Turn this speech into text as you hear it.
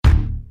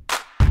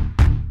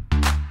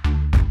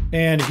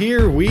And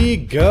here we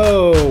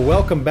go.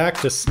 Welcome back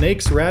to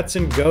Snakes, Rats,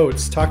 and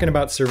Goats, talking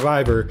about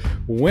Survivor,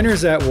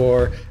 Winners at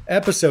War,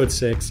 Episode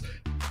 6.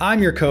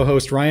 I'm your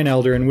co-host, Ryan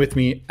Elder, and with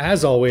me,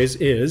 as always,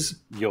 is...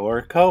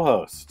 your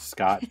co-host,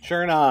 Scott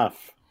Chernoff.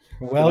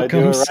 Welcome, Did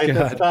I do it right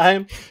Scott. this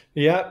time?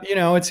 Yeah,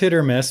 it's hit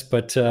or miss,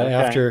 but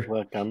after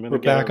we're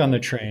back on the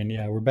train.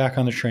 Yeah, we're back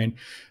on the train.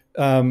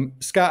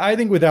 Scott, I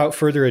think without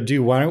further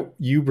ado, why don't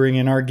you bring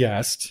in our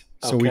guest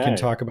so we can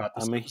talk about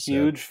this I'm a episode.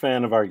 huge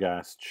fan of our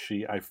guest.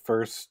 I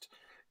first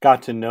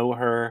got to know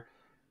her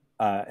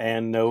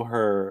and know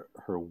her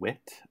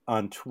wit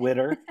on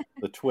Twitter,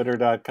 the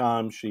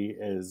twitter.com. She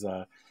is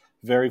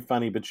very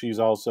funny, but she's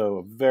also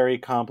a very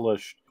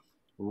accomplished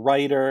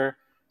writer,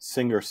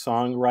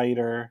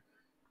 singer-songwriter.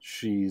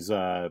 She's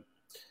been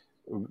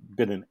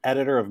an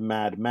editor of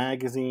Mad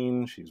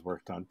Magazine. She's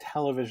worked on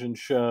television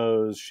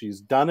shows. She's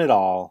done it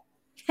all.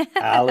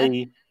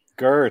 Allie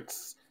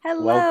Goertz.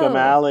 Hello. Welcome,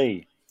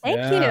 Allie.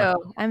 Thank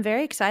you. I'm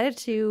very excited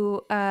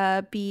to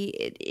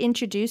be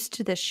introduced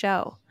to this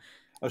show.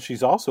 Oh,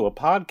 she's also a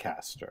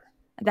podcaster.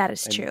 That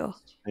is true.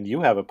 And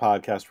you have a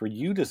podcast where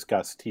you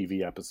discuss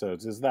TV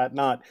episodes. Is that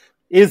not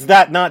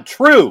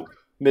true,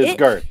 Ms.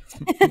 Goertz?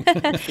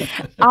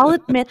 I'll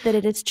admit that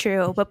it is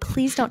true, but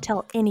please don't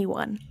tell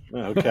anyone.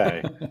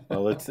 Okay.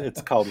 Well,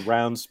 it's called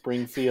Round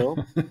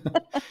Springfield,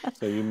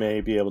 so you may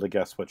be able to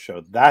guess what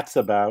show that's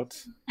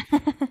about.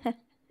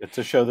 It's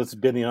a show that's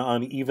been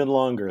on even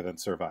longer than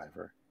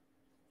Survivor.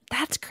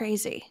 That's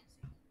crazy.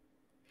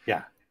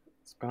 Yeah.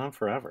 It's been on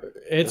forever.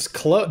 It's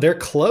close. They're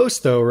close,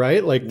 though,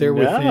 right? Like they're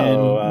within...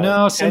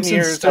 No,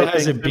 Simpsons still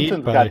has it beat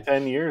Simpsons by... got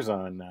 10 years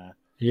on...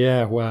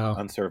 yeah, wow.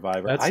 On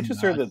Survivor. That's I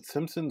just heard that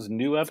Simpsons'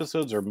 new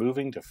episodes are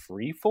moving to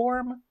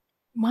Freeform.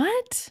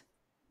 What?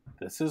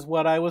 This is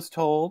what I was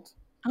told.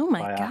 Oh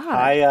my by God. A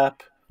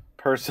high-up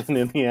person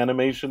in the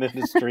animation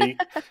industry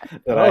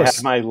that I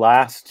had my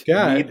last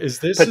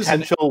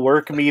potential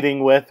work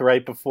meeting with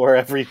right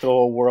before the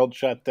whole world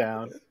shut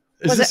down.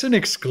 Is this an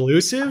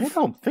exclusive? I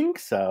don't think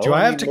so. Do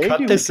I have to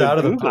cut this out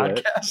of the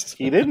podcast?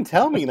 He didn't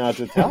tell me not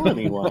to tell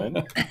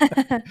anyone.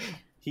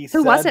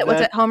 Who was it? Was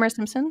it Homer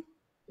Simpson?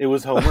 It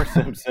was Homer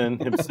Simpson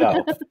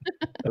himself,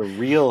 the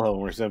real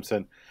Homer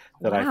Simpson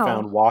that I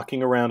found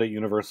walking around at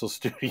Universal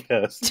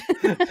Studios.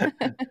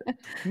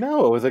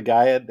 No, it was a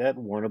guy at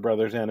Warner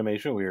Brothers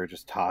Animation. We were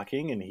just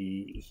talking, and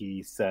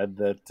he said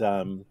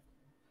that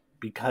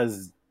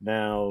because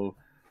now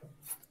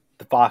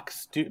the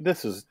Fox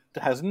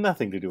has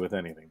nothing to do with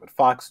anything, but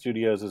Fox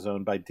Studios is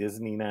owned by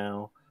Disney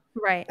now.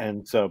 Right.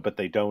 And so, but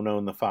they don't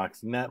own the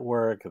Fox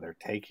network. They're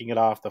taking it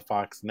off the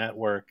Fox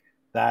network,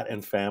 that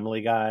and Family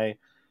Guy.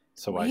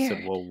 So I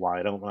said, well,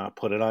 why don't I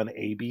put it on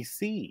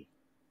ABC,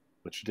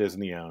 which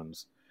Disney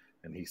owns?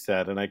 And he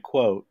said, and I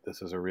quote,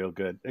 this is a real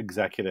good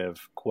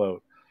executive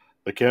quote,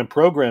 they can't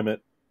program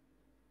it.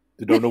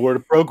 They don't know where to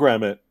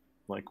program it.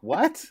 I'm like,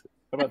 what?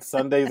 How about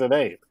Sundays at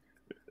 8?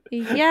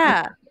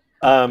 Yeah.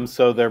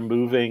 So they're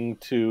moving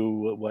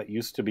to what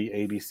used to be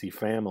ABC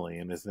Family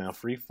and is now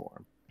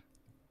Freeform.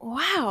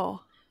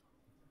 Wow.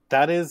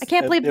 That is, I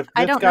can't believe if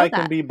I this don't guy know that.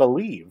 can be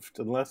believed,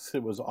 unless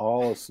it was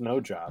all a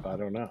snow job. I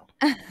don't know.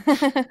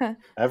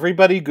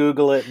 Everybody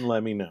Google it and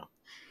let me know.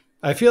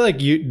 I feel like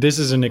this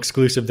is an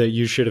exclusive that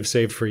you should have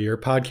saved for your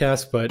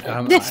podcast, but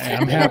I'm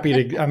happy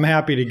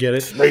to get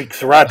it.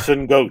 Snakes, Rats,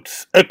 and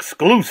Goats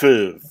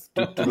exclusive.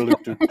 You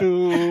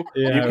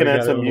can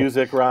add some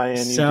music, Ryan.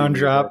 Sound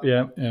drop.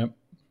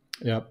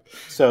 Yep.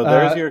 So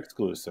there's your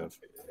exclusive.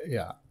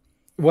 Yeah.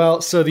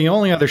 Well, so the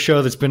only other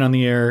show that's been on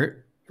the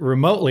air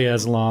remotely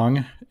as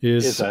long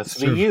is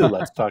SVU.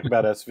 Let's talk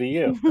about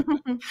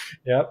SVU.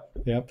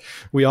 Yep.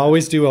 We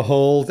always do a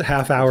whole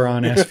half hour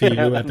on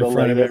SVU at the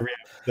front of every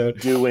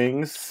episode.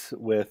 Doings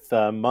with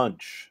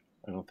Munch.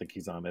 I don't think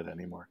he's on it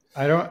anymore.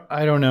 I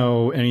don't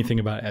know anything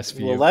about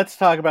SVU. Well, let's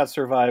talk about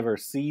Survivor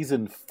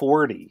season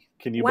 40.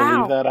 Can you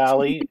believe that,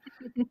 Allie?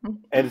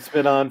 And it's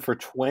been on for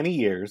 20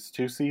 years,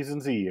 2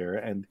 seasons a year,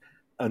 and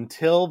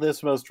until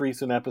this most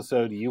recent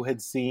episode, you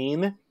had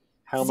seen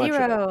how much?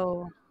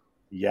 0.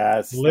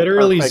 Yes.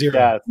 Literally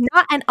 0.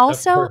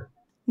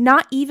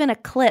 Not even a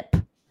clip.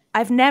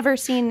 I've never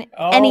seen anything.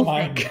 Oh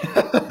my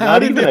God.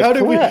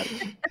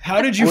 How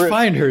did you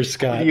find her,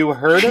 Scott? You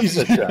heard of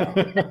the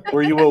show?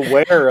 Were you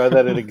aware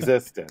that it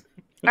existed?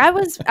 I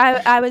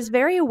was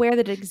very aware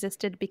that it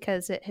existed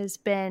because it has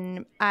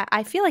been,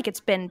 I feel like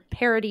it's been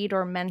parodied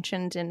or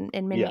mentioned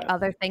in many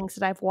other things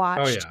that I've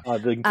watched. Oh,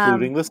 yeah.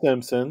 Including The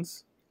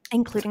Simpsons.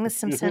 Including The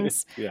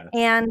Simpsons. Yeah.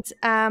 And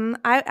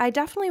I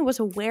definitely was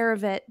aware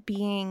of it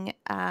being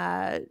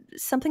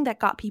something that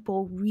got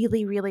people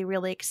really, really,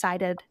 really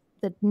excited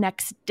the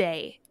next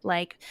day.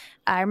 Like,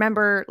 I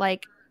remember,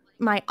 like,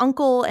 my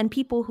uncle and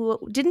people who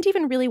didn't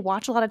even really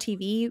watch a lot of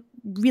TV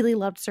really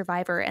loved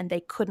Survivor, and they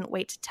couldn't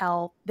wait to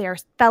tell their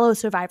fellow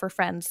Survivor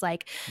friends,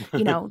 like,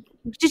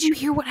 did you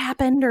hear what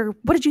happened, or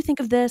what did you think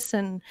of this?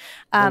 And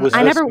was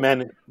this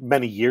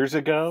many years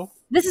ago?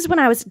 This is when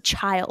I was a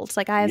child.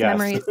 Like I have Yes.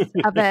 memories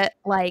of it.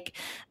 Like,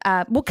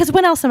 well, because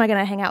when else am I going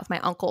to hang out with my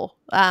uncle?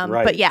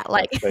 Right. But yeah,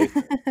 like, Let's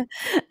face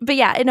it. but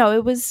yeah, no,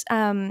 it was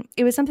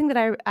something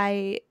that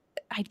I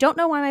don't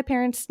know why my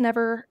parents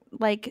never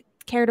like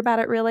cared about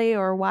it really,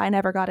 or why I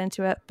never got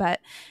into it. But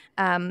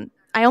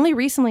I only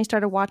recently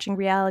started watching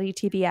reality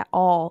TV at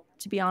all,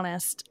 to be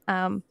honest.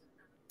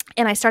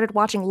 And I started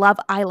watching Love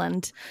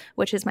Island,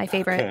 which is my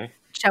favorite Okay.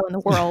 show in the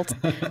world.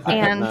 I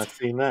have And not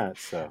seen that.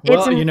 So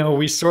It's Well,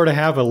 we sort of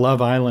have a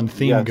Love Island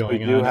theme yes, going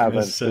we do on have in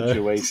a this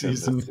situation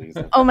season. this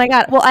season. oh my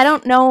God. Well, I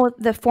don't know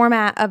the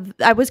format of,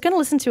 I was going to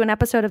listen to an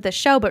episode of this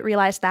show, but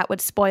realized that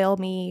would spoil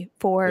me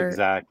for,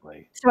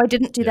 Exactly. so I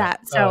didn't do Yeah.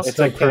 that. So,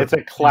 Oh, It's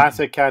a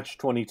classic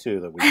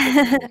catch-22 that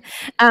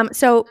we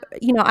so,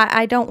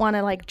 I don't want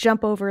to like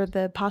jump over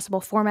the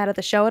possible format of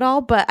the show at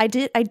all, but I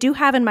do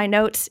have in my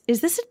notes,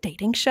 is this a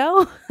dating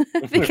show?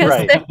 Because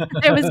Right.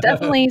 there was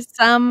definitely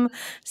some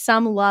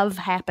love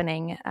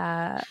happening,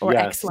 or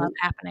Yes. ex-love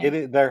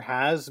happening. There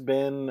has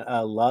been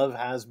love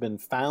has been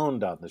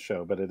found on the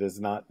show, but it is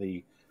not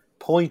the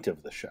point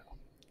of the show.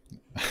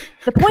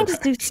 The point is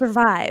to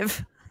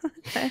survive.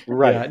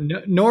 Right. Yeah,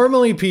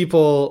 normally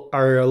people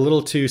are a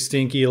little too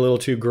stinky, a little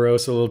too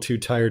gross, a little too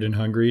tired and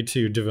hungry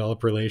to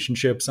develop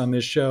relationships on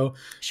this show.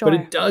 Sure. But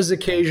it does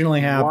occasionally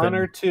happen. One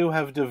or two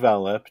have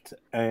developed,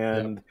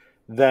 and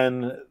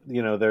then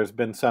there's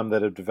been some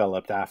that have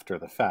developed after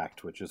the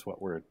fact, which is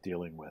what we're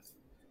dealing with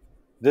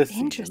this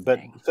season. But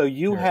Interesting. so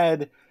you Yeah.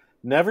 had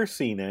never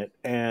seen it,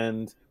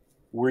 and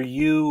were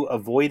you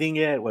avoiding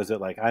it? Was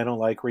it like, I don't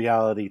like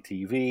reality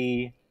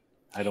TV,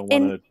 I don't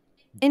want to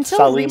Until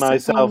sully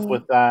myself recently-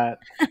 with that?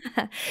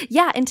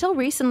 Yeah, until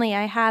recently,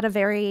 I had a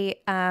very,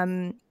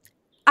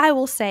 I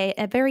will say,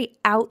 a very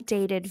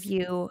outdated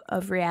view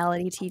of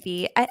reality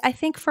TV. I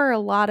think for a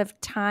lot of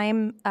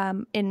time,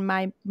 in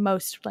my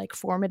most like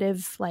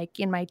formative, like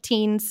in my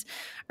teens,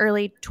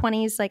 early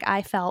 20s, like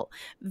I felt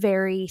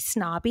very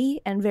snobby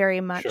and very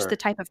much Sure. the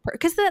type of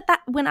because that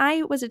when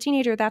I was a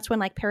teenager, that's when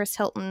like Paris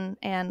Hilton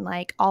and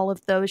like all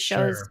of those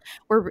shows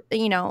Sure.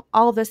 were,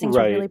 all of those things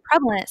were Right. really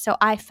prevalent. So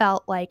I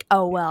felt like,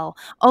 oh well,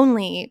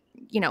 only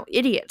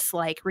idiots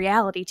like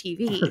reality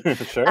TV.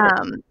 Sure.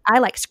 I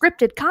like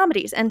scripted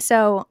comedies. And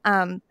so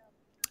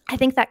I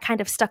think that kind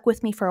of stuck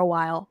with me for a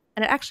while.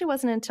 And it actually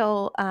wasn't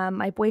until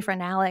my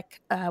boyfriend, Alec,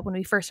 when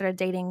we first started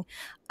dating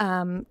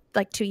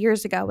like 2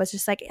 years ago, was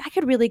just like, I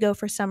could really go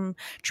for some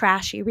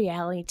trashy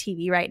reality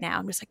TV right now.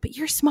 I'm just like, but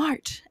you're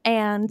smart.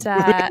 And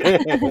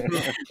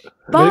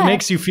But it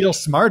makes you feel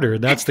smarter.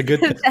 That's the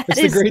good. That That's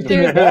the is great thing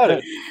true. about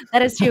it.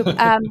 That is true.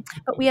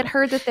 But we had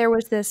heard that there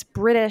was this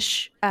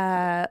British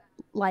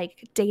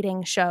like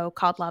dating show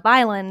called Love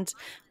Island.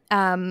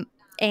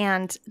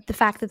 And the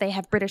fact that they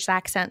have British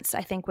accents,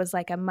 I think, was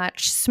like a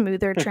much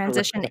smoother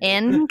transition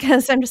in,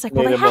 because I'm just like,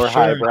 well, Made they it more have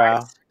Sure.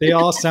 highbrow. They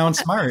all sound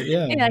smart.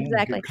 Yeah. Yeah,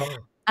 exactly. good call.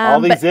 All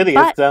these but-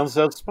 idiots sound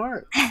so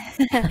smart.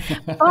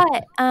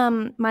 But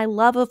my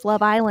love of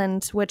Love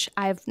Island, which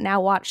I've now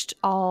watched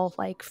all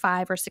like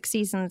 5 or 6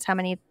 seasons,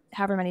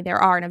 however many there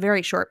are in a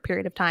very short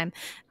period of time,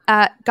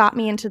 got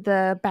me into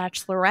The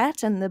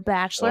Bachelorette and The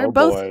Bachelor. Oh,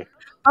 both boy.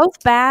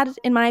 both bad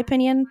in my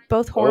opinion,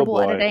 both horrible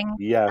Oh, boy. editing.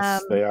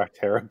 Yes, they are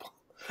terrible.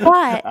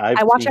 But I've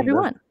I watch seen every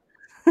them.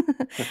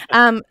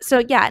 one. So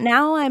yeah,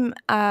 now I'm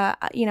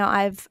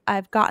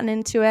I've gotten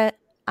into it.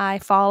 I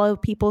follow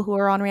people who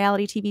are on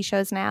reality TV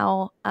shows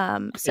now.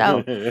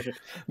 So My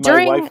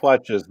during- wife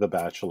watches The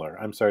Bachelor.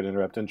 I'm sorry to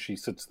interrupt, and she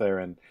sits there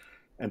and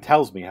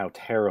tells me how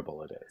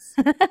terrible it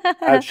is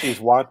as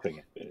she's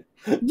watching it.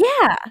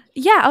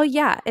 yeah, oh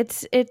yeah,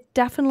 it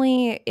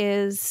definitely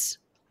is.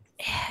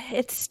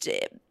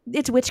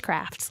 It's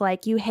witchcraft.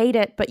 Like, you hate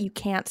it, but you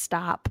can't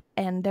stop,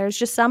 and there's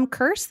just some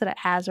curse that it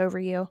has over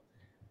you.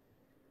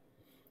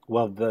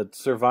 Well, the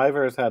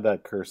Survivors had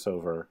that curse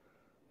over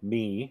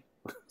me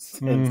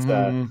since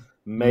Mhm.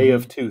 May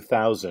of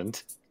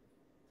 2000.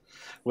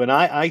 When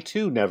I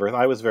too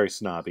I was very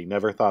snobby,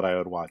 never thought I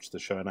would watch the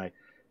show. And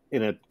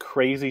in a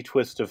crazy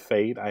twist of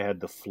fate, I had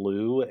the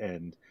flu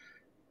and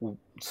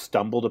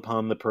stumbled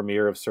upon the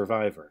premiere of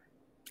Survivor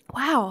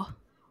Wow.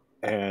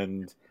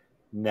 and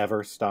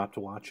never stopped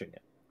watching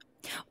it.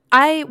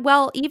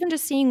 Even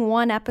just seeing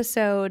one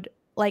episode,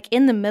 like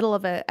in the middle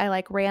of it, I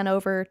like ran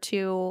over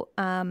to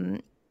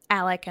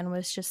Alec and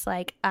was just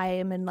like, I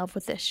am in love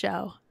with this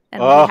show.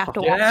 And we have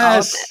to watch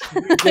Yes, all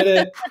of it. we did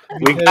it.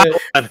 We did got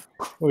it. one.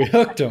 We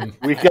hooked him.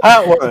 We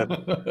got one.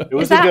 It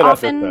was a that good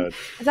often- episode.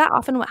 Is that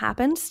often what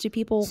happens? Do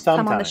people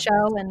come on the Sometimes.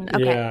 show and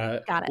okay, Yeah.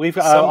 got it. We've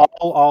Some-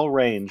 all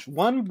range.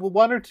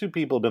 One or two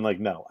people have been like,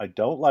 no, I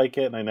don't like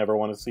it and I never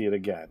want to see it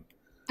again.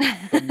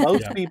 But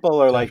most Yeah,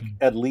 people are like,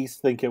 definitely. at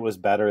least think it was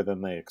better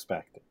than they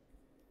expected.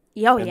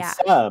 Oh And yeah.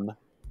 some,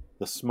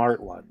 the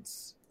smart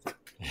ones,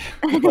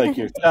 like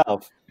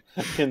yourself,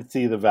 can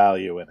see the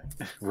value in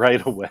it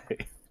right away.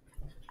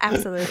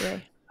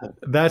 Absolutely.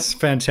 That's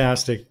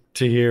fantastic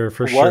to hear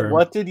for sure.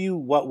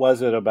 What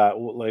was it about,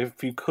 like,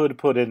 if you could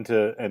put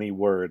into any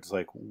words,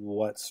 like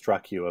what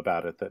struck you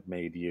about it that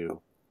made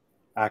you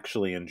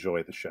actually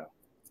enjoy the show?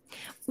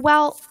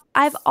 Well,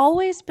 I've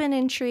always been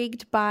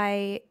intrigued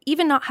by,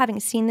 even not having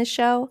seen the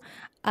show,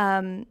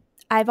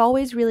 I've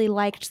always really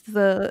liked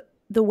the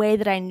way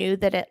that I knew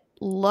that it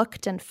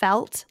looked and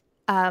felt.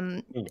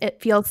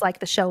 It feels like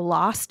the show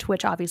Lost,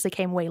 which obviously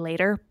came way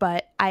later,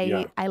 but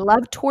I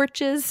love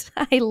torches.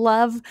 I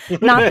love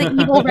not the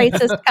evil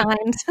racist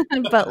kind,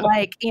 but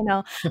like,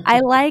 I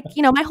like,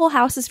 my whole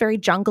house is very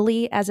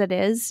jungly as it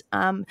is.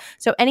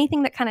 So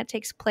anything that kind of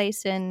takes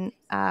place in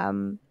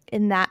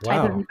that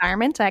type of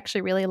environment, I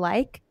actually really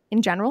like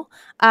in general.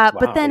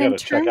 But then in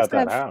terms check out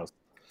that of house.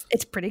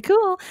 It's pretty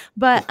cool.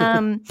 But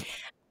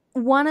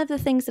one of the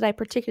things that I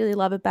particularly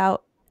love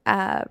about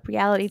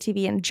reality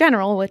TV in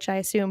general, which I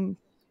assume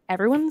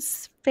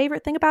everyone's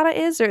favorite thing about it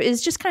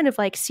is just kind of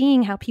like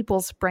seeing how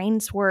people's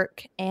brains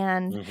work.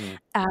 And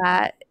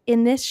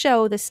in this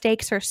show, the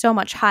stakes are so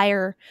much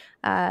higher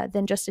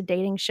than just a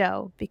dating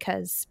show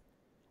because,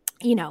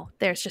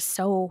 there's just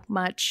so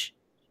much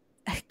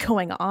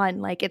going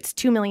on. Like it's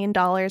 $2 million,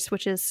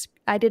 which is,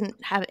 I didn't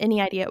have any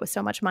idea it was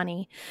so much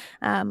money.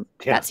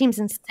 That seems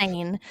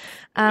insane.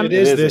 It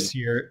is this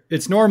year.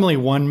 It's normally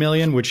 1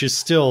 million, which is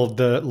still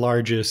the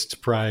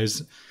largest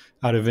prize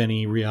out of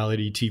any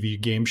reality TV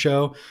game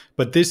show.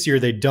 But this year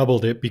they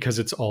doubled it because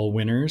it's all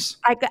winners.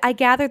 I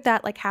gathered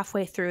that like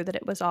halfway through that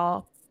it was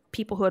all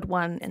people who had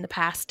won in the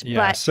past.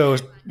 Yeah, but so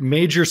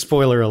major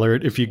spoiler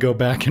alert if you go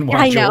back and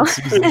watch old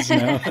seasons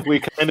now. We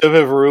kind of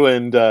have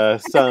ruined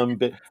some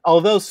bit.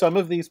 Although some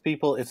of these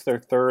people, it's their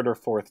third or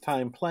fourth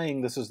time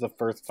playing. This is the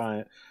first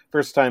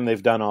time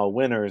they've done all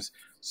winners.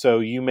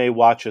 So you may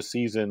watch a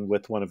season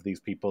with one of these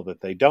people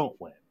that they don't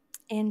win.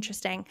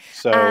 Interesting.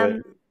 So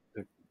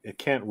it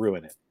can't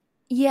ruin it.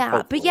 Yeah,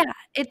 hopefully. But yeah,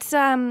 it's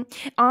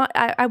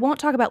I won't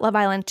talk about Love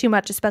Island too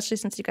much, especially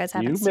since you guys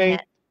haven't seen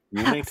it.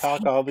 You may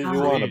talk all that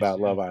you want about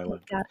Love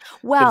Island.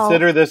 Well,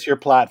 consider this your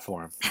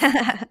platform.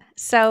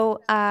 So,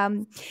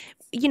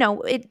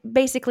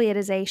 it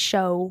is a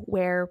show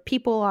where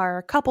people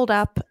are coupled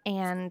up,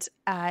 and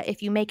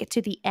if you make it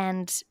to the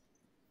end,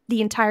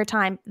 the entire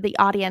time the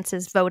audience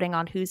is voting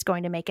on who's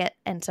going to make it,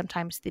 and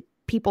sometimes the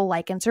people,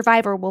 like in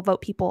Survivor, will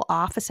vote people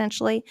off,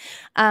 essentially.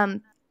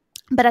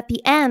 But at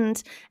the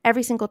end,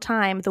 every single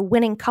time, the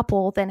winning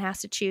couple then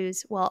has to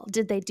choose, well,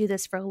 did they do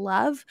this for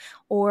love,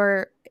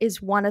 or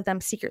is one of them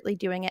secretly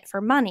doing it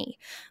for money?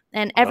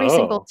 And every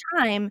single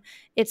time,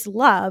 it's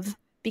love,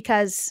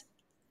 because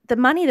the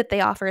money that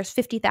they offer is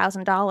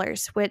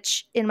 $50,000,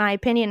 which in my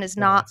opinion is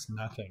not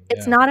nothing.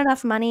 It's not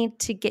enough money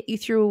to get you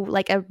through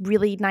like a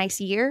really nice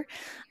year.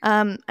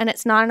 And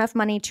it's not enough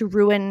money to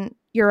ruin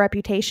your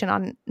reputation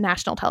on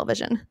national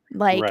television.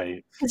 Like,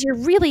 because you're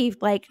really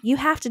like, you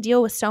have to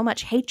deal with so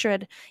much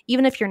hatred,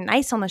 even if you're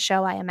nice on the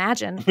show, I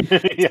imagine.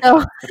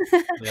 So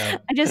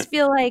I just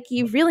feel like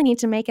you really need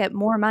to make it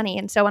more money.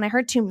 And so when I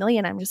heard 2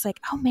 million, I'm just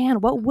like, oh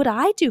man, what would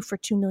I do for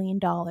 $2 million?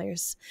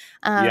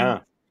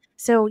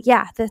 So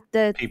yeah,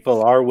 the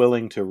people are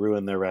willing to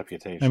ruin their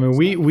reputation. I mean,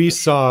 we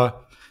saw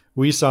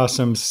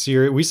some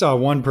serious. We saw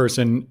one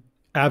person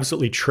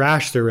absolutely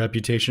trash their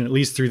reputation, at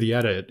least through the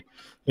edit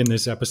in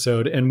this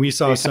episode, and we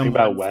saw some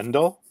about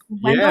Wendell.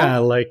 Yeah,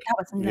 like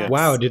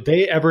wow, did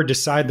they ever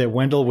decide that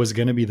Wendell was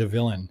going to be the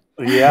villain?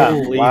 Yeah,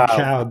 holy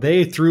cow!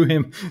 They threw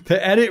him.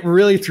 The edit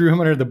really threw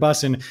him under the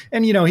bus, and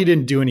he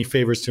didn't do any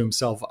favors to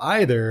himself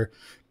either,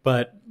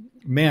 but.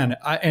 Man,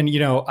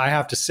 I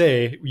have to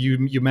say,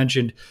 you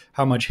mentioned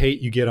how much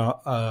hate you get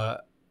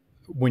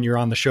when you're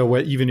on the show.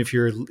 Even if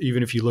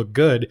you look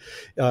good,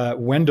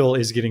 Wendell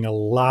is getting a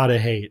lot of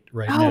hate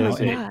right now,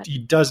 and he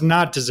does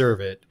not deserve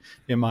it,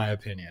 in my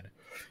opinion.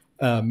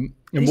 And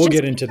we'll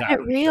get into that.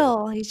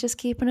 He's just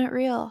keeping it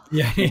real.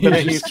 Yeah,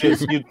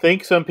 you'd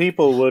think some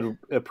people would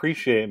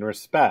appreciate and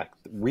respect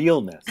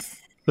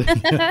realness.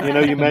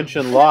 You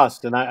mentioned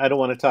Lost, and I don't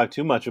want to talk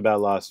too much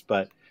about Lost,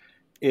 but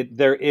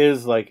there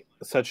is like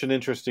such an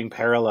interesting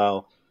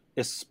parallel,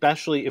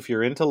 especially if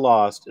you're into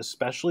Lost,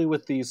 especially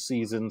with these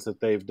seasons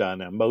that they've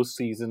done. And most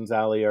seasons,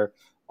 Ali, are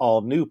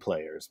all new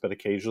players, but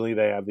occasionally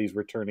they have these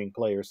returning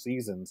player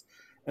seasons.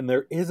 And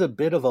there is a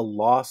bit of a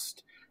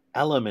Lost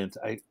element.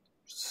 I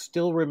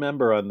still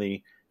remember on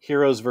the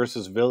Heroes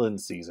versus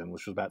Villains season,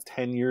 which was about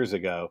 10 years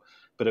ago,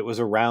 but it was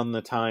around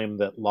the time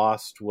that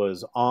Lost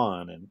was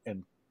on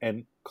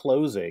and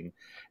closing,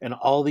 and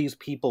all these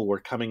people were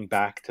coming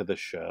back to the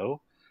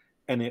show.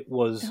 And it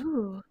was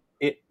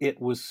it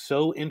was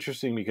so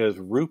interesting because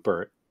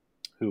Rupert,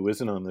 who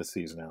isn't on this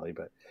season, Ali,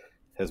 but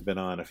has been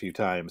on a few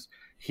times,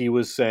 he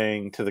was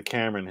saying to the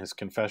camera in his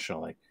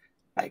confessional, like,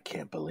 I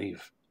can't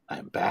believe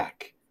I'm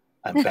back.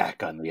 I'm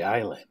back on the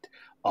island.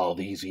 All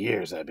these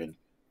years I've been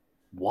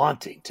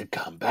wanting to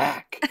come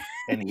back.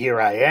 And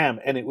here I am.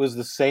 And it was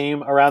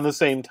around the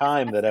same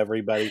time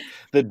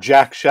that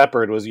Jack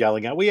Shepherd was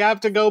yelling out, we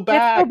have to go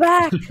back.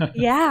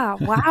 Yeah.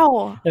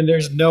 Wow. And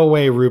there's no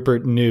way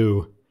Rupert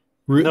knew.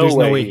 No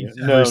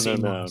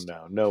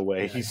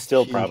way. He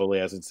still probably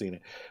hasn't seen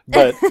it.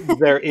 But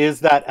there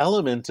is that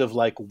element of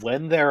like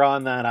when they're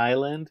on that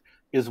island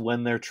is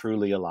when they're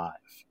truly alive.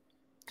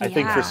 I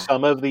think for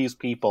some of these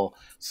people,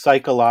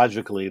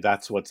 psychologically,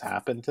 that's what's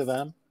happened to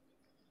them.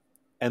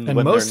 And And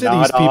when most they're of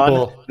not these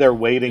people- on, they're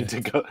waiting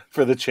to go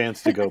for the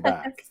chance to go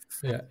back.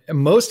 Yeah. And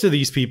most of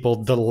these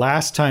people, the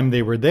last time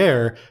they were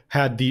there,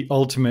 had the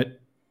ultimate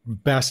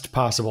best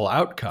possible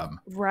outcome.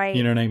 Right.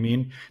 You know what I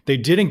mean? They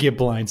didn't get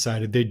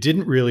blindsided. They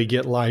didn't really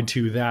get lied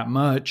to that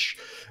much.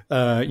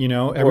 Everything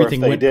or if they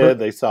went did,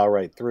 they saw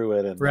right through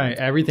it. And right.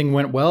 Everything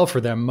went well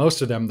for them.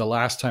 Most of them the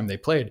last time they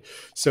played.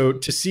 So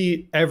to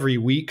see every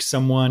week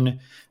someone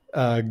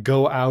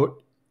go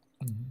out,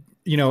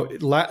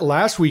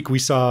 last week we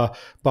saw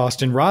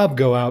Boston Rob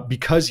go out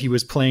because he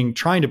was trying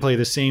to play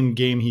the same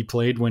game he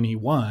played when he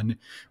won,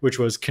 which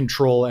was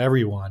control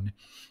everyone.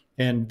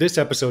 And this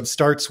episode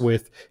starts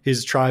with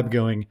his tribe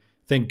going,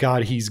 "Thank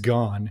God he's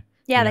gone."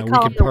 Yeah, they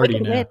call him the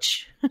Wicked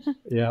Witch.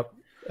 Yep.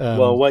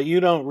 Well, what you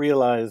don't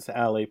realize,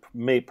 Allie,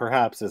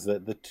 perhaps, is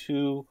that the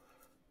two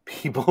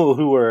people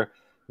who were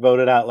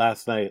voted out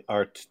last night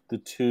are the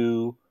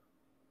two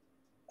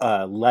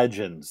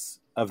legends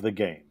of the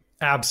game.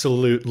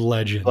 Absolute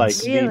legends. Like,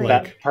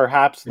 Really?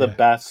 perhaps the Yeah.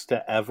 best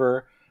to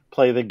ever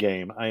play the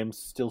game. I am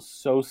still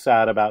so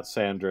sad about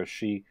Sandra.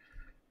 She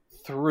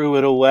threw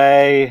it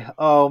away.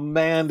 Oh,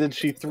 man, did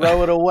she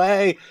throw it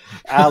away?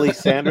 Allie,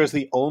 Sandra's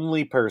the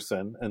only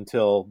person,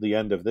 until the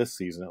end of this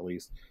season at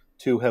least,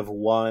 to have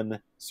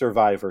won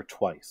Survivor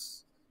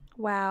twice.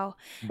 Wow.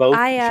 Both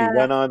I, she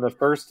went on the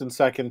first and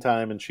second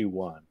time and she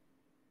won.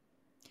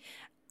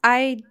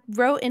 I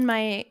wrote in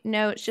my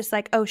notes just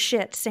like, oh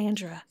shit,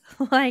 Sandra.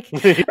 Like,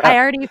 Yeah. I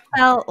already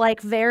felt like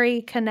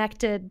very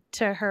connected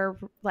to her.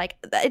 Like,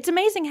 it's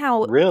amazing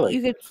how Really?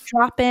 you could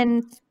drop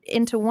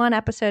into one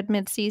episode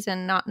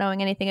mid-season not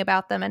knowing anything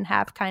about them and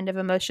have kind of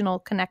emotional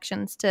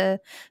connections to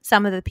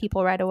some of the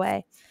people right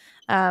away.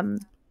 And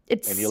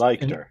you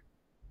liked her.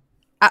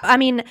 I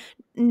mean,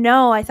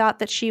 no, I thought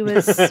that she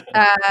was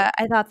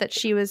I thought that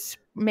she was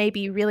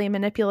maybe really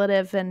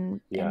manipulative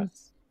and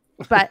Yes.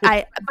 but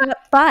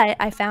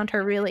I found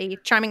her really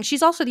charming.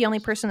 She's also the only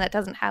person that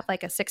doesn't have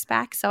like a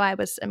six-pack, so I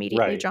was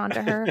immediately Right. drawn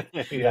to her.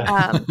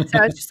 Yeah.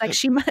 So it's just like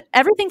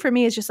everything for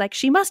me is just like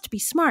she must be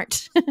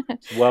smart.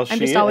 Well, I'm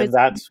she just always and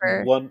that's looking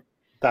for- one.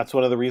 That's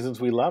one of the reasons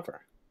we love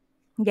her.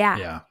 Yeah.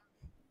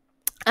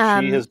 Yeah.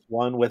 She has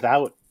won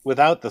without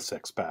the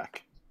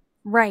six-pack.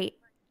 Right.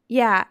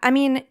 Yeah. I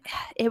mean,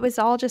 it was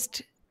all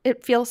just,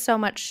 it feels so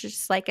much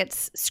just like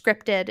it's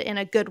scripted in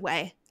a good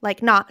way.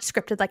 Like, not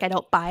scripted, like I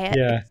don't buy it.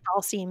 Yeah. It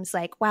all seems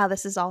like, wow,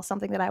 this is all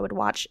something that I would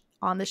watch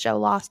on the show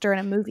Lost or in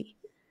a movie.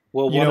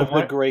 Well, You one know of the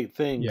what? great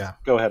things. Yeah.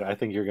 Go ahead. I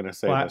think you're going to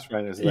say Well, this,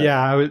 right? Is that Yeah.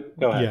 I would.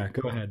 Go ahead. Yeah.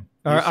 Go ahead.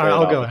 you say it I'll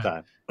all go the ahead.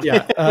 time.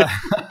 Yeah.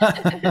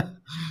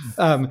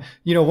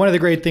 One of the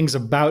great things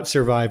about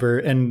Survivor,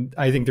 and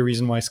I think the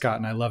reason why Scott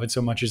and I love it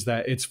so much, is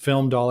that it's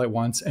filmed all at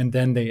once and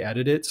then they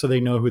edit it so they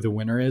know who the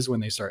winner is when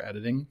they start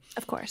editing.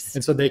 Of course.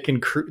 And so they can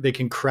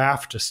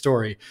craft a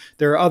story.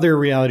 There are other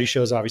reality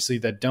shows, obviously,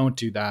 that don't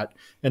do that,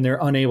 and they're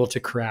unable to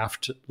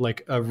craft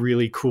like a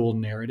really cool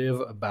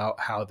narrative about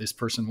how this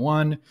person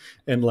won,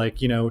 and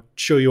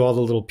show you all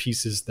the little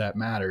pieces that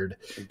mattered,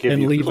 Give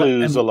and you leave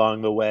clues and-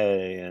 along the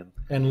way,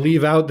 and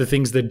leave out the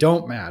things that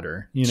don't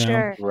matter.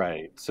 Sure.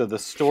 right. So the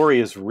story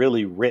is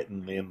really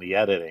written in the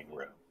editing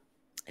room.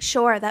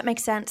 Sure, that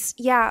makes sense.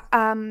 Yeah,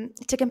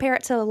 to compare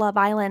it to Love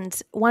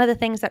Island, one of the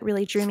things that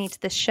really drew me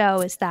to this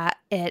show is that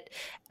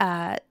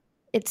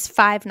it's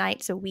 5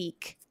 nights a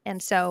week,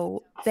 and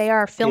so they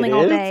are filming It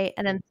all is? day,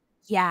 and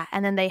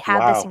then they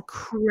have this Wow.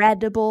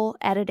 incredible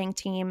editing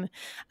team,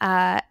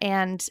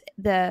 and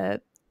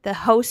the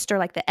host, or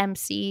like the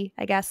MC,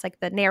 I guess, like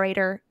the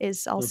narrator,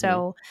 is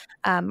also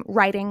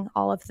writing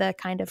all of the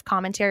kind of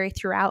commentary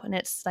throughout, and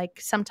it's like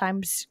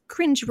sometimes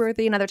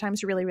cringeworthy and other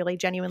times really, really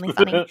genuinely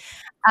funny.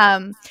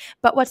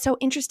 But what's so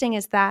interesting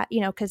is that,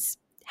 because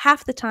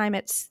half the time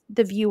it's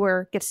the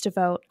viewer gets to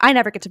vote. I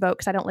never get to vote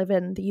because I don't live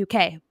in the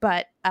UK,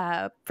 but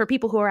for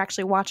people who are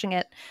actually watching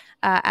it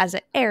as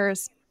it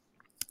airs,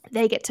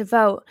 they get to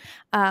vote.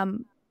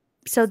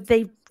 So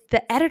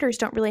the editors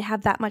don't really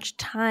have that much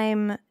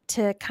time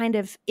to kind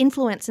of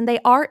influence, and they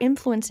are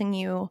influencing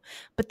you,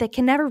 but they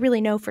can never really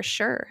know for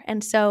sure.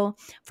 And so,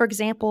 for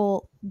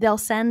example, they'll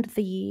send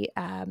the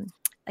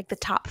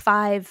top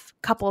 5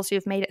 couples who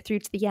have made it through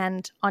to the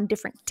end on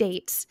different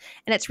dates,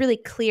 and it's really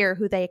clear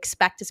who they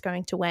expect is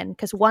going to win,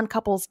 because one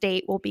couple's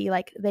date will be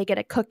like they get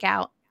a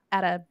cookout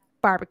at a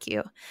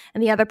barbecue,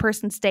 and the other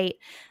person's date,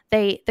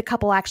 the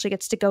couple actually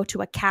gets to go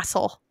to a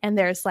castle, and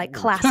there's like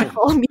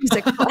classical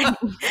music playing,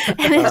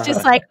 and it's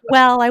just like,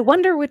 well, I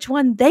wonder which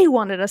one they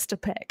wanted us to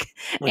pick.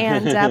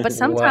 And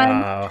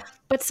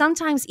but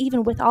sometimes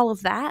even with all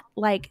of that,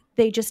 like,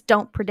 they just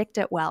don't predict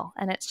it well,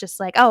 and it's just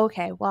like, oh,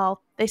 okay,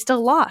 well, they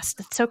still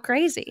lost. It's so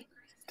crazy.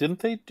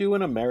 Didn't they do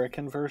an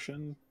American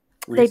version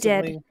They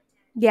recently? did.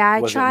 Yeah, I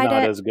Was tried it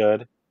not it. as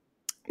good?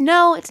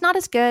 No, it's not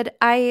as good.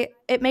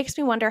 It makes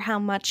me wonder how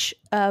much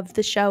of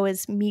the show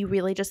is me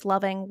really just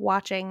loving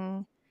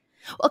watching.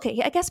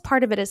 Okay, I guess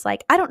part of it is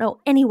like, I don't know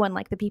anyone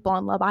like the people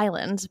on Love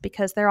Island,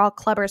 because they're all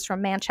clubbers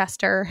from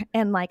Manchester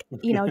and Right.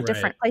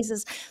 different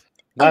places.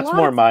 That's lot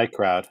more of- my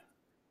crowd.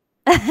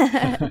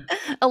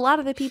 a lot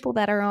of the people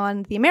that are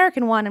on the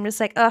American one, I'm just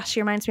like, oh,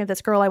 she reminds me of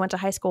this girl I went to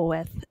high school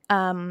with.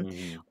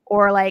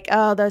 Or like,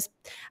 oh, those,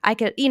 I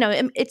could,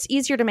 it's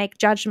easier to make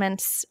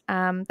judgments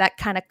that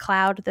kind of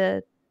cloud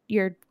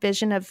your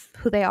vision of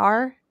who they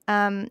are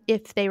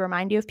if they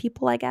remind you of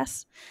people, I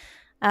guess.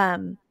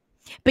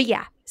 But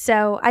yeah,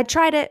 so I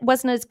tried it,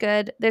 wasn't as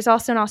good. There's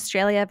also an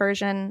Australia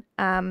version.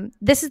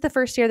 This is the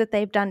first year that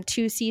they've done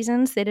 2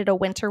 seasons. They did a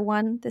winter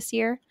one this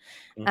year.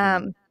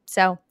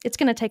 So it's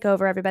going to take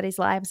over everybody's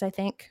lives, I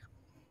think.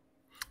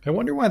 I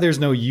wonder why there's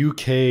no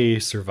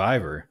UK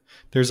Survivor.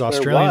 There's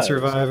Australian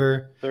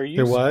Survivor.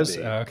 There was?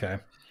 Oh, okay.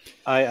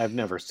 I've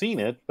never seen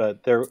it,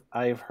 but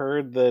I've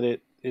heard that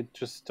it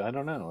just, I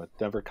don't know, it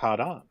never caught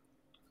on.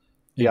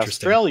 The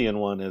Australian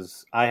one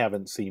I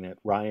haven't seen it.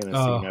 Ryan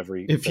has seen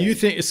every. If you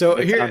think so,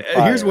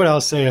 here's what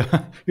I'll say.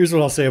 Here's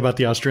what I'll say about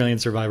the Australian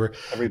Survivor.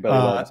 Everybody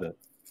loves it.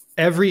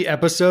 Every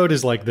episode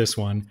is like this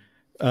one.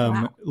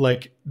 Wow.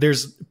 Like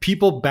there's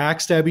people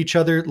backstab each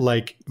other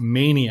like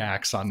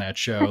maniacs on that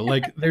show.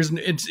 Like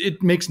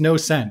it makes no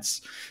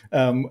sense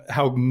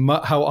how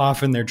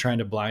often they're trying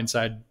to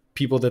blindside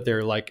people that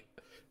they're like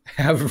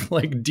have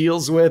like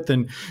deals with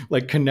and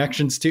like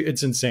connections to.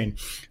 It's insane.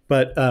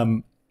 But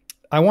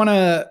I want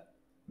to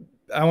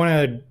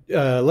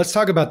let's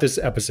talk about this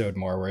episode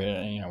more.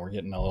 We're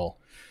getting a little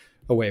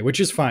away, which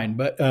is fine.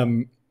 But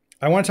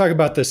I want to talk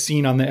about the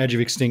scene on the edge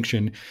of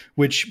extinction,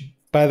 which,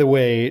 by the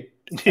way,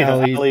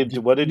 Allie,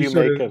 what did you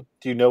make of?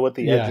 Do you know what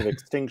the edge of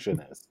extinction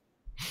is?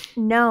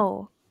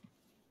 No,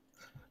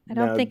 I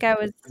don't think I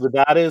was.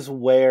 That is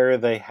where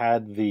they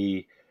had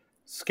the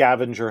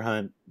scavenger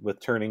hunt with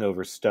turning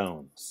over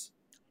stones.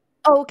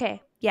 Oh,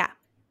 okay, yeah.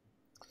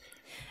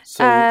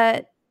 So,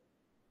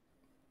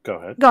 go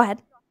ahead. Go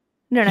ahead.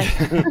 No.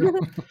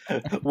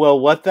 Well,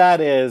 what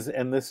that is,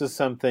 and this is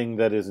something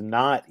that is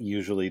not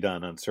usually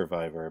done on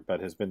Survivor,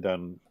 but has been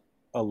done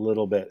a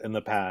little bit in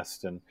the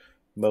past, and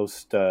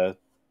most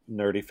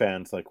nerdy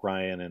fans like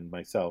Ryan and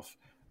myself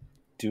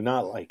do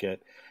not like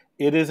it.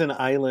 It is an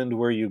island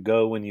where you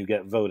go when you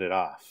get voted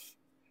off,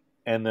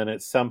 and then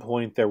at some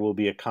point there will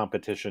be a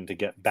competition to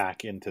get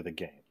back into the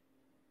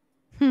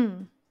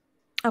game.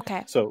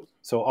 Okay. So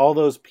all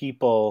those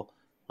people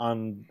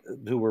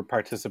who were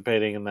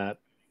participating in that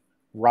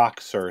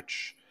rock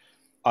search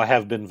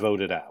have been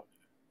voted out.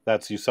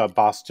 You saw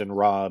Boston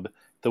Rob,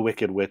 the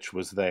Wicked Witch,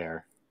 was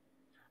there.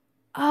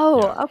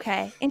 Oh,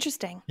 okay.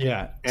 Interesting.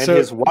 Yeah. And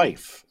his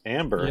wife,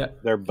 Amber,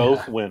 they're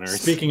both winners.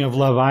 Speaking of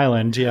Love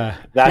Island,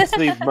 that's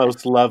the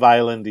most Love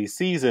Island-y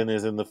season,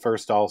 is in the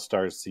first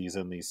All-Stars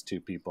season. These two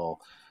people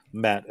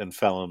met and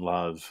fell in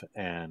love,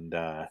 and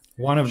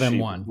one of them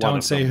won.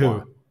 Don't say who.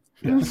 Won.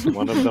 Yes,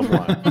 one of them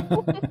won.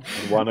 And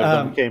one of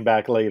them came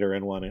back later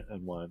and won it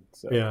and won.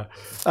 So. Yeah.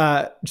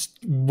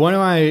 One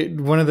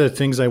of the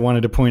things I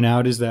wanted to point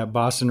out is that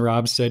Boston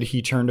Rob said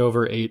he turned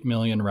over 8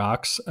 million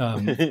rocks.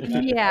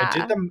 Yeah.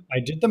 I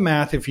did the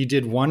math. If he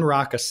did 1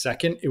 rock a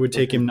second, it would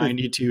take him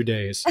 92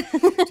 days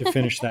to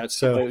finish that.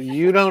 So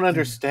you don't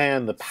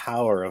understand the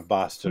power of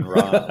Boston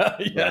Rob.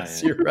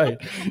 Yes, Ryan.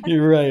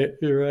 You're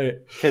right.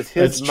 Because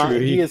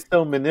he is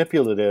so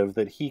manipulative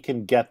that he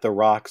can get the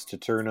rocks to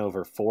turn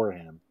over for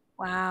him.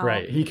 Wow.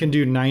 Right. He can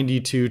do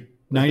 92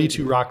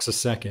 rocks a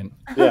second.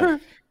 Yeah.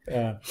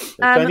 If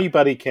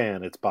anybody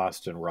can, it's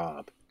Boston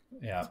Rob.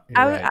 Yeah.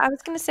 I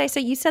was going to say, so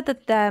you said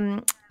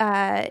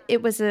that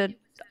it was an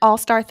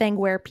all-star thing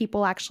where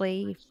people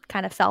actually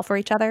kind of fell for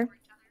each other.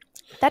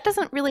 That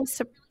doesn't really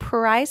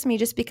surprise me,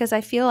 just because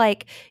I feel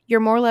like you're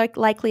more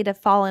likely to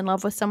fall in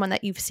love with someone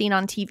that you've seen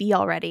on TV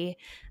already.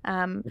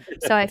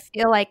 So I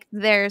feel like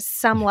there's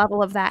some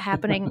level of that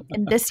happening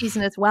in this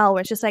season as well,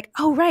 where it's just like,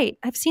 oh, right,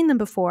 I've seen them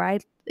before.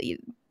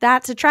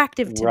 That's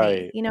attractive to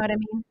me. You know what I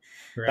mean?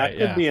 Right,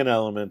 that could be an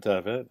element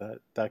of it.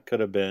 That could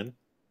have been.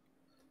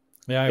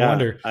 Yeah, I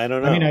wonder. I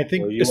don't know. I mean, I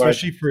think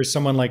especially for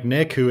someone like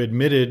Nick, who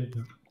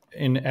admitted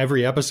in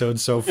every episode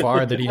so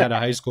far that he had a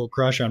high school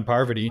crush on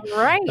Parvati.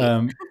 Right.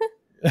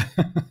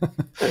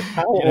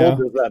 How old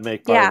does that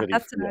make Parvati? Yeah,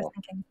 that's what I was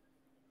thinking.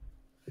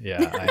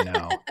 Yeah, I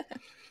know.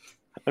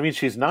 I mean,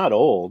 she's not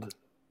old,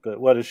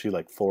 but what is she,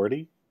 like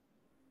 40?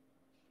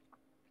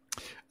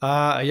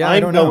 I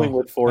don't know. I'm going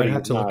with 40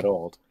 is not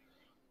old.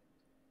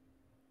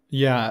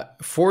 Yeah,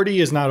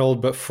 40 is not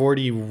old, but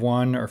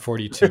 41 or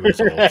 42 is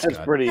old. That's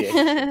pretty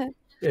old.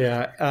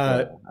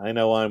 Yeah. I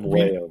know I'm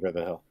way over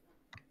the hill.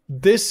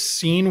 This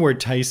scene where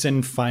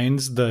Tyson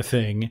finds the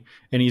thing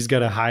and he's got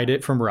to hide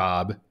it from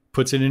Rob,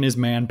 puts it in his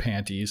man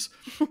panties,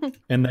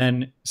 and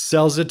then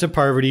sells it to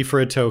Parvati for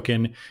a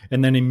token,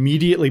 and then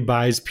immediately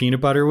buys peanut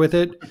butter with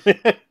it,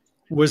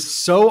 was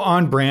so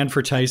on brand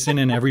for Tyson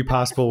in every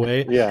possible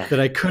way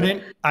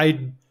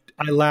that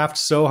I laughed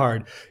so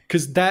hard,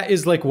 because that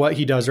is like what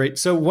he does, right?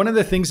 So one of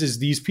the things is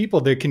these people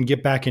that can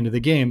get back into the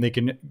game,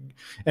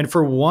 and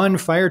for 1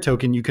 fire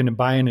token, you can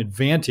buy an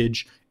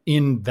advantage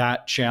in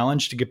that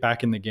challenge to get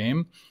back in the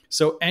game.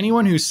 So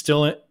anyone who's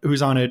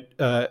on an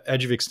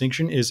edge of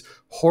extinction is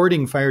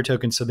hoarding fire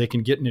tokens so they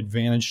can get an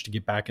advantage to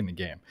get back in the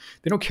game.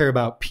 They don't care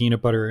about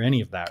peanut butter or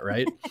any of that,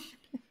 right?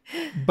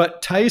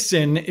 But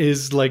Tyson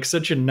is like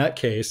such a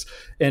nutcase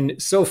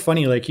and so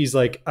funny. Like he's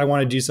like, I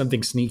want to do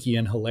something sneaky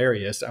and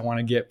hilarious. I want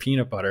to get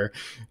peanut butter.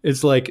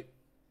 It's like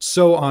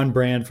so on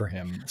brand for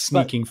him,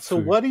 sneaking food. So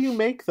what do you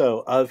make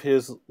though of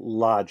his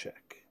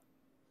logic?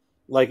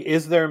 Like,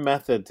 is there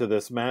method to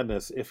this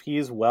madness? If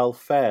he's well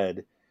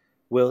fed,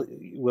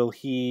 will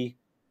he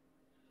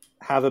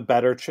have a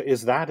better?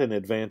 Is that an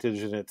advantage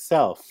in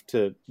itself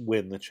to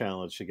win the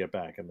challenge to get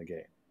back in the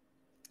game?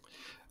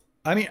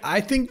 I mean,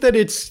 I think that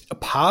it's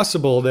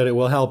possible that it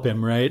will help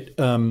him, right?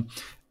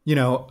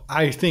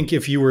 I think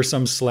if you were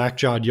some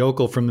slack-jawed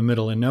yokel from the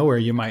middle of nowhere,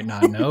 you might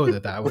not know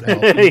that would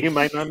help him. You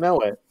might not know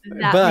it.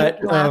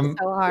 That made me laugh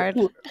so hard.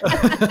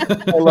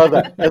 I love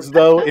that. As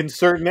though in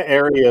certain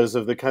areas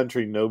of the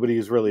country,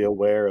 nobody's really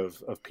aware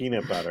of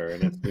peanut butter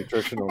and its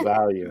nutritional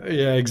value.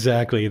 Yeah,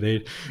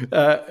 exactly.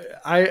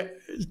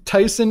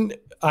 Tyson,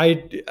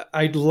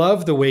 I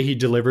love the way he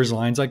delivers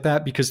lines like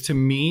that, because to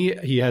me,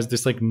 he has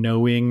this like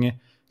knowing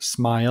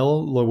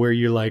smile where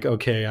you're like,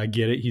 okay, I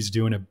get it. He's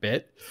doing a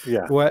bit.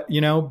 Yeah.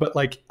 But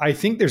like, I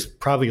think there's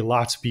probably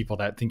lots of people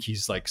that think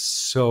he's like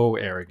so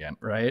arrogant,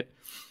 right?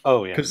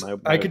 Oh yeah. Because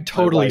I could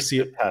totally see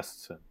it.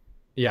 Detests him.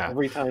 Yeah.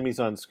 Every time he's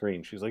on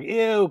screen, she's like,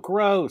 ew,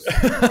 gross.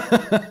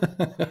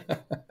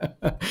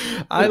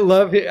 I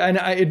love it. And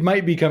it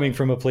might be coming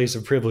from a place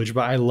of privilege,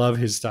 but I love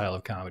his style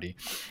of comedy.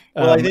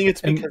 Well, I think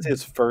it's because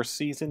his first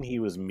season, he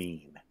was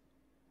mean.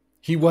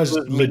 He was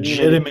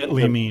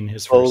legitimately mean.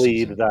 His first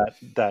bullied season.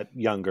 that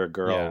younger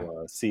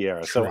girl,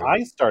 Sierra. True. So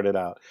I started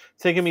out.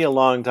 It's taken me a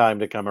long time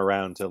to come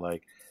around to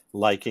like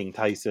liking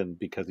Tyson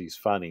because he's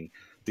funny.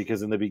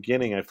 Because in the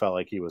beginning, I felt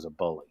like he was a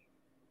bully.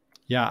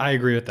 Yeah, I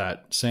agree with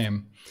that.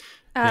 Same.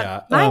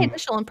 My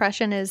initial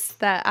impression is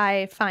that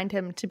I find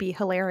him to be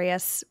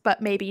hilarious, but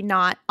maybe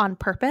not on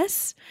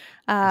purpose.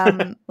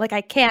 Like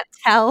I can't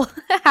tell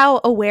how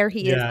aware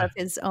he is of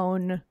his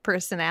own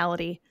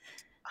personality.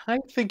 I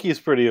think he's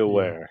pretty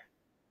aware.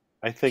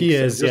 I think he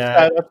is.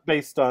 That's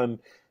based on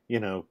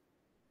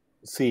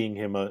seeing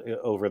him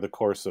over the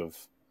course of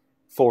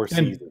 4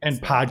 seasons and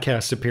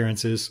podcast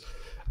appearances.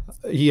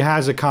 He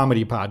has a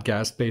comedy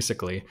podcast,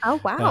 basically.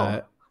 Oh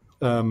wow!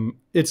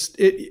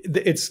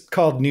 It's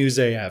called News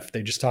AF.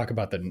 They just talk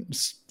about the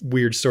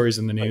weird stories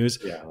in the news,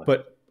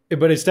 but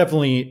it's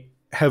definitely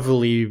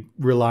heavily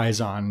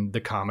relies on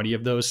the comedy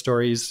of those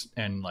stories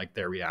and like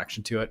their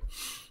reaction to it.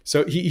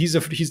 So he's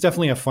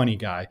definitely a funny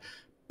guy.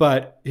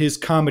 But his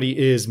comedy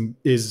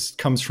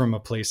comes from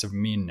a place of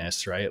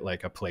meanness, right?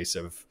 Like a place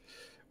of,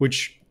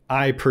 which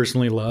I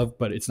personally love,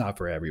 but it's not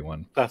for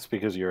everyone. That's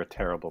because you're a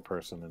terrible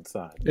person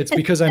inside. It's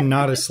because I'm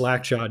not a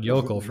slack-jawed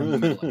yokel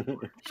from.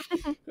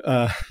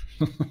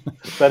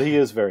 But he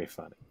is very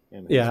funny.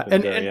 And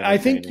I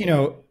think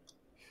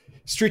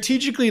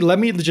strategically, let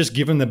me just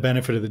give him the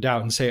benefit of the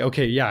doubt and say,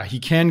 okay, yeah, he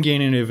can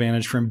gain an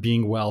advantage from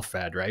being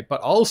well-fed, right?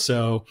 But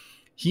also,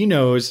 he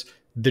knows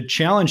the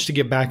challenge to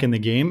get back in the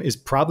game is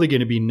probably going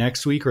to be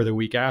next week or the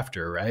week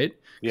after, right?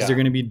 Because they're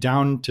going to be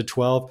down to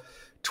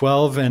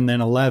 12 and then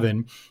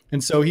 11.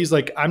 And so he's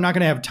like, I'm not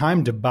going to have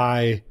time to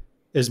buy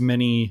as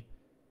many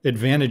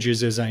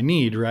advantages as I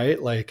need,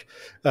 right? Like,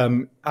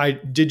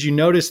 did you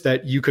notice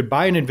that you could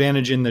buy an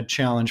advantage in the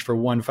challenge for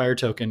 1 fire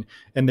token,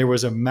 and there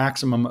was a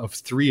maximum of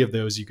 3 of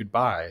those you could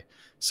buy.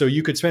 So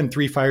you could spend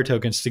 3 fire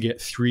tokens to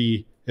get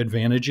 3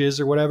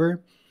 advantages or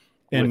whatever.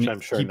 And which I'm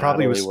sure he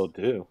probably will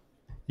do.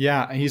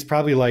 Yeah, he's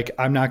probably like,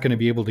 I'm not going to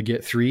be able to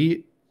get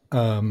 3.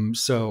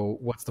 So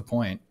what's the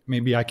point?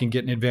 Maybe I can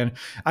get an advantage.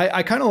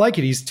 I kind of like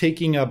it. He's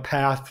taking a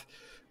path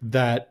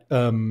that,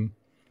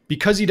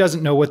 because he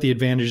doesn't know what the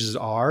advantages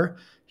are,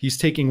 he's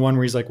taking one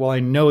where he's like, well,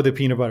 I know the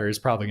peanut butter is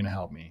probably going to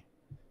help me.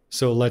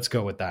 So let's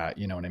go with that.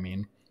 You know what I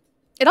mean?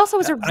 It also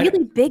was a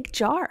really big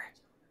jar.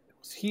 It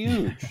was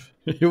huge.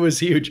 It was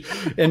huge.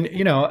 And,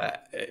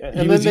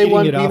 and then they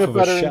won peanut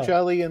butter and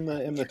jelly in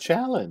the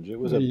challenge. It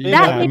was a big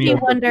that made me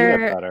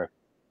wonder.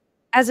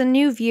 As a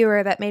new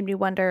viewer, that made me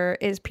wonder,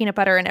 is peanut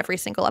butter in every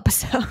single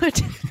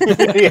episode?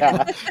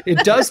 Yeah.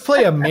 It does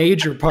play a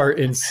major part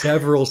in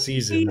several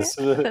seasons.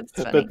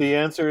 But the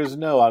answer is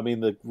no. I mean,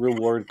 the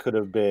reward could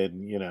have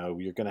been, you're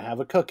going to have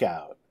a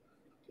cookout.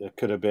 It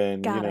could have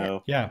been,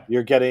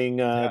 you're getting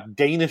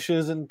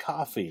Danishes and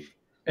coffee.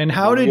 And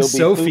how did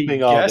Sophie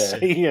guess?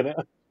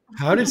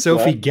 How did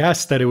Sophie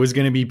guess that it was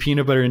going to be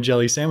peanut butter and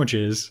jelly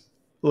sandwiches?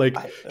 Like,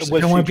 I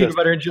want peanut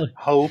butter and jelly.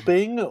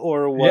 Hoping,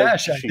 or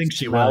was I think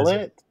she smell was.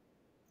 It?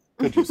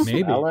 Could you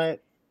smell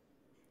it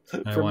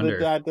from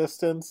that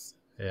distance?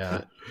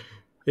 Yeah.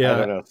 I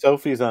don't know.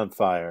 Sophie's on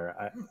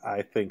fire.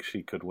 I think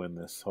she could win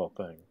this whole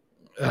thing.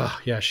 Oh,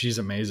 yeah, she's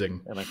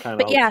amazing. And I kind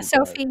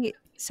of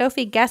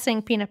Sophie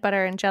guessing peanut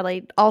butter and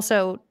jelly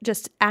also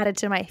just added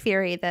to my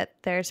theory that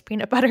there's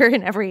peanut butter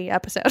in every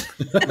episode.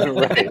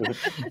 Right.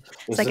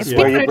 It's like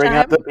where you bring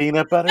out the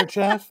peanut butter,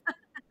 Jeff?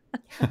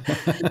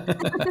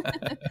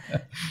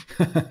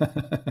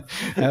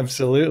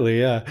 Absolutely,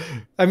 yeah.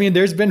 I mean,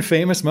 there's been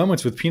famous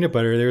moments with peanut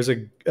butter. There's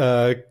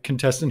a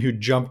contestant who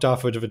jumped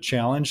off of a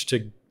challenge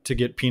to to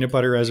get peanut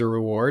butter as a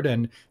reward,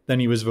 and then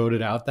he was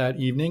voted out that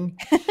evening,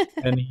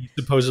 and he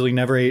supposedly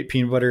never ate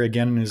peanut butter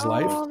again in his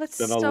life. Oh, that's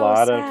Been so a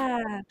lot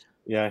sad.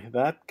 Yeah,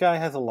 that guy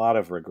has a lot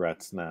of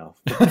regrets now.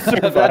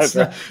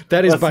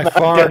 That is by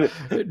far.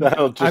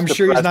 I'm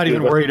sure he's not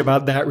even worried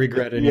about that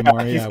regret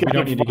anymore. Yeah, we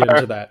don't need to get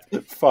into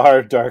that.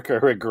 Far darker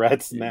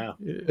regrets now.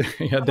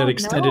 Yeah, that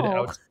extended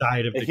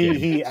outside of the game.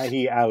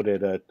 He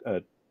outed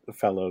a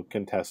fellow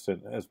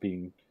contestant as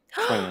being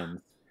trans.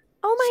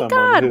 Oh my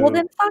God! Well,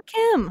 then fuck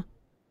him.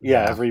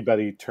 Yeah,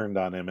 everybody turned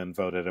on him and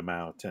voted him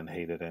out and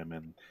hated him,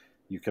 and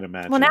you can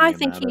imagine. Well, now I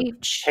think he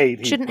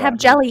shouldn't have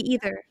jelly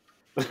either.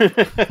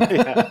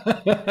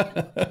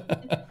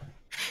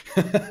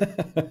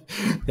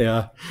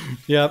 Yeah,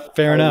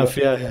 fair enough.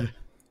 Yeah.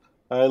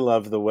 I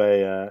love the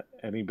way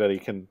anybody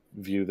can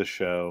view the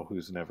show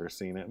who's never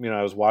seen it.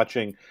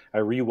 I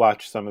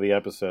rewatched some of the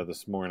episode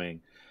this morning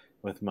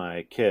with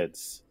my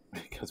kids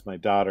because my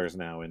daughter's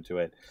now into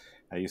it.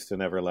 I used to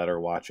never let her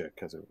watch it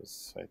because it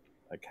was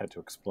I had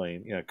to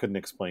explain. I couldn't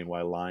explain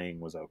why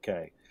lying was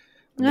okay.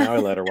 But now I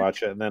let her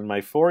watch it, and then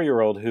my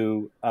 4-year-old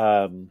who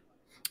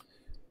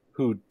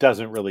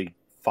doesn't really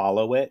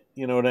follow it,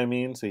 you know what I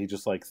mean? So he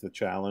just likes the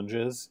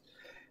challenges.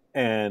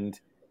 And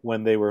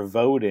when they were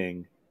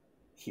voting,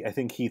 I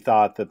think he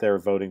thought that they were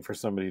voting for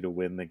somebody to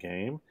win the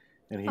game.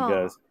 And he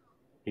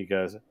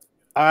goes,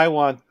 I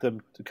want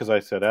them, because I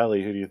said,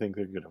 Ellie, who do you think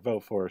they're going to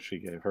vote for? She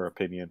gave her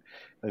opinion.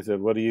 I said,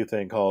 what do you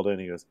think, Alden?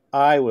 He goes,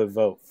 I would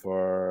vote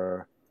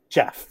for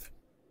Jeff.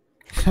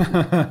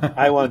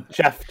 I want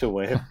Jeff to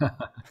win.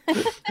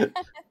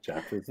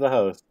 Jeff is the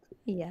host.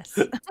 Yes.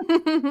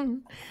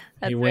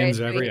 He wins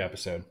every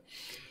episode.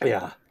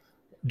 Yeah.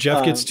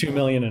 Jeff gets $2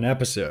 million an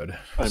episode.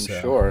 I'm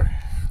sure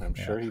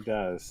he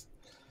does.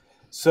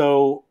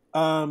 So,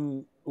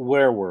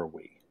 where were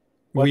we?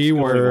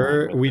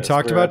 We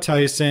talked about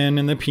Tyson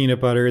and the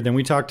peanut butter. Then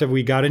we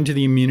got into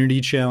the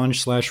immunity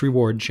challenge /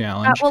 reward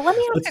challenge. Well, let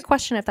me ask a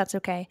question if that's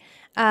okay.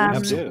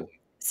 Absolutely.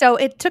 So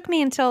it took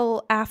me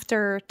until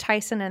after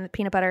Tyson and the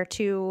peanut butter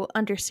to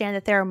understand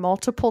that there are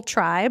multiple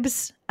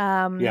tribes.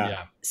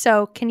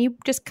 So can you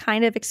just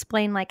kind of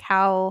explain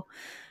how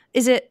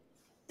is it?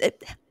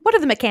 What are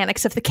the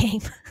mechanics of the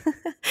game?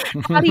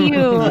 How do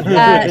you?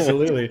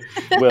 Absolutely.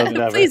 We'll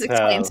never please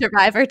explain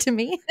Survivor to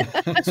me.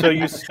 So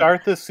you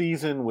start the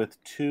season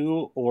with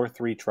 2 or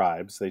 3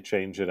 tribes. They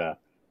change it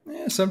up.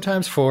 Yeah,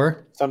 sometimes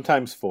 4.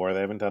 Sometimes 4. They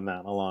haven't done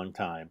that in a long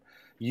time.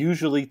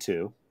 Usually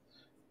 2.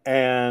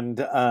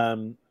 And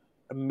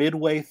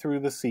midway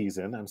through the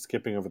season, I'm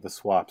skipping over the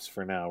swaps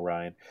for now,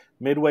 Ryan.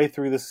 Midway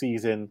through the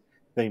season,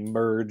 they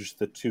merge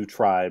the 2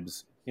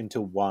 tribes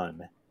into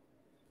one.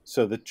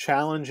 So the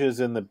challenges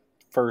in the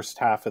first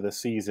half of the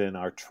season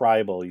are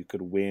tribal. You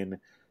could win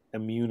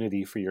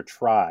immunity for your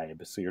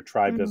tribe, so your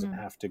tribe doesn't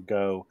have to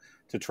go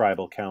to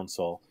tribal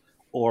council,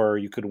 or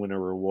you could win a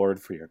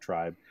reward for your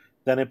tribe.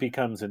 Then it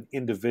becomes an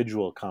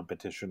individual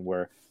competition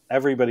where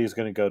everybody's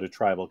going to go to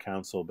tribal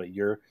council, but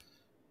you're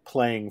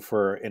playing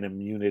for an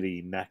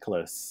immunity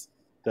necklace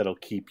that'll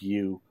keep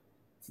you,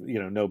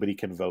 nobody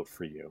can vote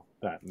for you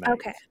that night.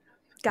 Okay.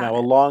 Got it.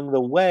 Along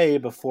the way,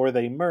 before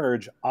they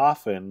merge,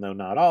 often, though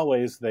not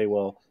always, they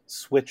will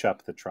switch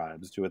up the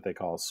tribes, do what they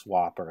call a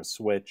swap or a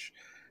switch.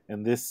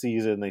 And this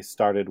season, they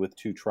started with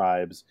 2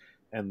 tribes,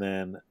 and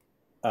then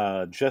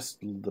just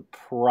the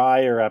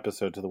prior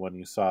episode to the one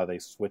you saw, they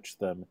switched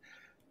them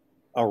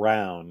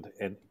around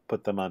and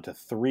put them onto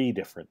 3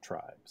 different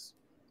tribes.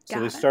 So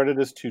they started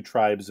as 2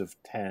 tribes of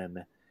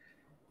 10,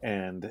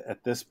 and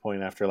at this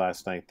point, after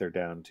last night, they're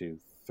down to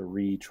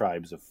 3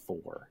 tribes of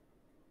 4.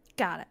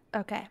 Got it.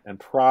 Okay. And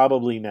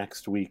probably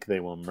next week they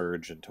will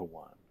merge into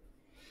 1.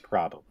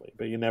 Probably.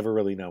 But you never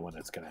really know when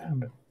it's going to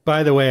happen.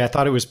 By the way, I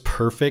thought it was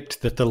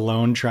perfect that the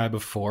lone tribe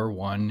of 4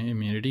 won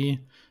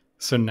immunity.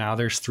 So now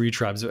there's 3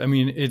 tribes.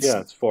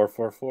 It's 4.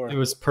 It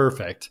was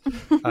perfect.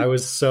 I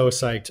was so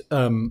psyched.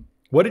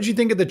 What did you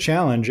think of the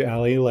challenge,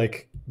 Allie?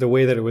 Like the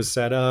way that it was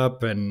set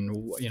up and,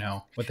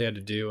 what they had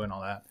to do and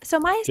all that. So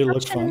my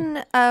assumption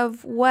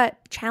of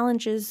what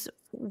challenges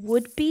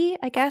would be,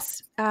 I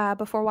guess,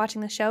 before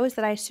watching the show is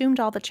that I assumed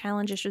all the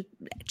challenges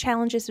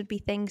would be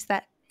things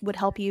that would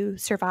help you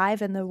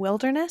survive in the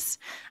wilderness.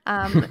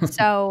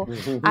 So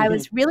I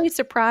was really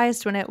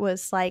surprised when it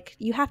was like,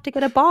 you have to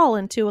get a ball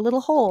into a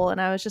little hole. And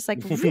I was just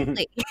like,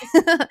 really?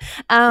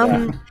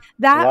 A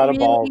lot of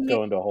balls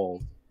go into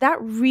holes. That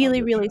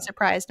really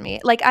surprised me.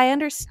 Like, I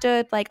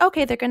understood,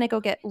 okay, they're going to go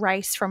get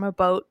rice from a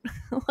boat.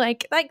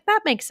 like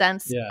that makes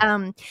sense.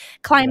 Yeah.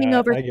 Climbing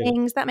over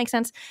things, that makes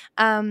sense.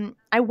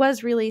 I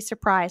was really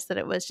surprised that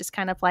it was just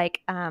kind of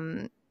like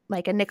a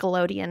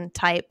Nickelodeon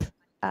type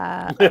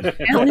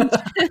challenge.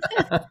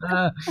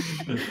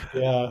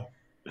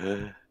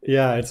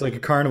 Yeah, it's like a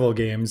carnival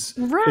games.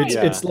 Right.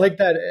 It's like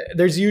that.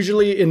 There's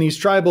usually, in these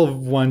tribal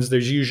ones,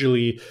 there's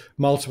usually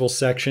multiple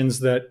sections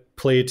that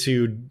play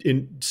to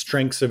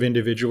strengths of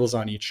individuals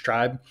on each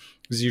tribe.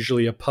 There's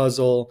usually a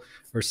puzzle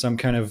or some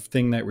kind of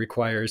thing that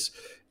requires,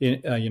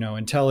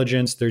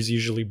 intelligence. There's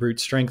usually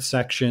brute strength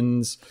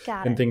sections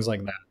and things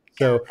like that.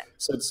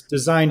 So it's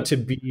designed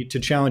to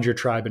challenge your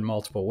tribe in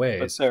multiple But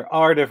ways. there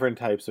are different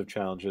types of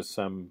challenges.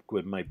 Some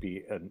might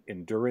be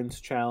endurance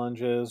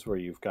challenges where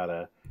you've got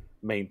to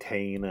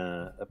maintain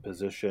a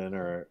position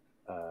or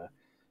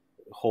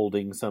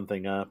holding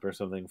something up or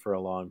something for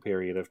a long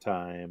period of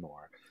time,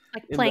 or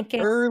Like in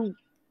planking.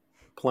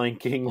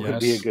 planking would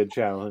be a Yes. good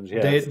challenge.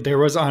 Yes. There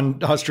was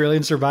on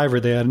Australian Survivor,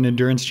 they had an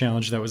endurance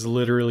challenge that was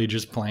literally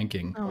just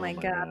planking. Oh my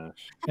god.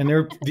 gosh.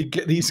 And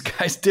these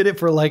guys did it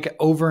for like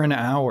over an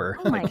hour.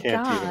 Oh my Can't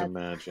even god.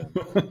 imagine.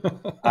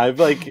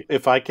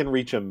 If I can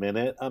reach a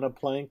minute on a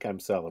plank, I'm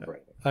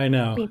celebrating. I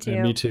know. Me too.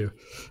 Yeah, me too.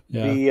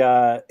 Yeah.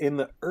 The in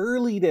the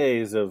early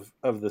days of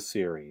the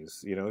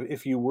series,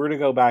 if you were to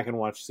go back and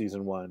watch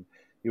season 1,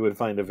 you would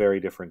find a very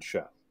different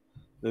show.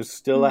 There's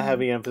still a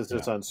heavy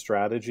emphasis on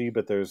strategy,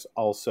 but there's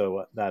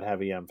also that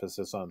heavy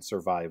emphasis on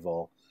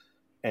survival,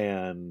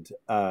 and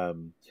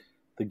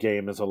the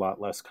game is a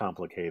lot less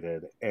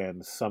complicated,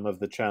 and some of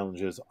the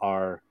challenges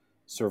are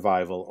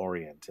survival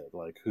oriented,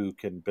 like who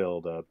can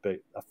build a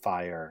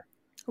fire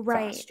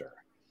faster.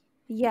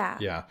 Yeah.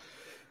 Yeah.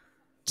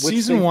 Which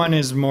Season they- 1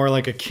 is more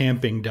like a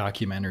camping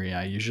documentary,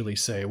 I usually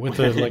say, with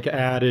a like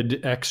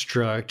added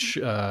extra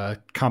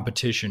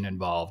competition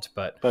involved.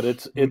 But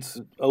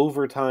it's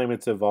over time,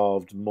 it's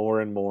evolved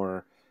more and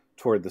more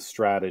toward the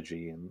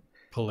strategy and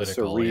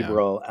political, the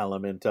cerebral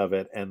element of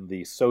it, and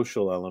the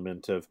social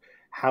element of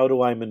how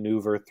do I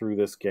maneuver through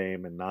this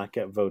game and not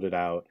get voted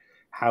out?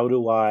 How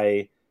do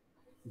I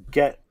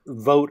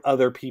vote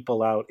other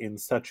people out in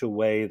such a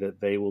way that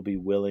they will be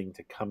willing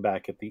to come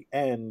back at the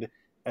end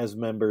as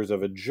members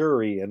of a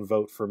jury and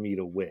vote for me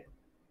to win?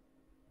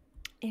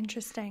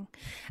 Interesting.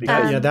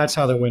 yeah, that's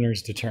how the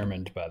winner's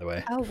determined, by the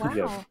way. Oh wow.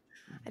 Yeah.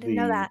 I didn't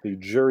know that. The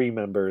jury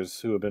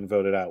members who have been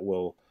voted out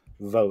will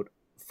vote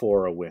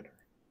for a winner.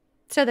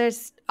 So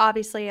there's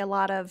obviously a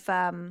lot of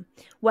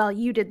well,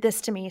 you did this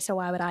to me, so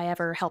why would I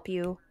ever help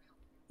you?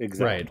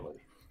 Exactly.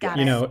 Got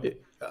You it. know,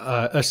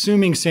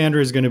 assuming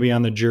Sandra is going to be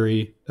on the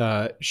jury,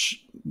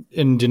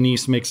 and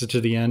Denise makes it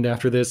to the end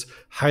after this,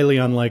 highly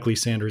unlikely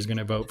Sandra is going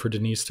to vote for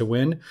Denise to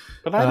win.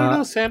 But I don't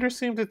know. Sandra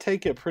seemed to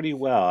take it pretty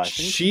well. I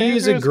think She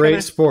is a Sandra's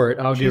great sport.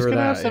 I'll give She's her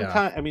gonna have that. some Yeah.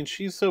 time. I mean,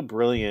 she's so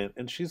brilliant,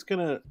 and she's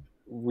gonna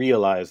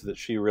realize that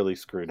she really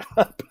screwed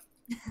up.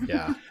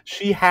 Yeah.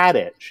 She had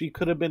it. She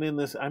could have been in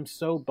this. I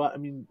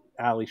mean,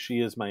 Allie, she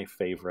is my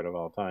favorite of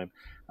all time.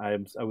 I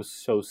was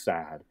so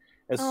sad.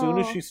 As soon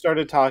as Aw. she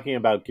started talking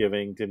about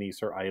giving Denise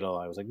her idol,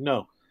 I was like,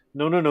 no,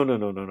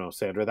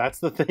 Sandra. That's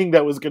the thing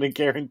that was going to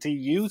guarantee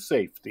you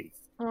safety.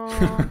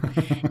 Aw.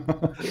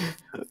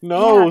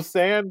 No, Yeah.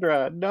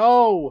 Sandra,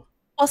 no.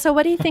 Also,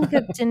 what do you think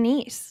of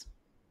Denise?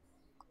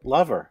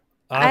 Love her.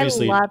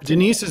 Obviously, I love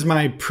Denise is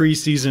my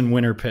preseason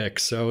winner pick.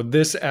 So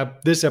this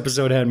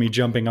episode had me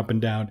jumping up and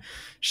down.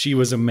 She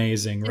was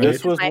amazing, right? Denise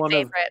This was is my one of-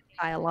 favorite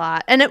by a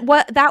lot, and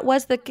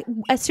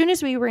as soon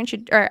as we were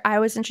I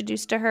was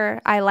introduced to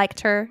her, I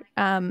liked her,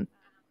 and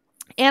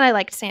I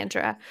liked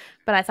Sandra,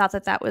 but I thought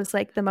that was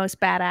like the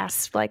most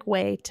badass like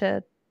way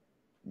to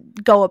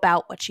go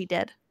about what she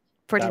did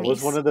for That Denise.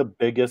 was one of the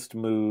biggest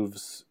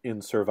moves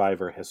in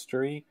Survivor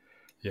history.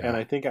 Yeah. And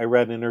I think I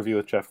read an interview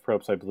with Jeff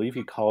Probst. I believe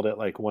he called it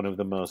like one of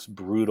the most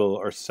brutal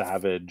or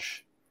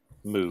savage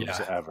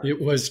moves ever.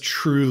 It was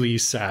truly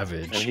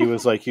savage. And he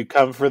was like, you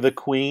come for the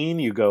queen,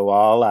 you go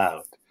all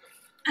out.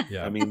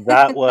 Yeah. I mean,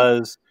 that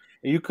was...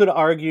 You could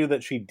argue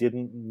that she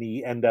didn't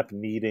end up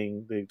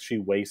needing... She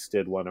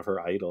wasted one of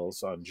her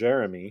idols on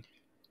Jeremy.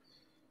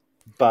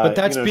 But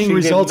that's being she didn't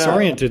results know.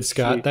 oriented,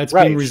 Scott. That's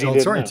Right, being she results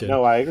didn't know. oriented.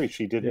 No, I agree.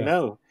 She didn't Yeah.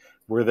 know.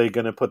 Were they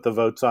going to put the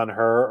votes on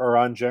her or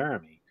on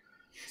Jeremy?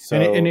 So,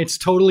 And it's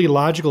totally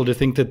logical to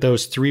think that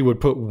those three would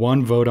put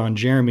one vote on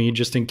Jeremy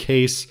just in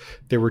case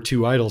there were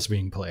two idols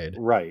being played,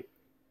 right.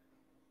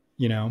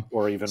 you know?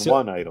 Or even So-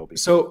 one idol.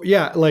 So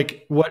yeah,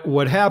 like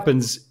what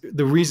happens,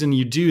 the reason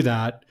you do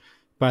that,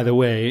 by the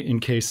way, in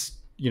case,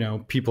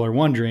 people are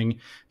wondering,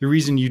 the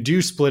reason you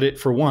do split it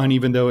for one,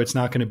 even though it's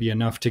not going to be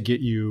enough to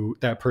get you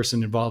that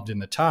person involved in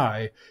the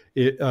tie,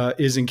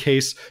 is in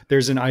case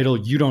there's an idol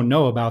you don't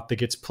know about that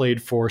gets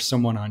played for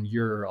someone on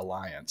your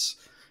alliance.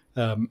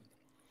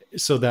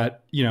 So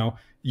that,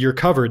 you're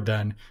covered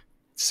then.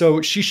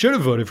 So she should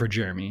have voted for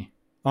Jeremy.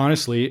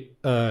 Honestly,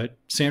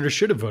 Sandra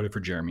should have voted for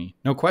Jeremy.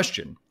 No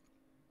question.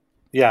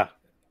 Yeah.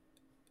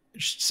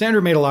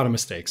 Sandra made a lot of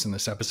mistakes in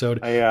this episode.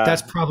 I,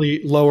 That's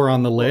probably lower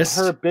on the list.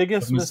 Her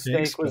biggest of mistakes,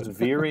 mistake was but-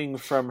 veering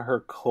from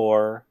her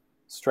core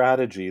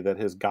strategy that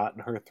has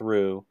gotten her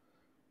through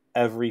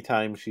every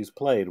time she's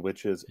played,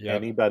 which is Yep.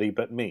 anybody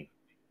but me.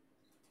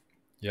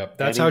 Yep.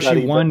 That's how she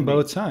Anybody but won me.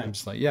 both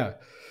times. Like, yeah.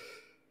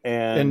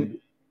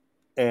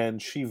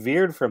 And she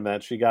veered from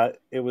that.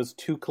 It was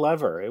too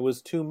clever. It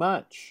was too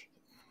much.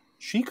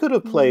 She could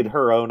have played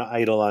her own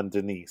idol on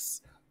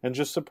Denise and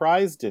just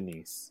surprised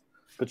Denise.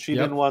 But she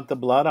Yep. didn't want the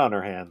blood on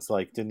her hands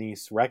like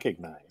Denise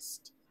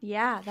recognized.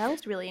 Yeah, that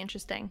was really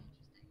interesting.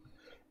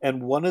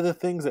 And one of the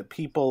things that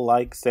people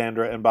like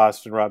Sandra and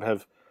Boston Rob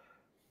have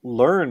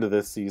learned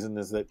this season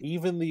is that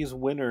even these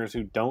winners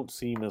who don't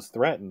seem as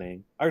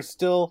threatening are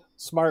still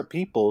smart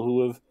people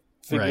who have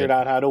figured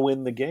out how to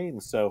win the game.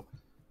 So,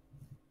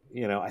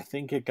 I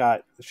think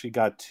she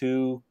got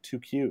too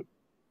cute.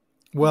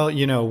 Well,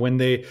 when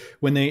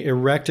they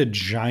erect a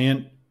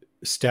giant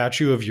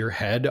statue of your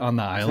head on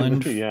the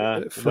island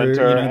for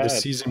the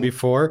season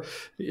before,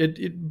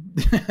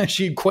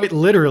 she quite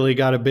literally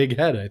got a big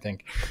head, I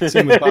think.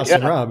 Same with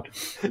Boston Rob.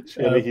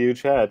 She had a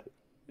huge head.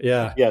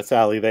 Yeah. Yeah,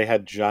 Sally, they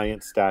had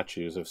giant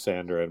statues of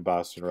Sandra and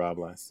Boston Rob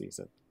last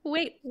season.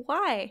 Wait,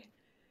 why?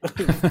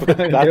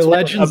 They're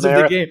legends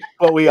of the game.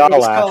 What we all asked.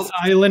 It's called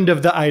Island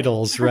of the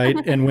Idols, right?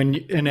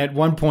 and at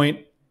one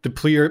point, the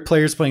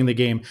players playing the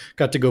game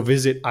got to go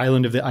visit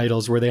Island of the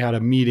Idols, where they had a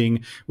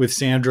meeting with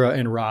Sandra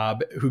and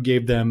Rob, who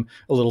gave them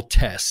a little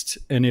test.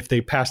 And if they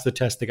passed the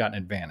test, they got an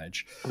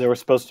advantage. They were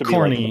supposed to be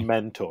like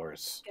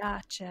mentors.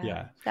 Gotcha.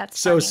 Yeah. That's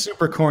so funny.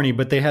 Super corny,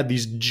 but they had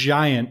these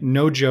giant,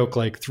 no joke,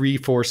 like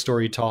 3-4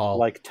 story tall,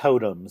 like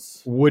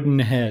totems, wooden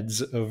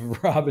heads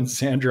of Rob and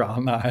Sandra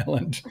on the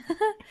island.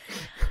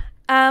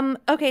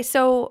 Okay,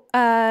 so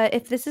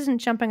if this isn't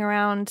jumping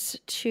around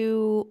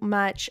too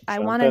much, I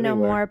want to know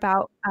more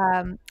about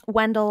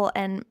Wendell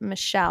and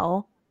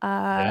Michelle,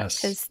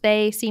 because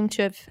they seem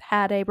to have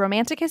had a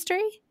romantic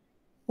history.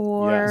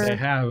 Yes, they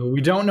have.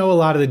 We don't know a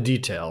lot of the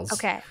details.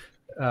 Okay.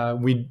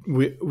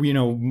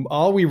 We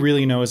all we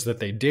really know is that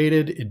they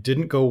dated. It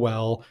didn't go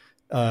well.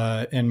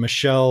 And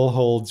Michelle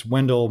holds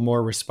Wendell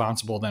more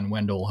responsible than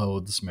Wendell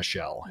holds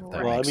Michelle.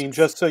 Well, I mean,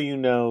 just so you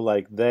know,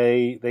 like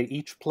they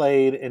each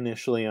played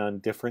initially on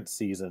different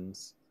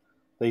seasons.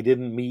 They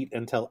didn't meet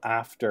until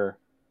after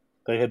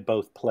they had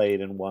both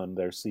played and won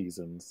their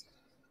seasons.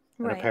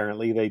 And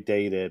apparently they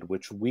dated,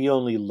 which we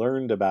only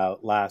learned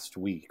about last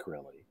week,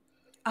 really.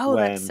 Oh,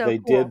 when that's so they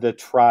cool. did the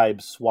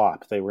tribe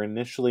swap. They were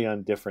initially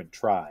on different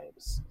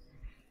tribes.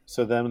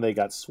 So then they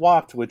got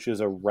swapped, which is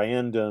a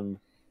random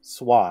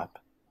swap.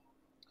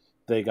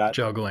 They got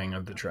juggling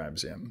of the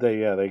tribes.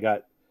 They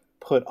got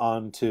put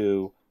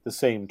onto the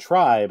same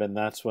tribe, and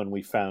that's when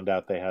we found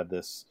out they had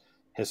this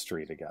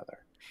history together.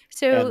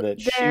 So and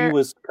that she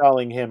was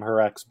calling him her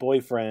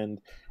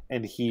ex-boyfriend,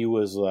 and he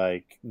was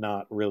like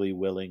not really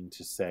willing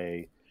to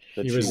say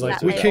that she was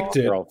like, we kicked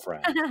it,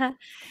 girlfriend.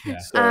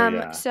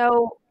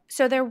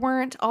 So there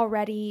weren't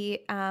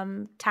already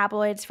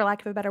tabloids, for lack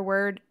of a better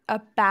word,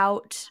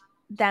 about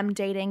them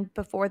dating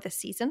before the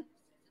season.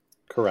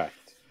 Correct.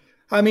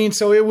 I mean,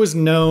 so it was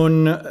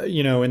known,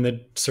 in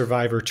the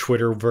Survivor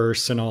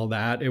Twitterverse and all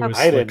that. It was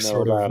I didn't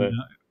know about it.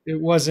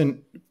 It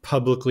wasn't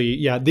publicly.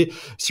 Yeah, the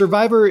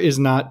Survivor is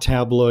not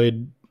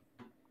tabloid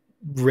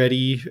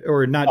ready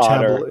or not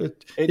tabloid.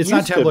 It's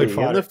not tabloid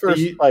fodder. In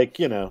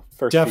the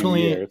first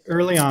definitely few years.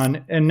 Early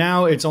on, and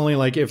now it's only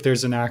like if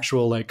there's an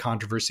actual like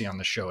controversy on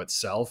the show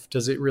itself,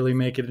 does it really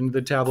make it into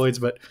the tabloids?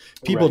 But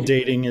people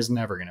dating is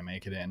never going to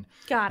make it in.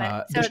 Got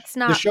it. So it's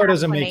not the show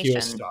doesn't make you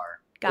a star.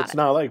 It's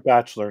not like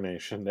Bachelor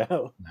Nation,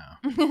 no.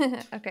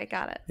 Okay,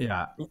 got it.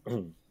 Yeah.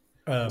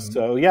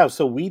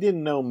 So we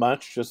didn't know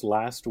much. Just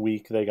last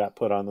week they got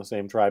put on the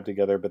same tribe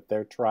together, but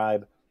their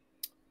tribe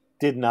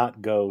did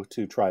not go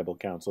to tribal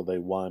council. They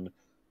won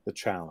the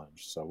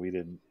challenge, so we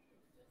didn't.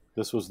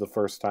 This was the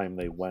first time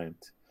they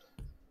went.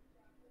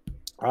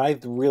 My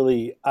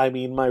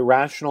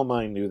rational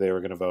mind knew they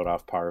were going to vote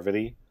off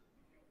Parvati,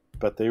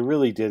 but they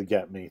really did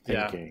get me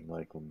thinking,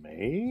 like,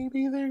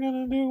 maybe they're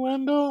going to do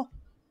Wendell?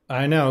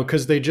 I know,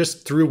 because they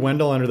just threw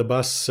Wendell under the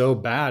bus so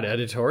bad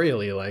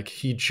editorially. Like,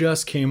 he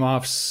just came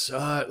off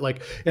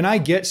and I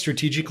get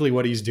strategically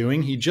what he's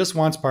doing. He just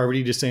wants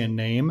Parvati to say a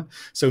name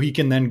so he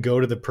can then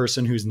go to the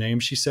person whose name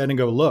she said and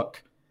go,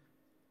 look,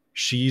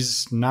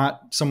 she's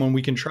not someone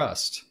we can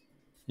trust.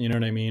 You know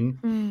what I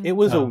mean? It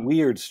was a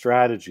weird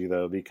strategy,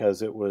 though,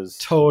 because it was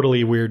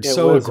totally weird. It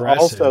so was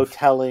aggressive. Also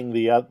telling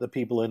the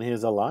people in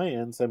his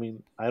alliance. I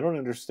mean, I don't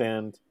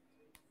understand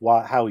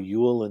how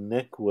Yul and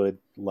Nick would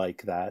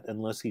like that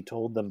unless he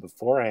told them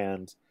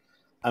beforehand,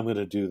 I'm going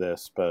to do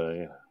this,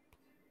 but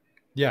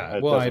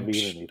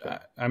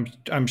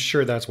I'm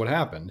sure that's what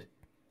happened,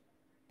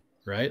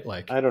 right?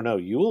 Like, I don't know.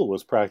 Yul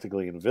was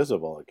practically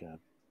invisible again.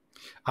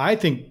 I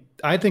think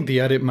the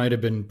edit might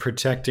have been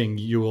protecting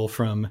Yul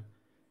from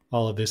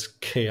all of this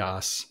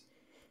chaos,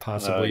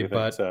 possibly,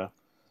 but so?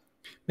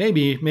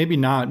 maybe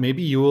not.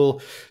 Maybe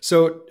Yul.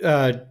 So,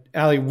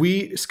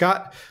 Allie,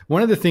 Scott,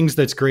 one of the things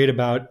that's great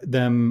about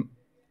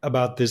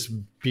this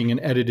being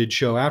an edited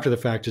show after the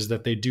fact is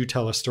that they do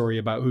tell a story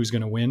about who's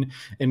going to win.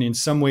 And in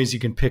some ways you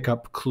can pick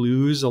up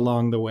clues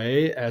along the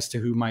way as to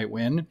who might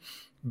win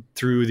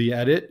through the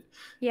edit.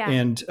 Yeah.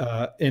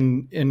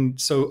 And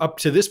so up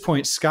to this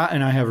point, Scott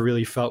and I have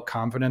really felt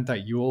confident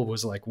that Yul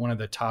was like one of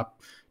the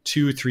top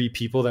 2-3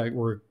 people that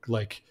were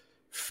like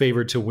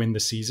favored to win the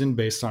season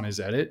based on his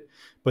edit.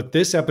 But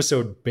this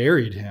episode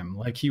buried him.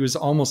 Like, he was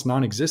almost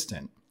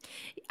non-existent.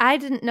 I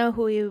didn't know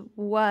who he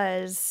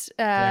was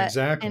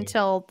exactly.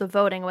 until the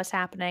voting was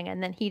happening.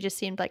 And then he just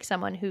seemed like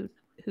someone who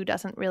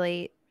doesn't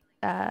really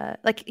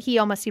he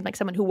almost seemed like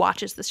someone who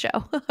watches the show.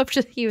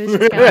 He was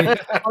just kind of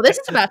like, oh, this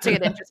is about to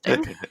get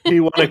interesting. He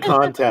won a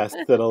contest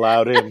that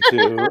allowed him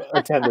to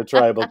attend the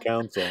tribal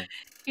council.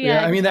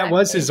 Yeah, I mean, that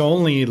was his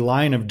only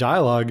line of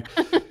dialogue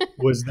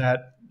was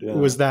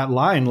that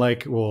line,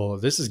 like, well,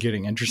 this is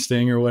getting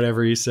interesting, or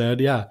whatever he said.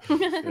 Yeah.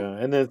 Yeah.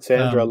 And then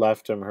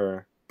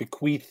Sandra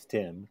bequeathed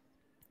him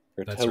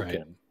her That's token,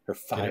 right. her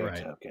fire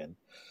right. token.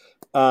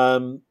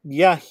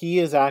 He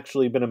has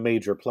actually been a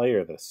major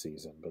player this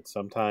season, but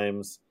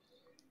sometimes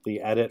the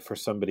edit for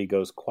somebody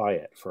goes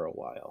quiet for a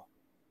while.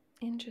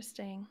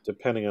 Interesting.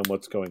 Depending on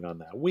what's going on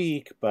that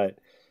week, but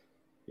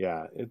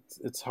yeah,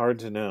 it's hard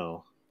to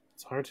know.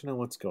 It's hard to know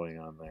what's going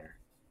on there.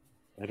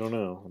 I don't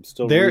know. I'm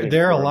still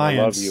their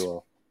alliance. I love you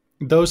all.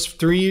 Those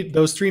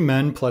three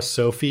men plus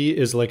Sophie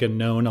is like a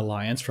known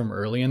alliance from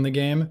early in the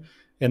game,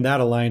 and that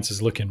alliance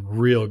is looking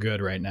real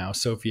good right now.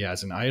 Sophie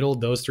has an idol.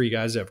 Those three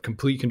guys have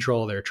complete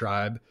control of their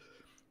tribe.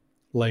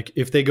 Like,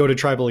 if they go to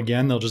tribal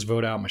again, they'll just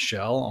vote out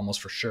Michelle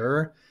almost for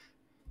sure.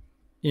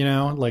 You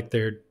know, like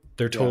they're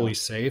totally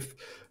safe.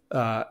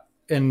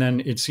 And then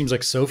it seems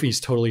like Sophie's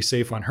totally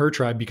safe on her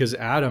tribe because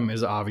Adam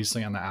is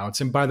obviously on the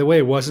outs. And by the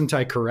way, wasn't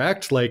I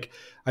correct? Like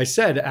I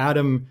said,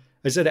 Adam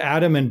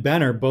and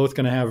Ben are both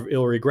going to have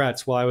ill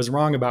regrets. Well, I was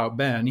wrong about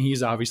Ben.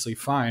 He's obviously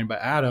fine. But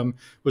Adam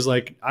was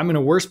like, I'm in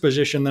a worse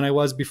position than I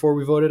was before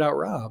we voted out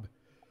Rob.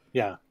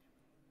 Yeah.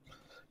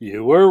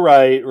 You were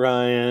right,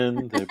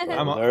 Ryan.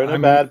 They're in a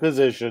bad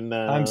position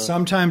now. I'm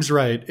sometimes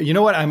right. You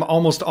know what? I'm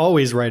almost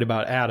always right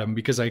about Adam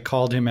because I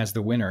called him as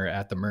the winner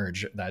at the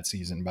merge that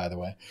season, by the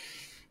way.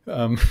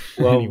 Well,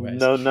 anyways.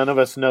 No, none of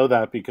us know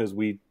that because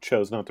we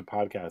chose not to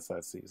podcast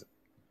that season.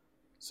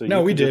 So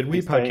no, we did.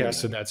 We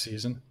podcasted that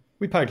season.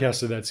 We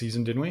podcasted that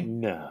season, didn't we?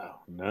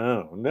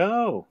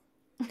 No.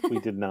 We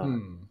did not.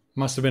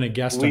 Must have been a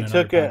guest. We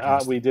took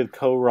it. We did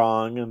Co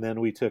Wrong, and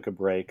then we took a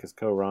break because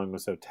Co Wrong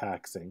was so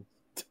taxing.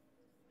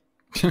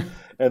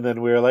 And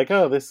then we were like,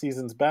 "Oh, this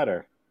season's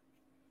better,"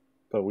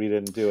 but we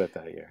didn't do it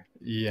that year.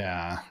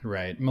 Yeah,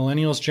 right.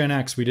 Millennials, Gen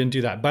X. We didn't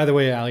do that. By the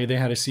way, Allie, they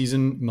had a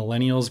season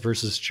Millennials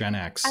versus Gen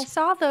X. I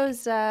saw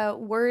those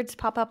words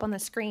pop up on the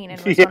screen and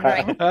was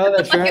wondering, oh,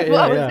 that's right.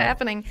 what was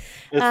happening.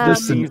 It's the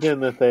season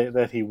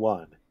that he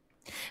won.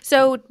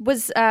 So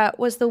was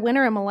the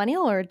winner a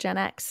millennial or a Gen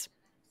X?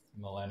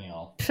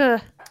 Millennial.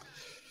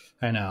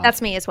 I know.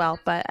 That's me as well,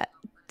 but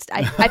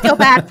I feel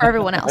bad for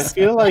everyone else. I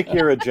feel like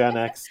you're a Gen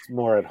X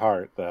more at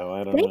heart, though.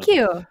 I don't know. Thank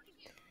you.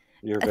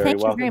 You're very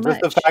welcome.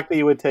 Just the fact that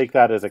you would take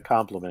that as a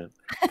compliment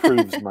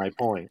proves my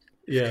point.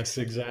 Yes,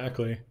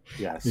 exactly.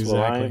 Yes,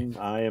 exactly.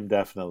 Well, I am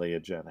definitely a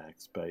Gen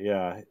X, but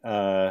yeah,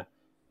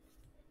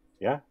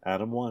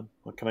 Adam won.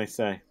 What can I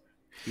say?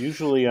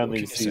 Usually on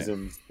these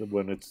seasons,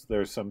 when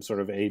there's some sort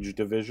of age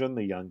division,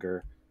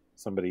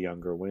 somebody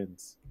younger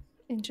wins.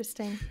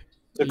 Interesting.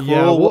 It's a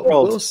cruel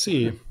world. We'll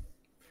see.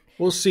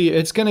 We'll see.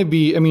 It's going to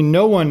be, I mean,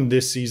 no one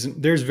this season,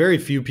 there's very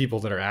few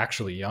people that are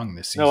actually young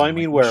this season. No, I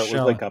mean, where it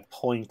was like a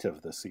point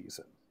of the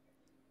season.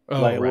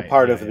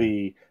 Part of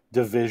the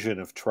division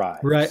of tribes.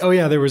 Right. Oh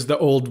yeah, there was the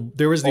old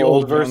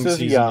versus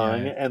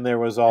young, and there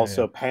was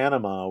also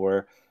Panama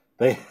where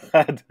they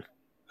had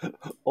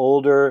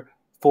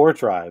four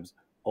tribes: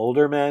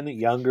 older men,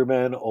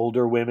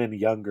 older women,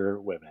 younger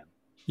women.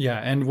 Yeah,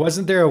 and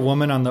wasn't there a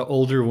woman on the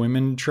older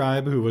women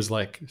tribe who was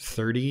like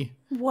 30?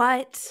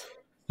 What?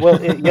 Well,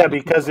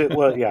 because it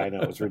was. Yeah, I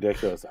know, it was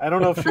ridiculous. I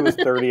don't know if she was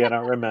 30. I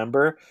don't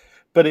remember,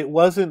 but it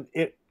wasn't.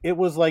 It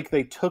was like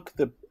they took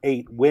the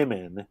 8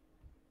 women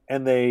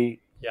and they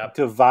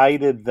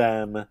divided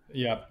them.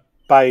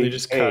 By they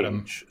just cut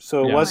them.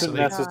 So it wasn't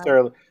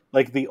necessarily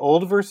like the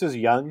old versus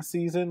young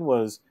season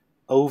was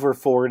over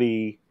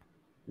 40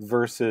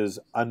 versus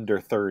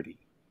under 30.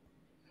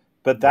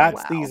 But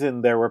that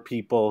season there were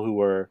people who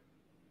were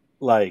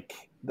like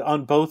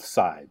on both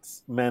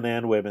sides, men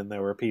and women.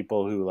 There were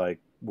people who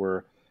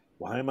were,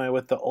 why am I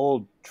with the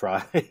old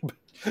tribe?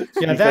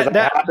 Yeah, because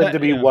I happened to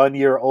be 1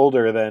 year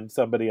older than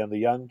somebody on the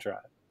young tribe.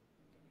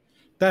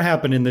 That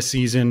happened in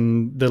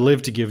the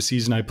Live to Give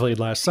season I played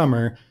last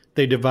summer.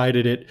 They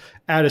divided it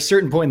at a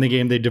certain point in the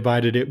game. They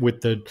divided it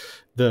with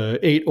the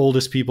 8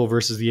 oldest people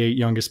versus the 8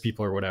 youngest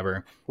people or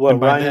whatever.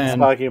 What Ryan's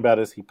talking about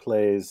is he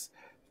plays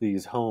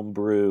these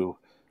homebrew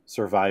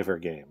Survivor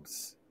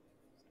games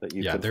that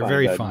you can they're find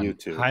very on fun.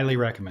 YouTube. Highly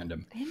recommend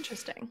them.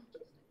 Interesting.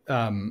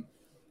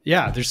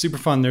 Yeah, they're super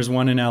fun. There's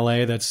one in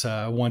LA that's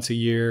once a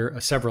year,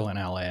 several in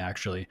LA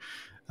actually.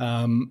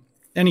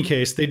 Any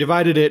case, they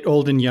divided it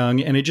old and young,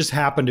 and it just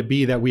happened to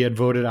be that we had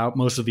voted out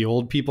most of the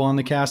old people on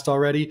the cast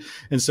already.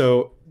 And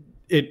so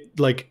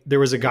there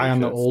was a guy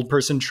on the old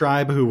person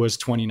tribe who was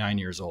 29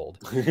 years old.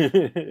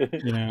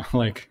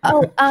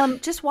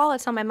 Just while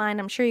it's on my mind,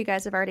 I'm sure you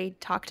guys have already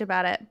talked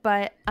about it,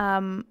 but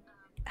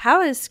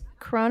how is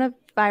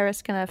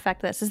coronavirus going to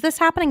affect this? Is this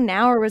happening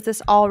now, or was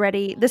this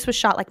was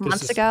shot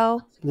months ago?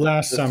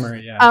 Last summer,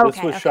 yeah. Oh,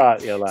 this was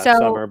shot last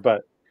summer,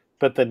 but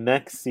the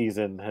next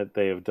season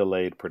they have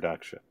delayed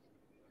production.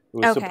 It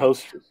was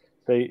supposed to.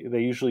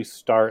 They usually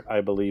start, I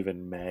believe,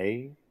 in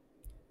May,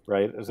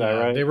 right? Is that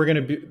right? They were going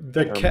to be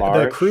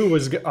the crew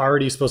was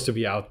already supposed to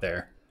be out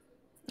there.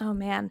 Oh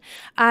man,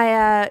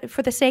 I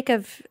for the sake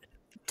of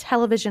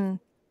television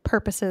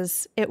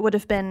purposes, it would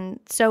have been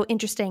so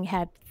interesting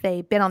had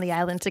they been on the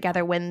island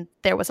together when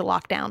there was a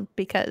lockdown,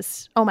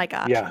 because, oh my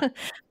God. Yeah.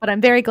 But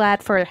I'm very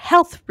glad for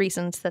health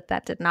reasons that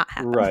did not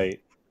happen. Right.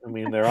 I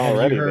mean, they're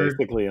already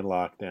basically in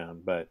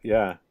lockdown, but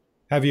yeah.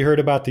 Have you heard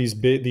about these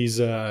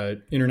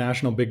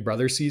international Big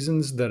Brother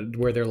seasons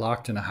where they're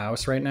locked in a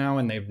house right now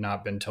and they've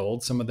not been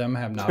told? Some of them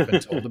have not been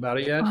told about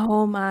it yet.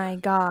 Oh my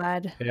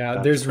God. Yeah,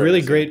 That's there's crazy.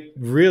 really great,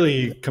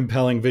 really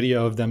compelling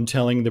video of them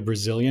telling the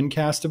Brazilian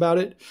cast about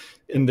it.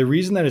 And the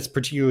reason that it's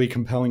particularly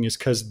compelling is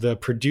because the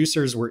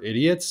producers were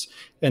idiots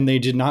and they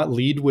did not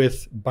lead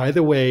with, by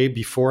the way,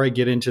 before I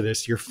get into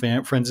this, your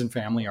friends and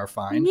family are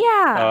fine.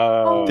 Yeah.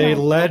 Oh. They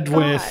my led God.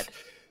 with,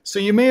 so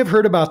you may have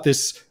heard about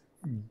this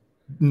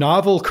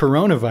novel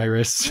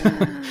coronavirus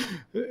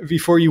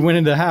before you went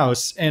into the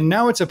house, and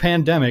now it's a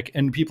pandemic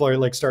and people are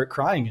like start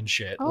crying and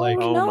shit. Oh, like,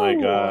 Oh no. my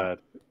God.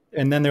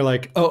 and then they're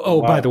like, oh,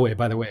 Wow. by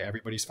the way,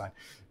 everybody's fine.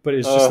 But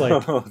it's just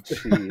like, Oh,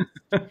 geez.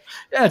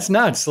 yeah, it's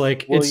nuts.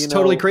 Like, Well, it's you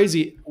totally know,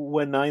 crazy.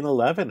 When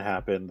 9/11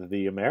 happened,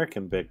 the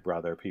American Big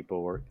Brother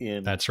people were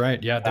in That's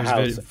right. Yeah, the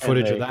there's house,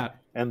 footage and of that.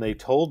 and they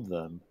told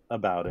them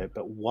about it,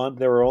 but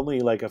there were only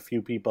like a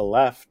few people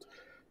left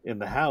in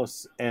the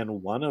house,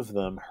 and one of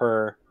them,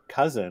 her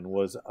cousin,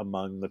 was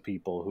among the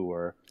people who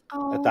were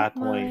at that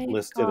point my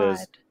listed God.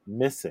 as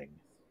missing.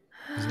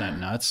 Isn't that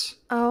nuts?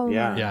 Oh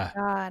Yeah. my Yeah.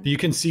 God. You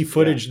can see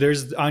footage.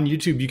 There's on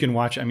YouTube, you can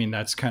watch. I mean,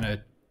 it's kind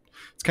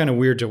of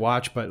weird to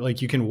watch, but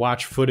like you can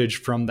watch footage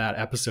from that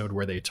episode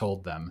where they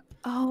told them.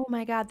 Oh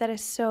my God, that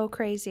is so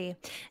crazy.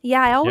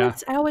 Yeah,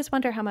 I always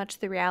wonder how much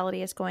the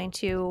reality is going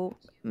to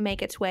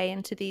make its way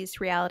into these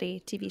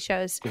reality TV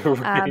shows.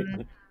 Right?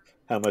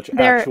 How much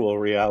there- actual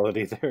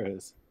reality there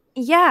is.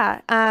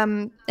 Yeah,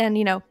 and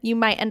you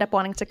might end up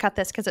wanting to cut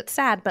this because it's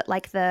sad, but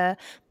like the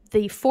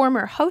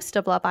former host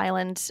of Love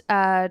Island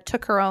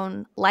took her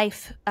own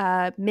life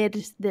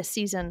mid this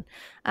season.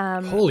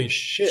 Holy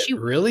shit! she-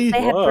 Really?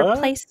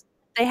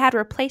 They had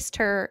replaced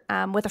her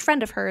with a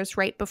friend of hers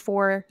right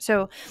before,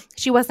 so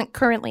she wasn't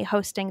currently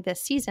hosting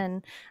this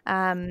season.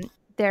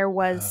 There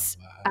was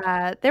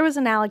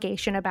an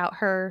allegation about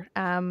her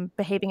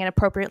behaving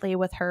inappropriately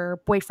with her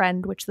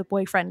boyfriend, which the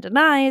boyfriend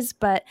denies,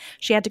 but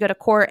she had to go to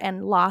court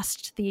and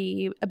lost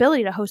the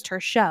ability to host her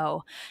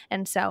show.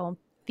 And so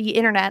the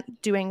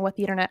internet, doing what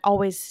the internet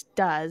always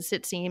does,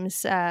 it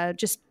seems,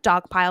 just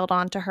dogpiled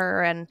onto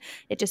her, and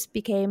it just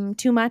became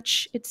too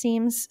much, it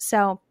seems.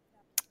 So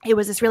it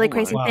was this really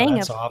crazy Wow, thing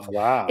that's of awful.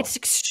 Wow. it's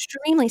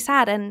extremely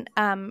sad. And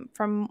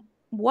from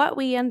what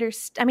we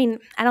understand, I mean,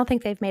 I don't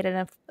think they've made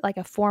it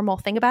a formal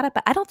thing about it,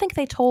 but I don't think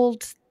they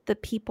told the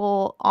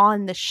people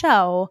on the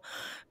show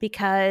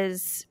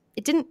because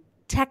it didn't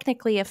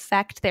technically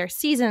affect their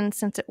season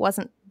since it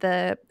wasn't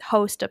the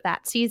host of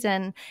that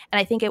season. And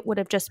I think it would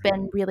have just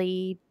been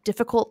really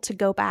difficult to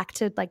go back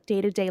to like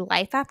day-to-day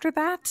life after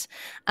that.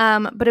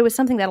 But it was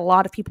something that a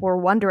lot of people were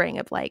wondering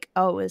of like,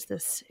 oh, is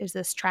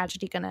this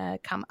tragedy going to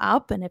come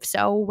up? And if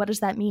so, what does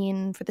that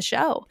mean for the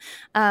show?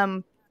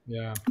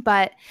 Yeah.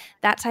 But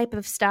that type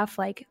of stuff,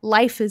 like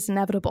life is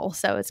inevitable.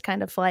 So it's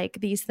kind of like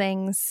these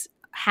things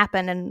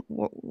happen, and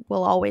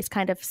we'll always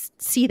kind of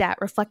see that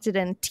reflected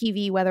in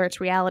TV, whether it's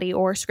reality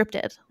or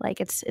scripted.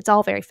 Like it's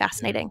all very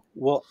fascinating.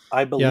 Well,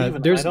 I believe, Yeah, and I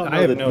don't know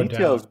have the no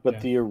details, doubt, but yeah.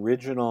 the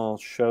original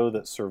show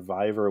that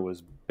Survivor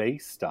was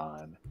based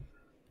on,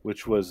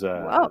 which was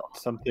Whoa.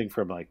 something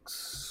from like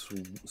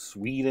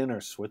Sweden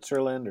or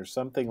Switzerland or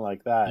something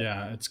like that.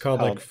 Yeah, it's called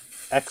Called like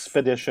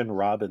Expedition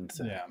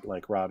Robinson, Yeah.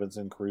 like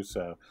Robinson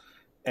Crusoe,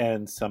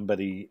 and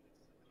somebody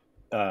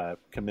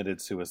committed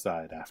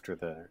suicide after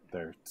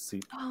their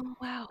seat Oh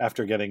wow.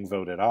 after getting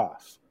voted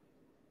off,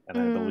 and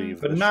I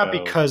believe, but the not show-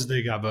 because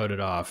they got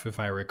voted off, if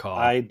I recall.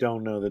 I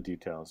don't know the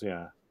details.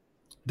 Yeah,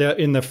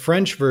 In the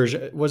French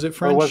version, was it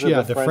French? was it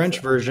yeah, the the French- French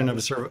version of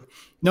I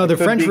the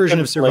could French be version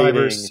of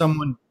Survivor.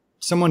 conflating.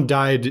 Someone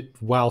died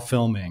while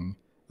filming.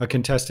 A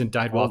contestant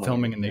died while my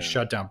filming, and they God.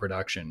 shut down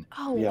production.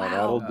 Oh yeah, wow.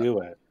 that'll do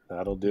it.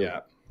 That'll do Yeah.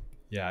 it.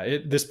 Yeah,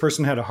 this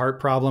person had a heart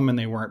problem and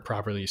they weren't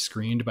properly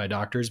screened by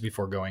doctors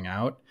before going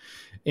out.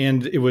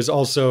 And it was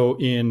also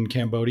in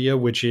Cambodia,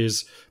 which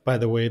is, by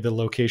the way, the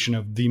location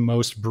of the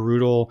most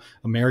brutal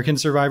American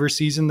Survivor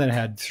season that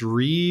had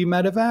 3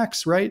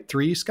 medevacs, right?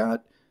 3,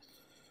 Scott?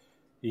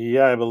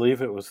 Yeah, I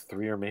believe it was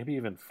 3 or maybe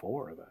even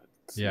 4 that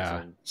season.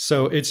 Yeah.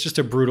 So it's just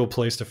a brutal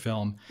place to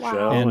film. Wow.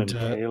 Joe And, and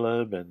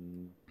Caleb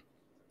and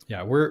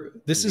Yeah,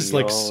 this is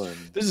Neil like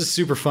and- this is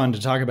super fun to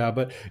talk about,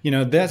 but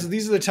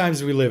these are the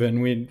times we live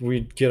in.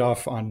 We get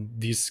off on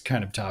these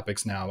kind of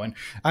topics now, and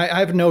I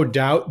have no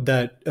doubt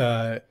that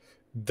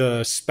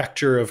the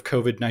specter of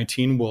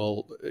COVID-19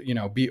 will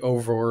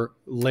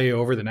lay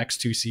over the next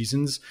 2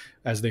 seasons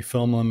as they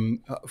film them.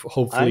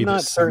 Hopefully, I'm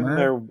not this certain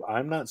summer.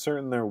 I'm not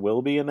certain there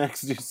will be a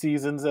next 2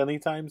 seasons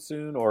anytime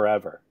soon or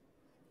ever.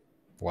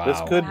 Wow,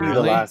 This could be the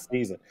really? last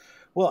season.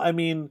 Well, I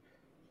mean,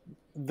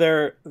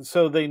 they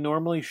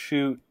normally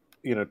shoot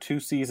 2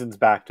 seasons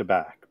back to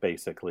back,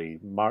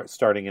 basically,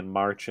 starting in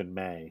March and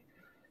May.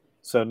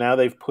 So now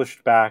they've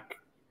pushed back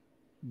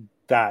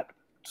that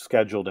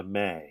schedule to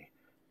May,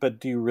 But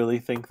do you really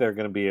think they're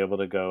going to be able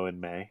to go in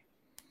May?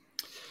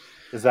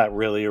 Is that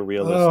really a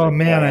realistic? Oh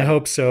man, I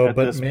hope so. At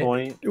but this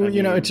point,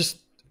 it just.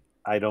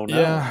 I don't know.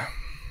 Yeah,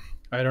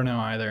 I don't know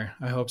either.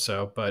 I hope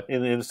so, but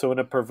so in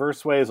a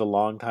perverse way, as a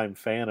longtime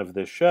fan of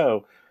this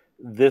show,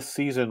 this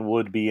season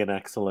would be an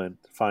excellent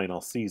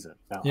final season.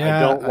 Now, I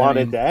don't want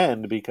it to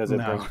end because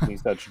it brings me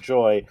such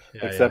joy,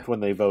 except when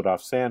they vote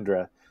off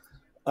Sandra.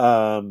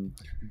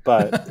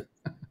 But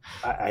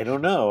I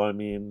don't know. I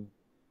mean,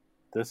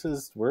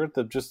 we're at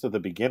the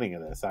beginning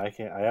of this. I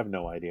have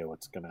no idea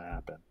what's going to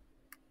happen.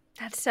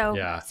 That's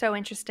so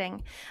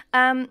interesting.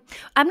 I'm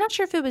not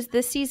sure if it was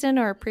this season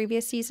or a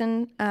previous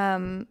season,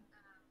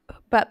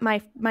 but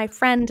my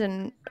friend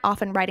and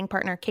often writing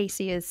partner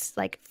Casey is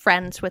like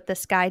friends with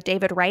this guy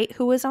David Wright,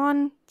 who was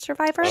on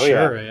Survivor. Oh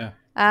yeah.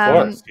 Of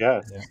course,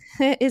 yes.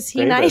 Is he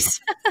David. Nice?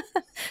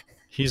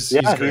 He's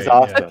great. He's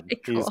awesome. Okay,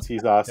 cool.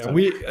 He's awesome.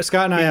 Yeah,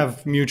 Scott and I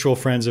have mutual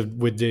friends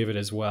with David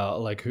as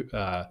well. Like,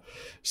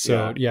 he's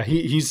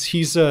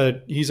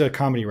a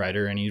comedy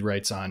writer, and he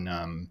writes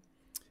on.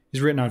 He's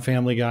written on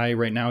Family Guy.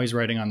 Right now, he's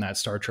writing on that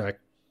Star Trek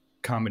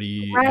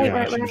comedy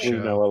right. show. We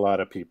know a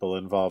lot of people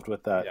involved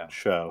with that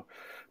show.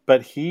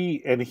 But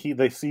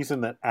the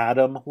season that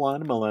Adam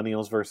won,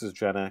 Millennials versus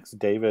Gen X,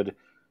 David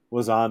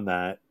was on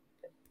that.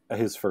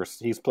 He's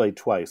played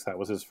twice. That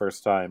was his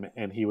first time,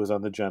 and he was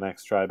on the Gen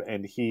X tribe,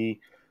 and he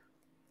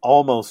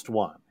almost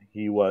won.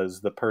 He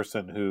was the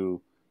person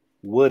who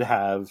could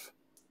have,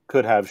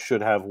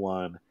 should have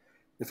won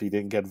if he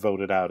didn't get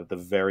voted out at the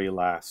very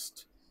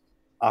last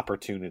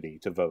opportunity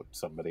to vote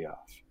somebody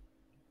off.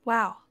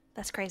 Wow,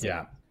 that's crazy.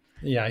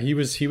 Yeah, he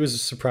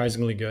was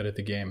surprisingly good at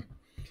the game.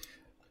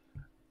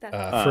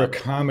 For a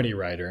comedy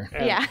writer.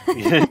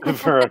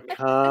 For a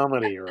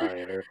comedy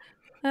writer.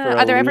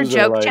 Are there ever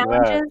joke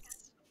challenges?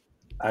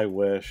 I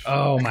wish.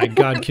 Oh my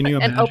God, can you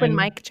imagine? An open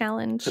mic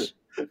challenge?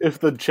 If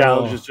the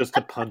challenge is just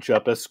to punch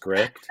up a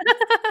script.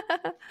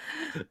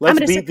 Let's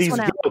beat these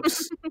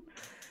jokes.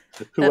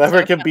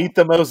 Whoever can beat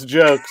the most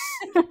jokes.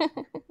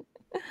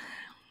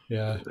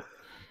 Yeah.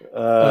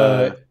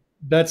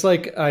 That's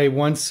like I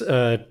once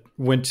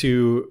went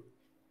to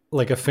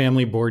like a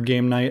family board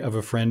game night of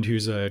a friend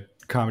who's a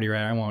comedy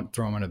writer. I won't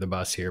throw him under the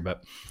bus here,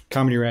 but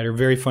comedy writer,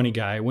 very funny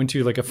guy. Went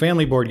to like a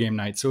family board game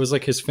night. So it was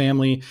like his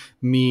family,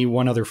 me,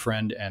 one other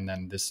friend, and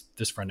then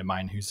this friend of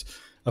mine who's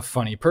a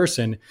funny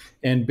person.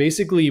 And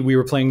basically we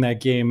were playing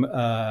that game,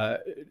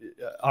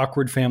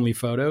 Awkward Family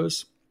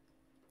Photos.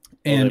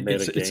 And they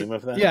made a game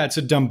of that? Yeah, it's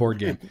a dumb board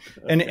game.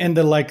 Okay. And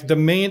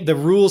the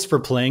rules for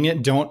playing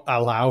it don't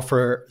allow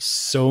for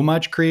so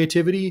much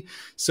creativity.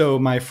 So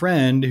my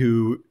friend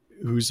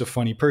who's a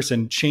funny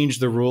person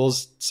changed the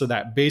rules so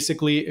that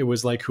basically it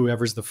was like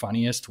whoever's the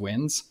funniest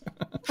wins.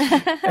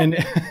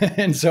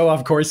 and so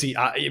of course he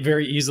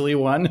very easily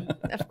won.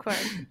 Of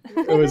course.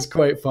 It was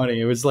quite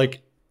funny. It was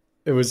like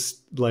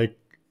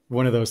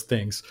one of those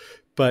things.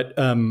 But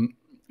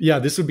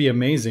this would be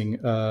amazing.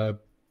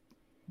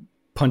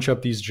 Punch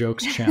up these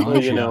jokes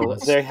challenge.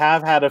 They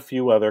have had a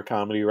few other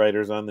comedy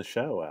writers on the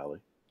show, Allie.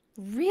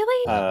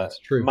 Really? That's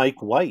true.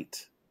 Mike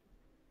White.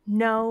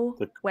 No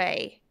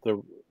way.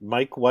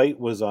 Mike White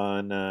was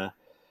on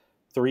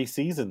 3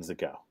 seasons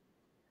ago.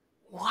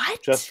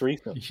 What? Just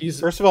recently.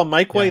 First of all,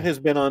 Mike White has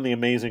been on The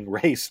Amazing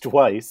Race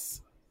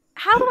twice.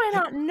 How do I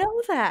not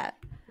know that?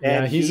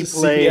 And he's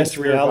a CBS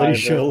reality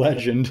show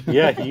legend.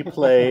 Yeah, he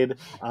played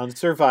on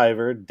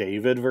Survivor.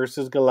 David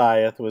versus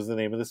Goliath was the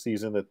name of the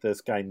season that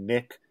this guy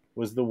Nick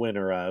was the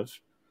winner of.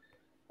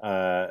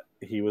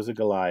 He was a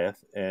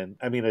Goliath,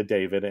 a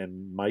David,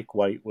 and Mike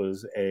White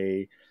was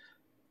a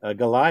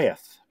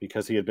Goliath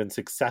because he had been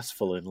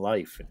successful in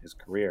life in his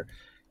career.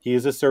 He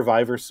is a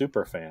Survivor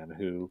super fan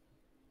who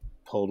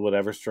pulled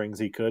whatever strings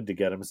he could to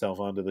get himself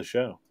onto the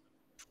show.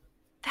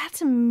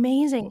 That's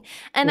amazing.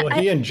 And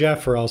he and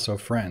Jeff are also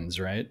friends,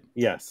 right?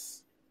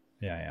 Yes.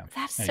 Yeah.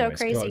 That's so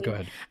crazy. Go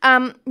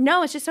ahead.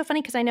 No, it's just so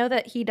funny because I know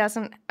that he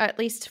doesn't, at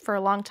least for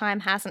a long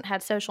time, hasn't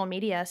had social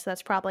media. So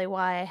that's probably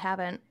why I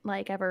haven't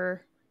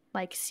ever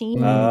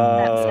seen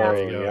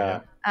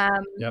that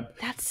stuff. Yep.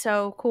 That's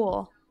so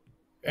cool.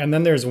 And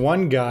then there's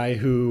one guy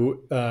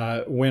who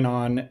went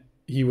on.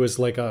 He was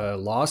like a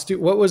law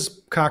student. What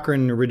was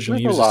Cochran originally?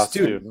 He was a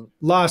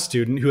law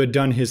student who had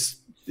done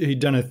he'd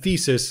done a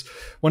thesis,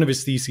 one of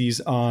his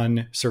theses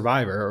on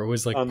Survivor, or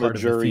was like on part the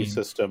of jury the theme.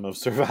 System of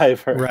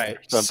Survivor, right?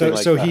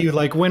 So he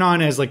went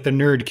on as like the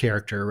nerd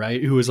character,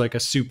 right? Who was like a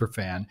super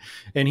fan,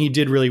 and he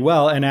did really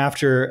well. And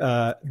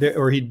after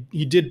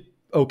he did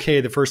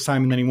okay the first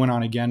time, and then he went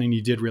on again, and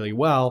he did really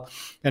well.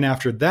 And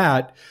after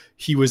that,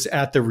 he was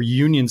at the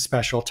reunion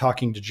special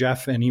talking to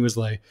Jeff, and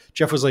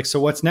Jeff was like, so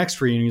what's next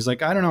for you? And he's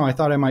like, I don't know. I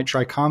thought I might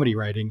try comedy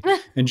writing.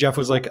 And Jeff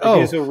was like,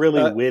 oh, he's a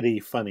really witty,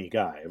 funny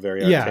guy, a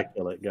very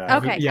articulate guy.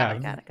 Okay. Yeah.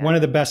 Got it. One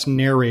of the best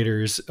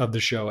narrators of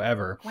the show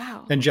ever.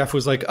 Wow. And Jeff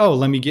was like, oh,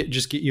 let me get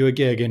you a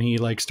gig. And he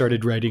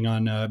started writing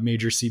on a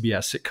major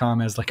CBS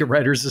sitcom as like a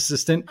writer's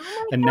assistant.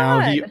 And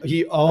now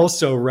he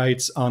also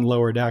writes on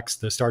Lower Decks,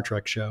 the Star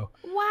Trek show.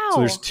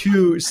 So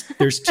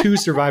there's two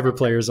Survivor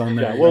players on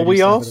there. Yeah, well,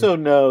 we also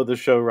know the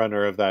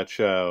showrunner of that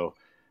show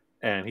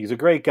and he's a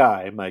great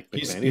guy, Mike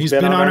McMahon. He's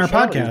been on our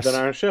podcast. He's been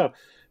on our show.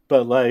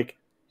 But like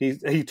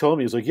he told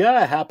me, he's like, yeah,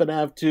 I happen to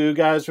have 2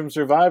 guys from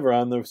Survivor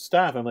on the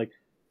staff. I'm like,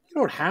 you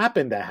don't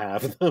happen to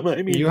have them.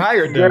 I mean, you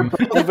hired them.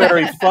 They're both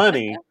very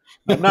funny.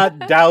 I'm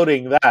not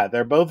doubting that.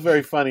 They're both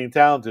very funny and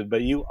talented,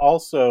 but you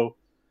also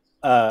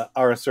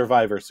are a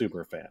Survivor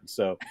super fan.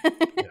 So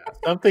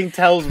something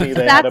tells me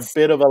they had a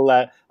bit of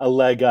a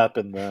leg up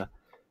in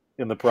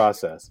the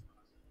process.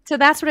 So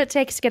that's what it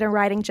takes to get a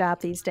writing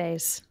job these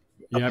days.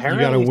 Yeah, you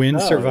got to win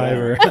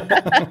Survivor.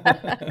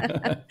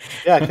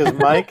 Yeah, because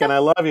Mike, and I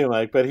love you,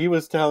 Mike, but he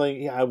was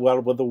telling,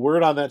 well, the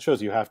word on that show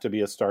is you have to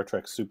be a Star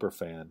Trek super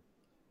fan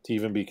to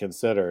even be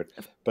considered.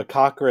 But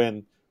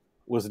Cochran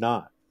was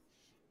not.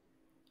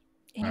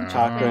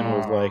 Cochran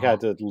was like,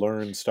 had to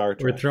learn Star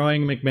Trek. We're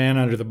throwing McMahon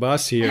under the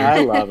bus here. I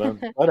love him.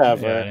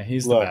 Whatever. Yeah,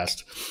 he's the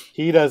best.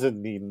 He doesn't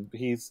need.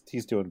 He's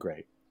doing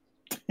great.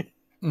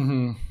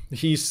 Mm-hmm.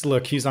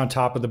 He's on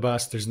top of the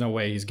bus. There's no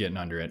way he's getting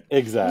under it.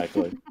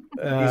 Exactly.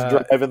 He's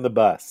driving the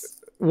bus.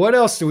 What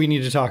else do we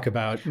need to talk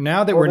about?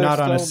 Now that we're not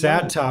on a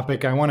sad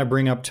topic, I want to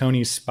bring up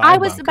Tony's spy I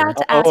was bunker. about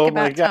to ask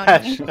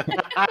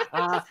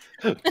about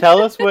Tony.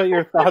 Tell us what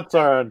your thoughts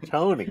are on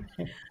Tony.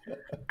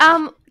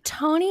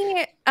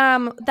 Tony,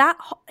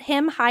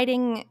 him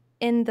hiding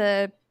in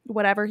the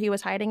whatever he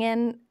was hiding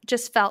in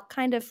just felt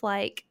kind of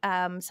like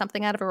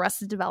something out of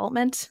Arrested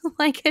Development.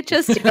 Like it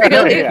just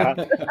really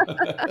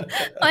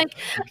like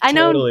I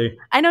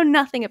know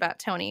nothing about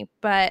Tony,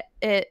 but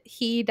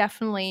he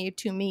definitely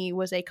to me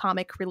was a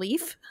comic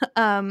relief.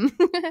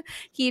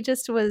 He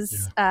just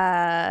was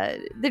there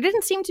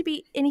didn't seem to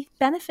be any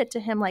benefit to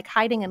him like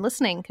hiding and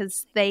listening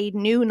because they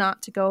knew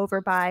not to go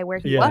over by where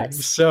he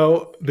was.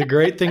 So the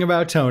great thing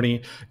about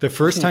Tony, the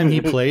first time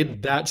he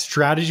played, that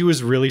strategy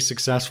was really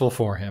successful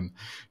for him.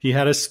 He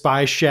had a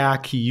spy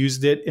shack, he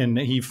used it, and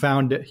he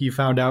found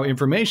out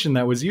information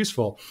that was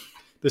useful.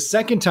 The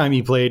second time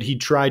he played, he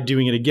tried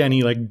doing it again.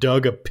 He like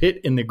dug a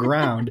pit in the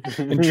ground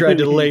and tried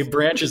to lay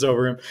branches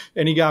over him,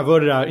 and he got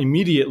voted out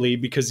immediately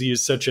because he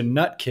is such a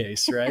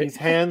nutcase, right? He's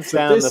hands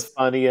down the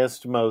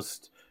funniest,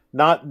 most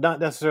not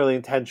necessarily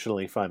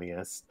intentionally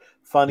funniest,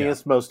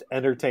 most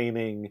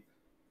entertaining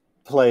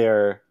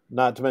player,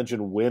 not to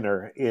mention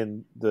winner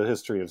in the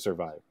history of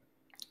Survivor.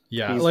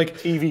 Yeah, he's like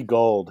TV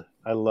gold.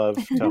 I love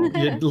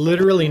Tony.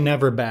 Literally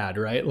never bad,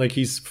 right? Like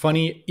he's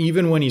funny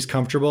even when he's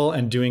comfortable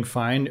and doing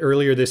fine.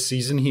 Earlier this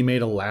season, he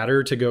made a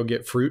ladder to go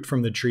get fruit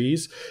from the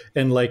trees.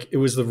 And like it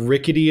was the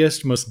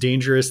ricketiest, most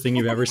dangerous thing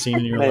you've ever seen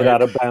in your life. Made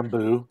out of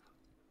bamboo.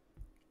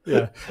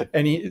 Yeah.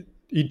 And he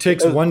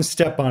takes one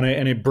step on it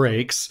and it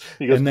breaks.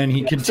 And then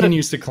he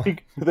continues to climb.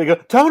 They go,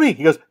 Tony!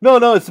 He goes,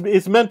 no,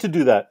 it's meant to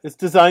do that. It's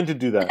designed to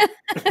do that.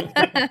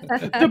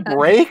 To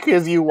break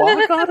as you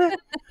walk on it?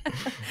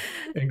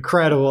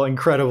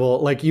 Incredible.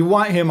 Like you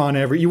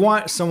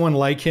want someone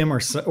like him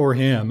or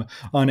him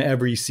on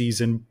every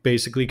season,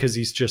 basically, because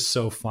he's just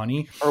so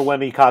funny. Or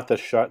when he caught the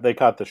shark, they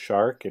caught the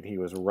shark and he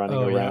was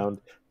running around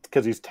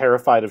because he's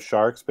terrified of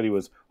sharks, but he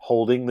was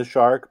holding the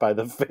shark by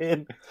the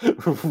fin,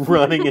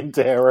 running in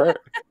terror,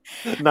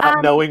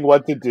 not knowing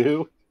what to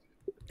do.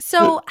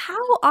 So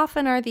how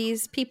often are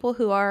these people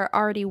who are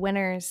already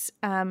winners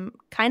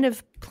kind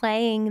of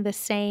playing the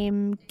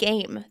same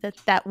game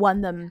that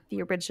won them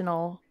the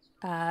original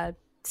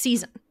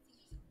season?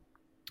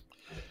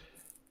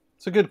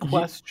 It's a good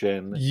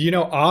question.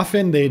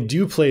 Often they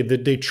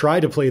they try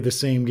to play the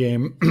same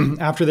game.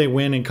 After they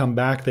win and come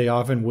back, they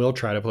often will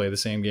try to play the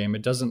same game.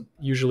 It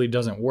usually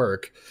doesn't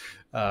work.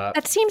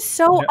 That seems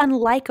so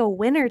unlike a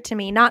winner to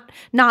me. Not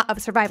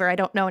of Survivor. I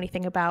don't know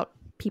anything about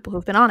people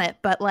who've been on it,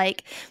 but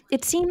like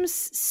it seems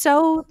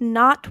so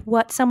not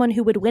what someone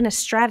who would win a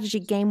strategy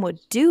game would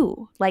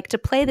do. Like to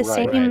play the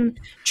same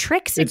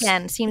tricks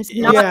again seems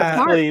not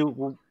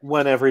smart.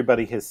 When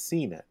everybody has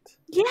seen it.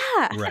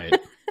 Yeah. Right.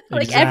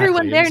 Like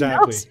everyone there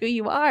knows who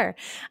you are.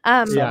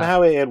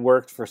 Somehow it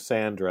worked for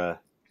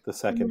Sandra the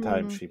second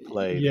time she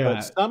played. Yeah.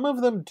 But some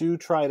of them do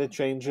try to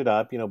change it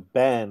up.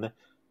 Ben,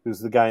 who's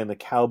the guy in the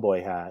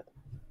cowboy hat.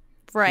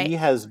 Right. He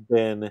has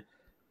been,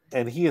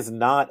 and he is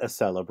not a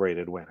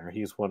celebrated winner.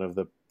 He's one of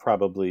the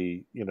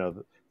probably,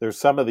 there's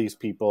some of these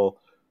people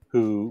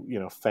who,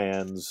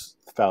 fans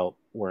felt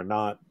were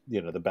not,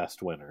 the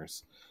best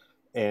winners.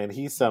 And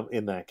he's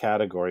in that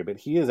category, but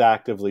he has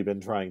actively been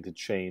trying to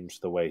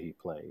change the way he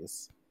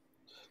plays.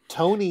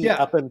 Tony,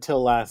 up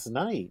until last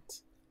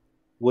night,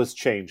 was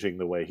changing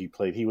the way he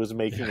played. He was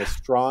making a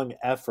strong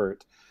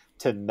effort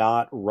to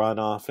not run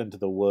off into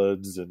the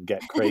woods and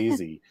get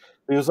crazy.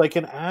 He was like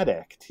an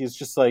addict. He's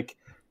just like,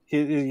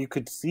 you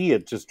could see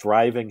it just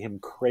driving him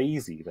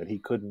crazy that he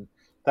couldn't.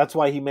 That's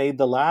why he made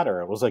the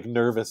ladder. It was like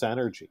nervous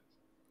energy.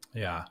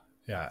 Yeah.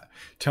 Yeah.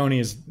 Tony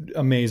is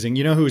amazing.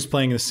 You know who was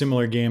playing a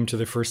similar game to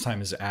the first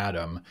time is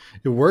Adam.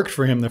 It worked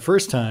for him the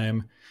first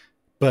time,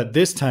 but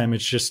this time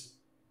it's just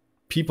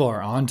people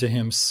are onto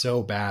him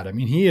so bad. I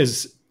mean, he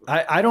is,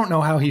 I don't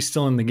know how he's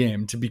still in the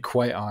game, to be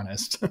quite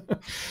honest.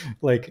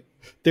 Like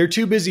they're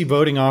too busy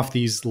voting off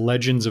these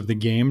legends of the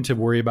game to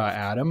worry about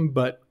Adam,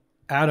 but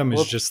Adam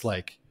is just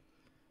like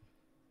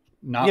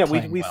not Yeah,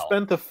 playing we well.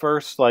 spent the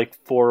first like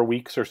 4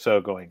 weeks or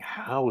so going,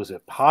 how is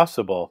it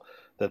possible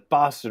that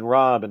Boston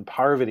Rob and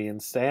Parvati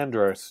and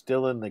Sandra are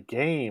still in the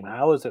game?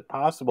 How is it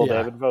possible they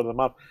Yeah. haven't voted them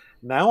up?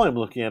 Now I'm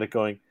looking at it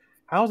going,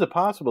 how is it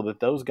possible that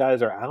those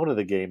guys are out of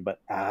the game, but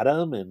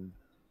Adam and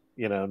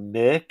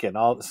Nick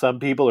and some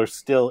people are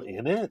still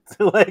in it?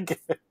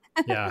 Like,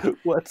 Yeah.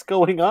 what's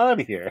going on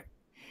here?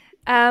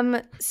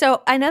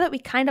 So I know that we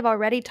kind of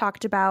already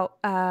talked about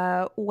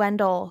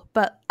Wendell,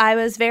 but I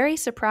was very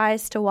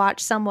surprised to watch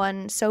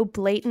someone so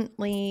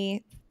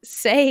blatantly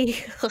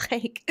say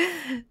like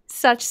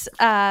such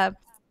I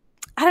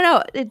don't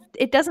know,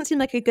 it doesn't seem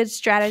like a good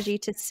strategy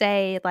to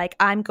say like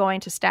I'm going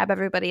to stab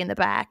everybody in the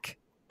back.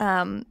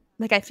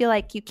 Like I feel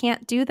like you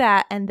can't do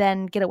that and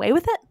then get away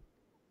with it.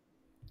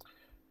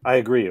 I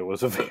agree. It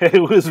was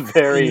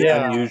very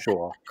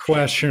unusual.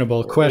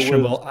 Questionable. It was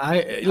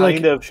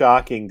kind of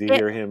shocking to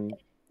hear him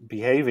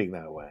behaving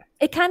that way.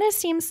 It kind of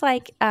seems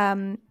like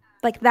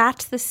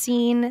that's the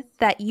scene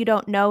that you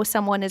don't know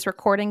someone is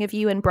recording of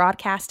you and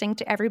broadcasting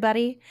to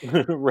everybody.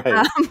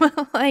 Right.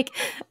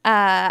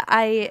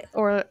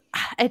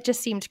 It just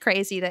seemed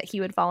crazy that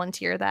he would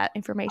volunteer that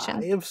information.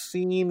 I have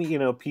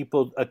seen,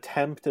 people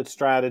attempt a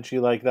strategy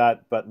like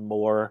that, but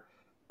more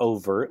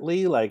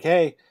overtly, like,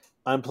 hey,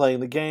 I'm playing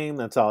the game.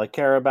 That's all I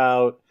care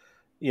about.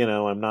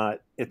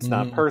 It's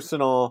not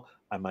personal.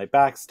 I might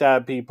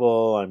backstab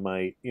people. I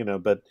might,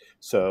 but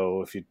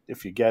so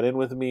if you get in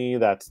with me,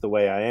 that's the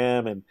way I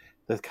am. And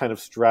the kind of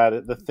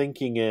the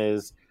thinking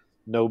is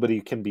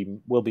nobody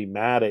will be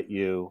mad at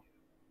you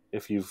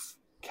if you've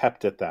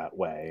kept it that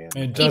way.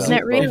 And it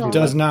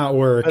does not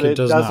work. But it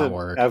does doesn't not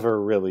work.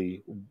 Ever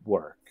really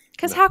work.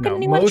 Because how can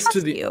anyone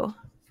trust you?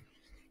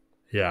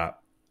 Yeah.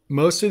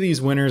 Most of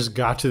these winners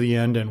got to the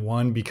end and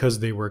won because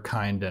they were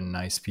kind and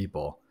nice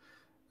people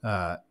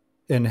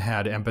and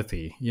had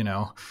empathy.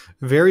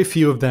 Very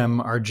few of them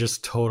are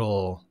just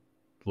total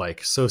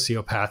like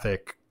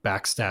sociopathic,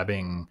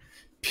 backstabbing,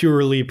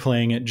 purely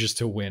playing it just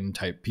to win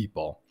type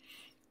people.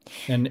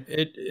 And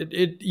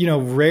it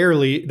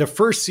rarely, the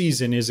first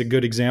season is a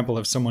good example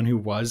of someone who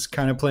was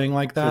kind of playing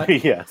like that.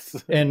 Yes.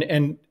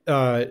 And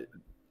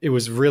it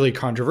was really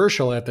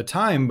controversial at the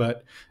time,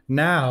 but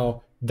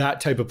now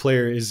that type of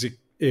player is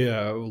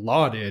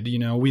lauded.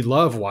 We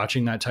love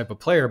watching that type of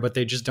player, but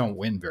they just don't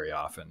win very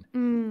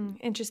often.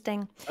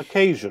 Interesting.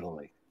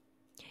 Occasionally.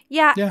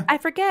 Yeah. I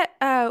forget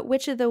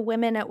which of the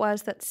women it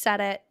was that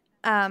said it,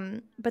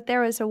 but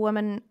there was a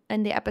woman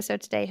in the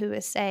episode today who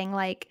was saying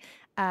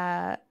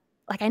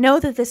I know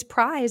that this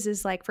prize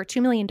is like for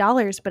 $2 million,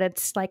 but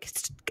it's like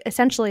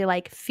essentially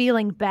like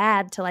feeling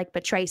bad to like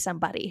betray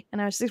somebody.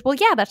 And I was like, well,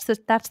 yeah, that's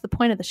the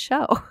point of the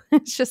show.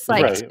 It's just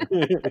like,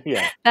 right.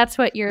 Yeah, that's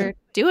what you're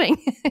doing.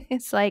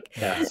 It's like,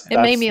 yes,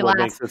 it made me laugh.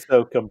 Makes it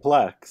so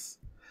complex.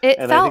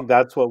 I think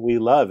that's what we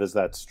love is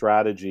that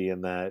strategy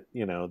and that,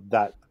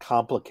 that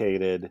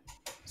complicated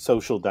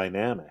social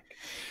dynamic.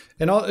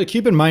 And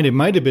keep in mind, it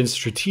might have been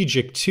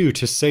strategic too,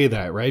 to say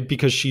that, right?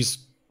 Because she's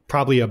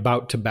probably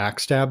about to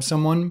backstab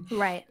someone.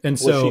 Right. And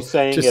so was she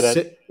saying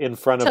it in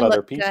front of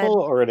other people good.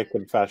 Or at a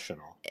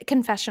confessional?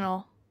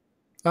 Confessional.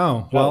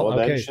 Oh, well,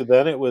 okay.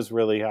 Then it was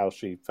really how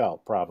she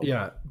felt, probably.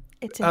 Yeah.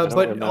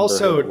 But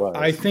also,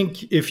 I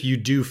think if you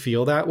do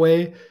feel that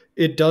way,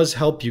 it does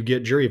help you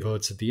get jury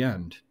votes at the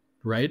end,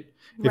 right?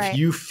 If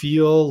you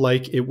feel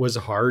like it was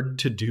hard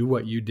to do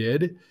what you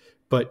did,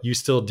 but you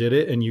still did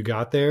it and you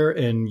got there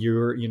and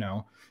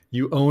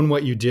you own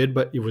what you did,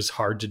 but it was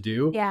hard to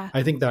do. Yeah.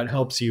 I think that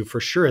helps you for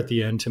sure at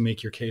the end to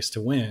make your case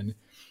to win.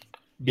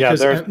 Because,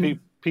 there's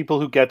people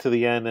who get to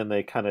the end and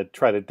they kind of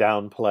try to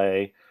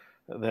downplay.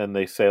 And then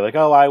they say like,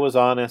 oh, I was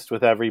honest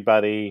with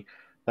everybody.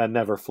 That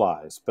never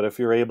flies. But if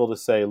you're able to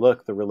say,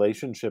 look, the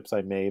relationships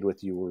I made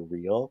with you were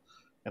real.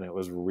 And it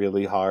was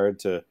really hard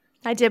to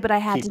I did, but I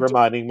had keep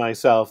reminding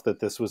myself that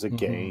this was a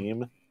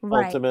game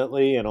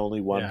ultimately. And only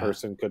one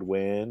person could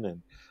win.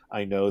 And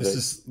I know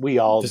we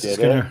all did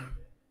it.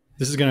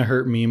 This is going to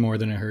hurt me more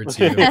than it hurts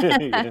you.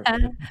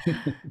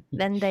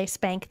 Then they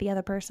spank the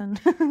other person.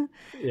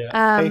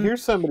 Yeah. Hey,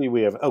 here's somebody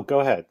we have. Oh, go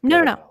ahead.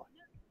 No.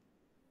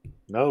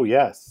 No,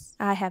 yes.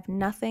 I have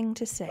nothing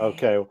to say.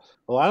 Okay.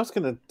 Well, I was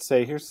going to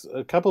say here's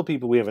a couple of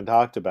people we haven't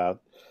talked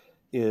about.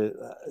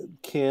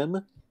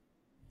 Kim.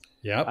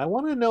 Yeah. I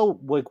want to know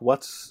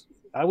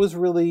I was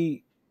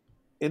really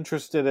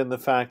interested in the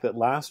fact that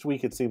last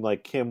week it seemed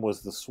like Kim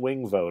was the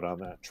swing vote on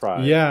that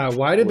trial. Yeah.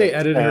 Why did they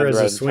edit her as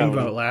a swing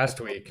vote last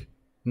week?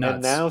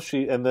 Nuts.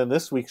 And then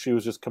this week she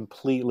was just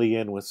completely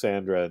in with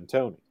Sandra and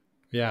Tony.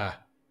 Yeah.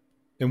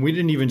 And we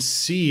didn't even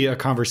see a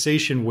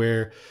conversation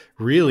where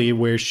we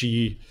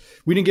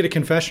didn't get a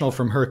confessional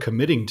from her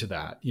committing to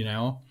that,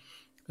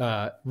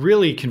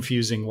 really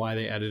confusing why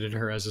they edited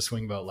her as a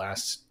swing vote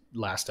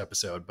last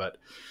episode. But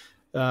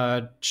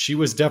she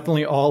was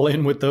definitely all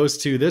in with those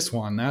two this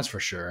one, that's for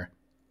sure.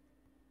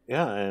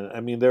 Yeah, and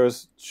I mean,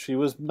 she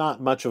was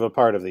not much of a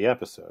part of the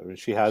episode. I mean,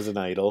 she has an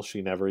idol.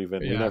 We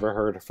never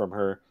heard from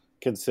her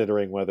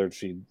considering whether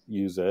she'd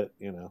use it,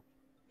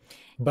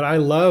 But I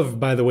love,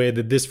 by the way,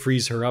 that this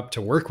frees her up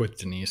to work with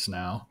Denise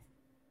now,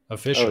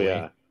 officially. Oh,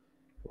 yeah.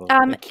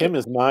 Well, Kim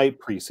is my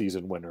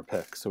preseason winner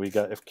pick. So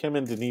if Kim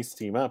and Denise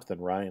team up, then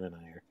Ryan and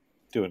I are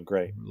doing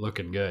great.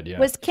 Looking good, yeah.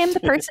 Was Kim the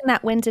person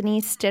that when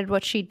Denise did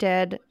what she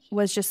did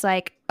was just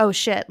like, oh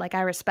shit, like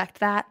I respect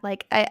that?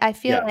 Like I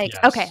feel like,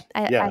 yes. okay,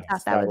 I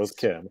thought that was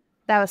Kim.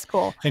 That was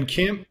cool. And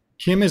Kim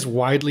is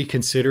widely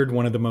considered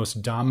one of the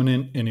most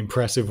dominant and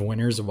impressive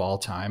winners of all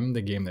time,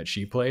 the game that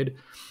she played.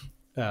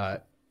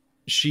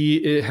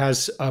 She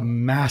has a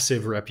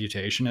massive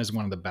reputation as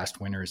one of the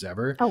best winners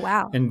ever. Oh,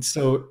 wow. And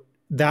so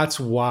that's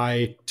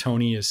why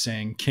Tony is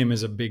saying Kim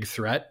is a big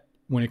threat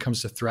when it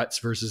comes to threats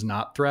versus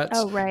not threats.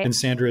 Oh, right. And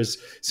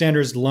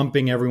Sandra's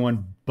lumping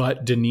everyone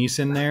but Denise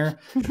in there,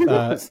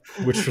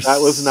 which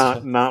was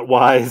not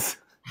wise.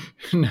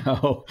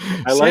 No.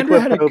 I like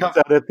what Pope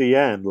said at the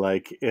end.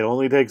 Like, it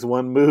only takes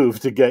one move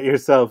to get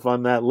yourself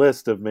on that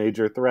list of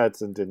major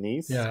threats. And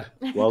Denise,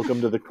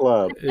 welcome to the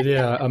club.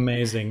 Yeah,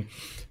 amazing.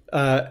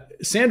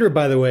 Sandra,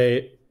 by the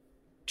way,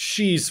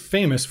 she's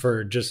famous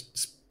for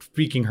just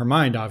speaking her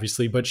mind,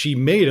 obviously, but she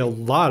made a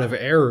lot of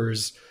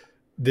errors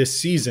this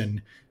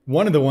season.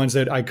 One of the ones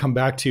that I come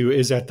back to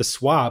is at the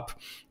swap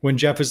when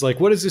Jeff is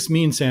like, what does this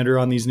mean,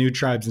 Sandra, on these new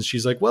tribes? And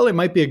she's like, well, it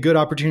might be a good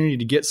opportunity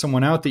to get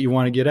someone out that you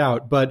want to get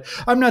out. But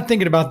I'm not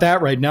thinking about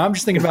that right now. I'm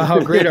just thinking about how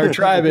great our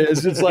tribe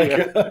is. It's like,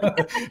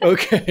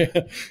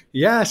 okay.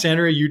 Yeah,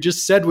 Sandra, you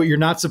just said what you're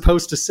not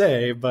supposed to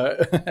say,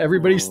 but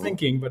everybody's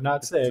thinking, but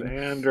not saying.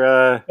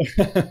 Sandra.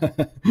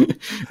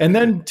 And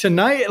then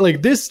tonight,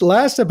 like this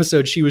last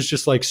episode, she was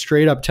just like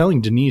straight up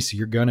telling Denise,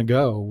 you're going to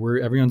go.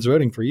 Everyone's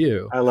voting for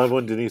you. I love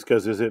when Denise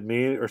goes, is it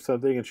me or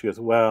something? And she goes,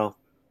 well,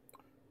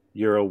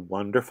 you're a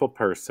wonderful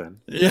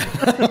person. Yeah.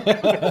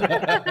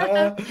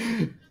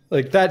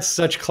 Like that's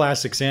such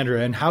classic Sandra.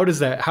 And how did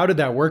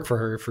that work for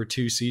her for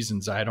 2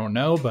 seasons? I don't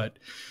know, but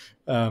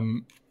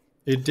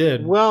it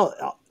did.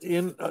 Well,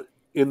 in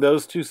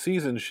those 2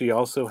 seasons, she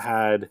also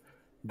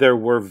there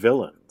were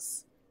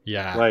villains.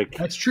 Yeah, like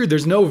that's true.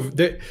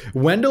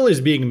 Wendell is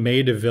being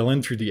made a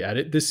villain through the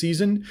edit this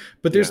season,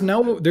 but there's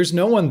no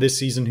one this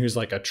season who's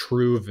like a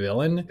true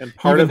villain. And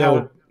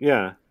part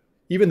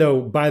even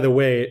though, by the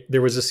way,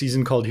 there was a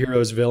season called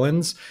Heroes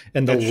Villains,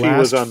 and she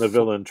was on the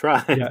villain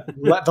tribe.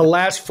 Yeah, the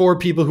last 4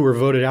 people who were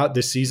voted out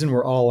this season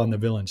were all on the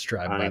villains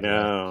tribe. I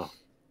know,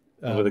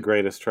 one of the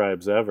greatest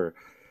tribes ever.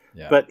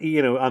 Yeah. But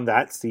on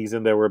that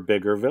season there were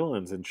bigger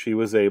villains, and she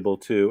was able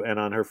to. And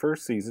on her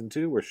first season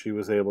too, where she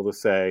was able to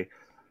say,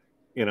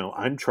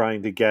 I'm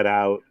trying to get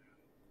out,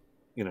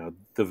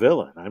 the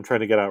villain. I'm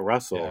trying to get out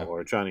Russell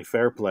or Johnny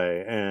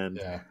Fairplay,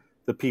 and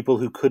the people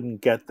who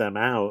couldn't get them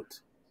out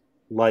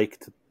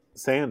liked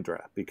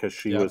Sandra because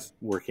she was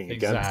working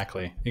against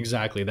them.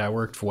 Exactly. That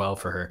worked well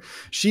for her.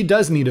 She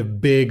does need a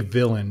big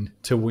villain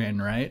to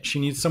win, right? She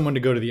needs someone to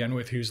go to the end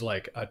with who's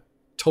like a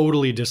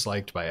totally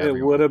disliked by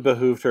everyone. It would have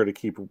behooved her to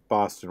keep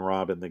Boston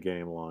Rob in the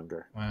game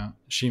longer.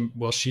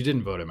 Well, she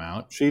didn't vote him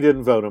out. She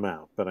didn't vote him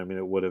out, but I mean,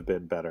 it would have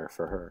been better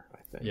for her, I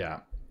think. Yeah,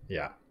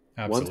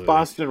 absolutely. Once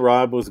Boston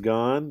Rob was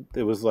gone,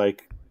 it was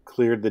like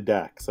cleared the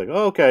deck. It's like,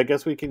 oh, okay, I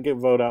guess we can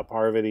vote out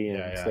Parvati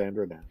and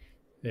Sandra now.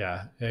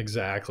 Yeah,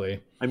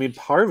 exactly. I mean,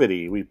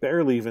 Parvati, we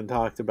barely even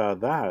talked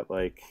about that.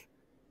 Like,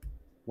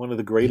 one of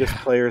the greatest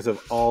players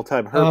of all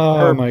time.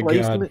 Her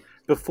placement, God.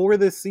 Before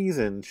this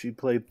season, she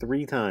played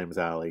 3 times,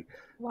 Allie.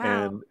 Wow.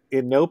 And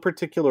in no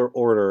particular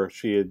order,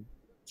 she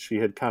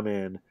had come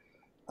in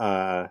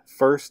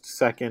first,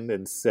 second,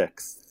 and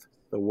 6th.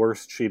 The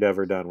worst she'd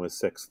ever done was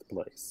 6th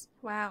place.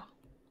 Wow.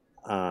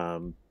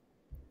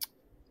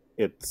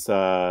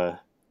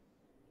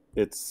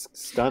 It's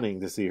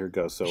stunning to see her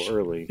go so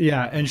early.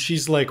 Yeah, and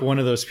she's like one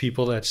of those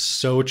people that's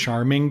so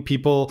charming.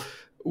 People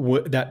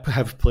that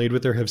have played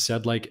with her have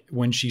said, like,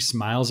 when she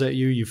smiles at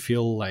you, you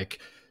feel like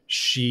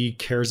she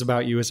cares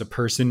about you as a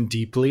person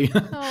deeply.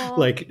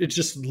 Like, it's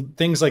just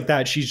things like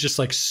that. She's just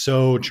like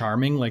so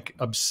charming, like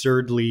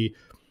absurdly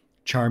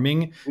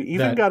charming. We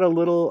even got a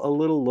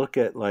little look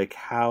at like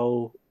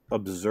how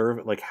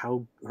observant, like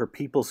how her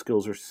people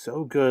skills are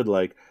so good.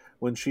 Like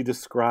when she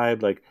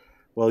described like,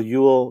 well,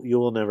 you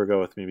will never go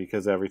with me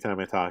because every time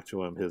I talk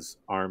to him, his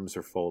arms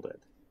are folded.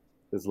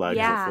 His legs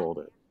are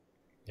folded.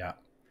 Yeah.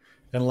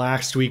 And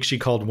last week she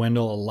called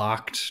Wendell a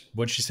locked,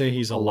 what'd she say?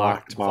 He's a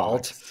locked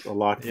vault. A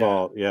locked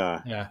vault,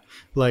 yeah. Yeah.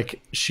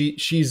 Like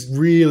she's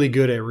really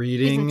good at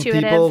reading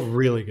people.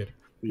 Really good.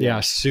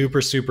 Yeah.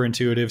 Super, super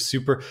intuitive,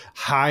 super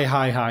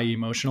high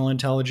emotional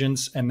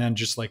intelligence, and then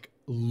just like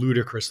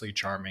ludicrously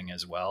charming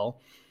as well.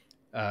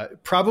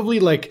 Probably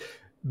like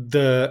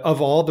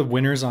of all the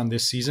winners on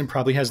this season,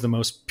 probably has the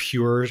most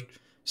pure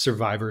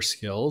survivor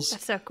skills.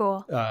 That's so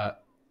cool.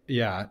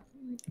 Yeah,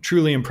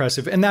 truly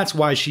impressive. And that's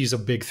why she's a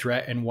big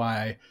threat, and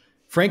why,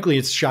 frankly,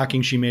 it's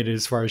shocking she made it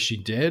as far as she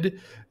did,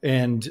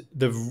 and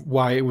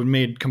why it would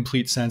made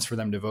complete sense for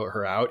them to vote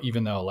her out,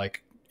 even though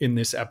like in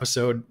this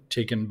episode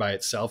taken by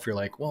itself, you're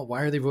like, well,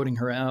 why are they voting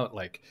her out?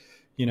 Like,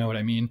 you know what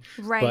I mean?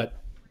 Right. But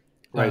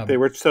right. They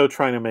were so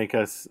trying to make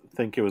us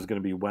think it was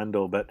going to be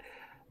Wendell, but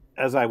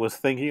as I was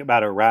thinking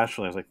about it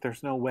rationally, I was like,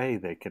 there's no way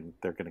they're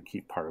going to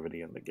keep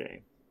Parvati in the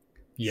game.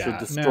 Yeah. Should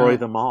destroy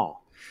them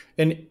all.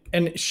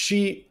 And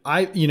she,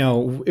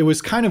 it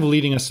was kind of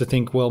leading us to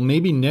think, well,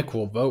 maybe Nick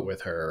will vote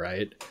with her,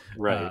 right?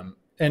 Right.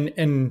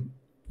 And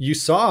you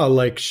saw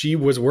like she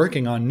was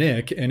working on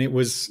Nick, and it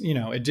was,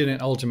 it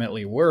didn't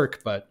ultimately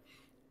work, but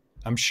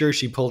I'm sure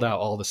she pulled out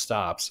all the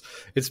stops.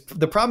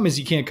 The problem is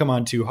you can't come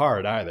on too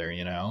hard either,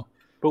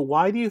 But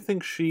why do you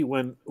think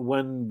when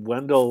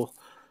Wendell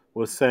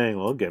was saying,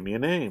 well, give me a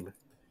name,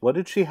 what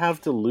did she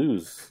have to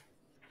lose?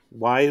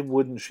 Why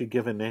wouldn't she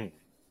give a name?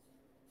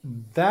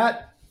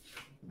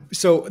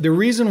 So the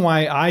reason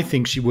why I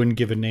think she wouldn't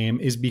give a name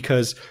is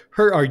because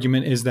her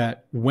argument is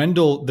that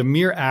the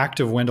mere act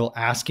of Wendell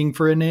asking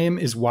for a name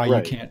is why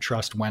you can't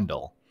trust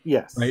Wendell.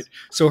 Yes. Right.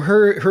 So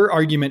her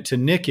argument to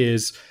Nick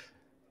is,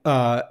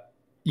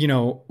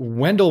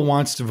 Wendell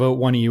wants to vote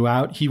one of you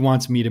out. He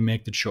wants me to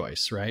make the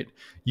choice, right?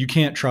 You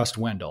can't trust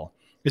Wendell.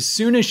 As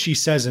soon as she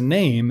says a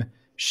name,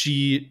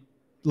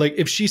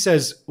 if she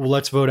says, well,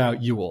 let's vote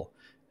out Yul,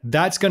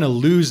 that's going to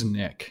lose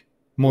Nick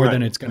more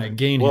than it's going to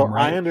gain him,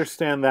 right? I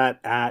understand that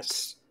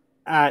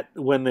at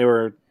when they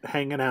were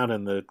hanging out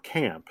in the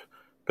camp,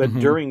 but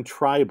during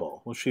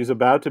tribal, when she's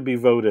about to be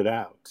voted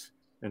out,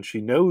 and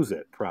she knows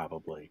it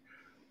probably,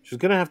 she's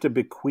going to have to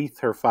bequeath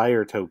her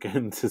fire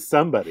token to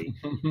somebody.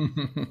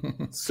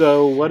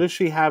 So what does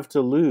she have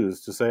to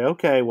lose to say,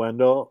 okay,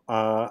 Wendell,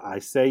 I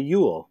say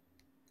Yul.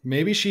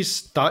 Maybe she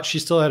thought she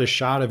still had a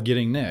shot of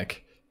getting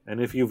Nick.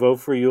 And if you vote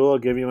for Yul, I'll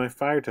give you my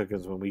fire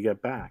tokens when we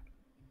get back.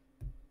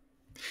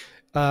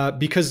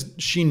 Because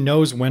she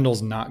knows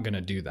Wendell's not going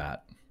to do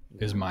that,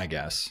 is my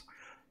guess.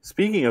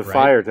 Speaking of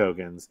fire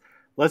tokens,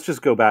 let's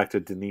just go back to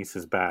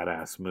Denise's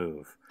badass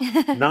move.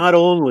 Not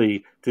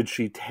only did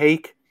she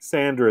take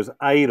Sandra's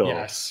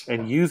idol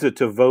and use it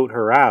to vote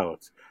her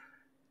out,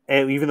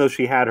 and even though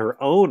she had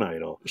her own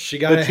idol, she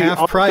got a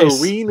half price. She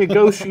also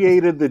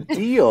renegotiated the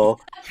deal,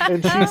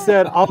 and she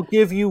said, "I'll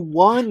give you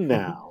one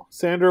now."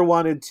 Sandra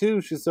wanted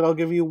two. She said, "I'll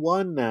give you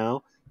one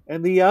now,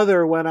 and the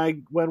other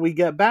when we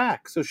get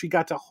back." So she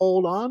got to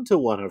hold on to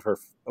one of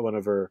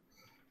her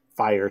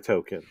fire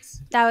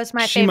tokens. That was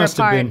my favorite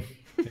part.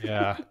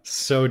 Yeah,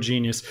 so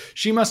genius.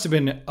 She must have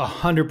been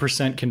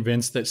 100%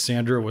 convinced that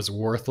Sandra was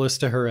worthless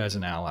to her as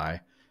an ally,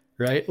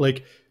 right?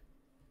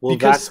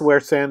 That's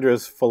where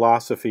Sandra's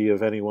philosophy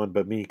of anyone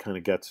but me kind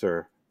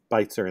of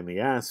bites her in the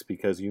ass,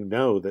 because you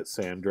know that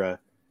Sandra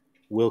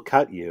will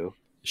cut you.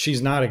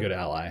 She's not a good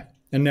ally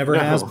and never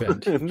has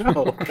been.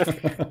 No.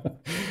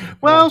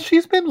 Well,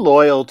 she's been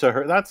loyal to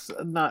her. That's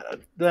not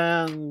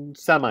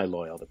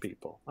semi-loyal to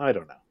people. I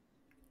don't know.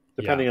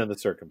 Depending on the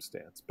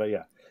circumstance. But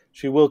yeah,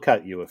 she will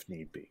cut you if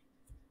need be.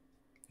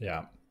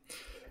 Yeah.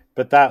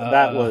 But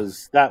that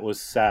was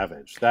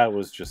savage. That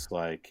was just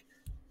like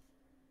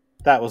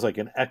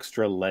an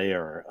extra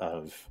layer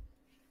of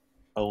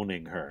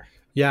owning her.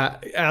 Yeah,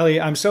 Allie,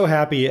 I'm so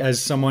happy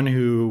as someone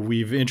who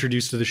we've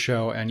introduced to the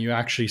show and you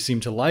actually seem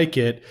to like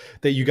it,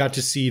 that you got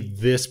to see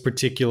this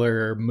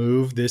particular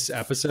move this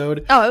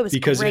episode. Oh, it was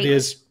because great.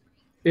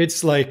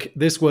 It's like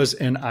this was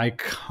an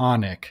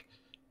iconic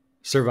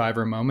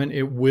Survivor moment.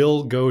 It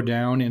will go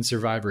down in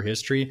Survivor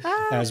history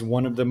as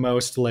one of the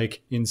most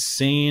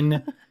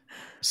insane,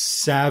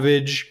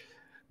 savage,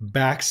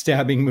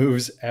 backstabbing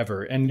moves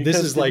ever. And because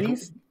this is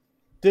Denise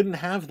didn't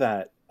have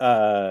that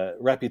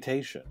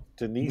reputation.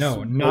 Denise,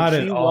 no, not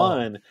at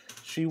all.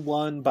 She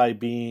won by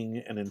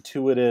being an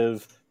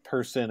intuitive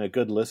person, a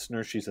good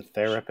listener. She's a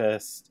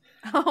therapist.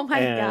 Oh my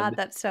God,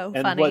 that's so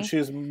funny. And what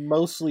she's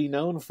mostly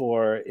known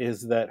for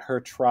is that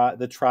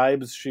the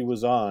tribes she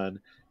was on,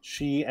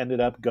 she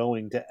ended up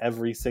going to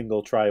every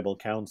single tribal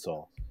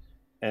council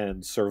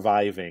and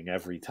surviving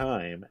every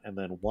time, and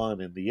then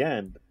won in the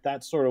end.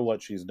 That's sort of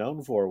what she's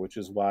known for, which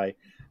is why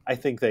I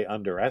think they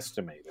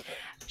underestimated her.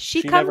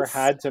 She never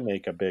had to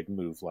make a big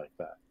move like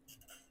that.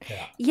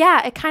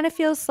 Yeah, it kind of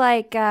feels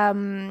like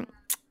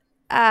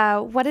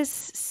what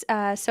is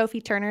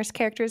Sophie Turner's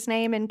character's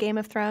name in Game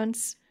of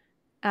Thrones?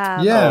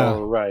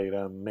 Oh, right.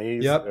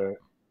 Maisie. Yep.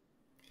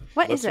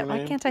 What is it?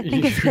 Why can't I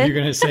think of it? You're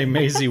going to say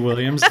Maisie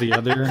Williams, the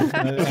other.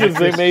 You can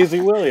say Maisie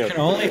Williams. I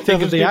can only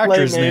think of the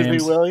actors' names.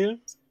 Maisie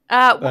Williams?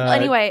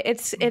 Anyway,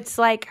 it's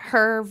like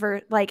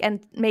her and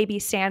maybe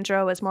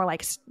Sandra was more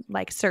like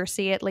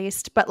Cersei at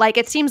least, but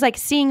it seems like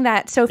seeing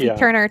that Sophie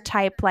Turner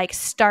type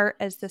start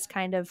as this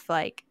kind of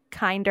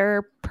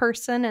kinder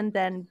person and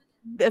then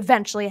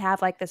eventually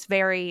have this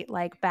very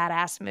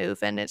badass move,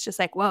 and it's just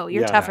whoa,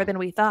 you're tougher than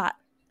we thought.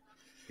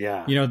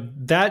 Yeah.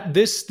 That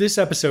this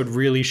episode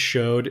really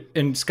showed,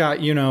 and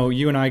Scott,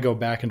 you and I go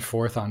back and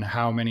forth on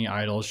how many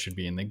idols should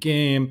be in the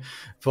game,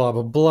 blah,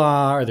 blah,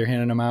 blah. Are they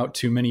handing them out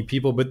to many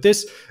people? But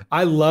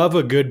I love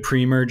a good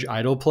pre-merge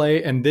idol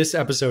play. And this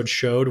episode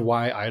showed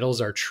why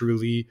idols are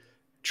truly,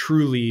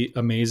 truly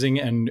amazing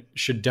and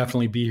should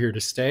definitely be here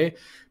to stay.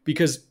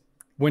 Because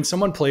when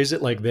someone plays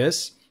it like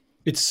this,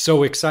 it's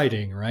so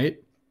exciting, right?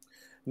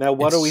 Now,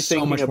 what are we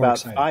thinking about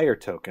fire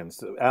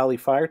tokens? Allie,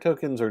 fire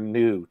tokens are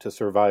new to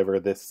Survivor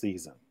this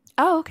season.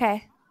 Oh,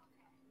 okay.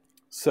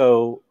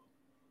 So,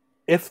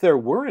 if there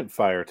weren't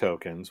fire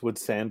tokens, would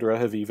Sandra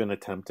have even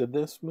attempted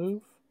this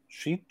move?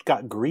 She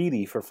got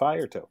greedy for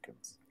fire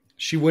tokens.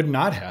 She would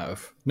not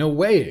have. No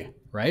way,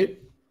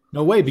 right?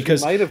 No way,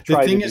 because She might have the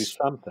tried to thing do is,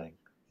 something.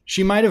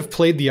 she might have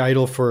played the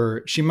idol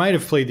for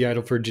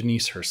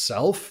Denise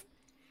herself,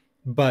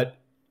 but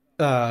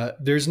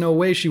there's no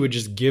way she would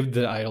just give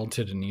the idol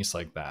to Denise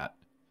like that.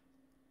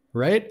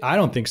 Right? I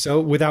don't think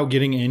so, without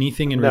getting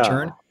anything in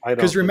return.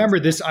 Because remember,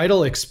 this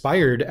idol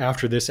expired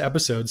after this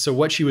episode. So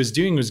what she was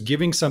doing was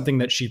giving something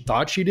that she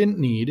thought she didn't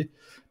need,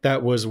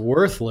 that was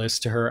worthless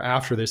to her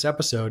after this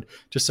episode,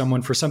 to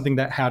someone for something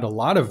that had a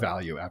lot of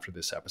value after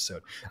this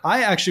episode.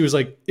 I actually was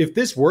like, if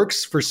this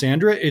works for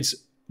Sandra, it's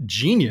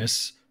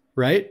genius,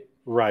 right?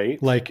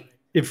 Right. Like,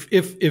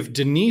 if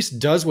Denise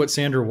does what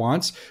Sandra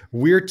wants,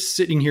 we're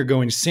sitting here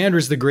going,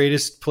 Sandra's the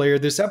greatest player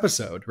this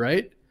episode,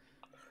 right?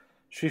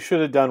 She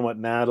should have done what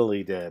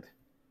Natalie did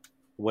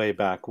way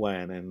back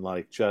when, and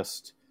like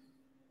just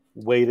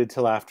waited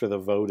till after the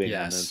voting,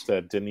 and then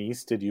said,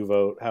 Denise, did you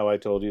vote how I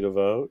told you to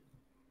vote?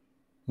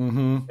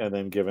 Mm-hmm. And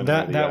then given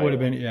that would have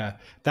been,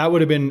 that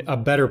would have been a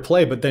better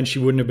play, but then she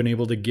wouldn't have been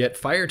able to get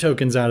fire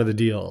tokens out of the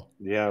deal.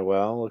 Yeah,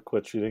 well, look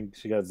what she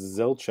got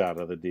zilch out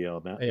of the deal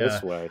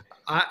this way.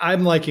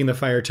 I'm liking the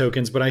fire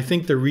tokens, but I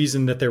think the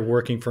reason that they're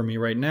working for me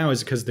right now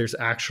is because there's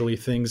actually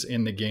things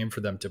in the game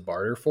for them to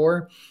barter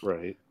for.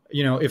 Right.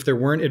 You know, if there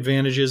weren't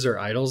advantages or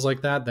idols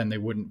like that, then they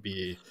wouldn't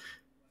be.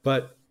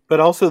 But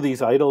also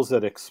these idols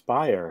that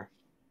expire,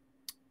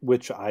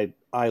 which I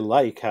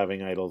like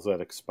having idols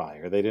that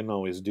expire. They didn't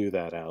always do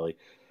that, Allie.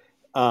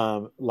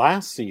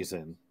 Last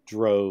season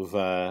drove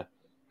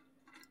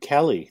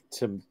Kelly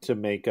to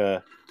make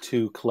a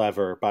too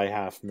clever by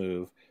half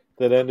move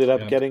that ended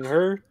up getting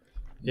her.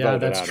 Yeah,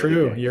 that's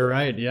true. You're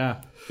right.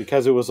 Yeah.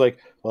 Because it was like,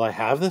 well, I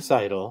have this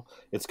idol.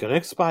 It's going to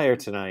expire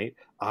tonight.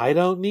 I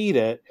don't need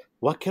it.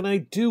 What can I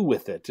do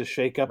with it to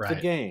shake up the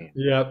game?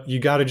 Yep. You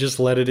got to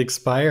just let it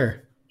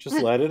expire. Just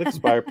let it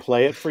expire.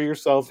 Play it for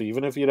yourself,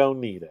 even if you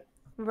don't need it.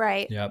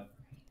 Right. Yep.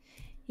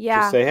 Yeah.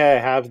 Just say, hey, I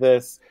have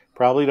this.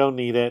 Probably don't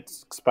need it.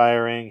 It's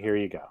expiring. Here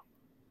you go.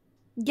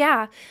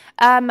 Yeah.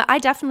 I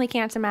definitely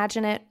can't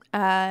imagine it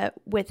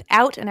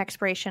without an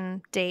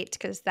expiration date,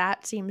 because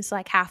that seems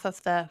like half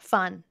of the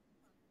fun.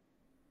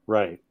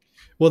 Right.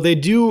 Well, they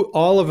do,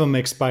 all of them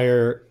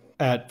expire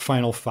at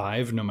Final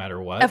 5, no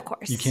matter what. Of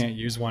course. You can't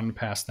use one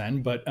past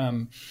then. But,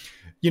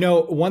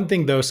 one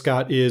thing, though,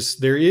 Scott, is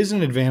there is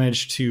an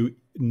advantage to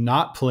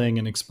not playing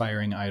an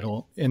expiring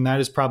idol, and that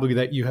is probably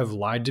that you have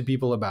lied to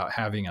people about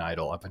having an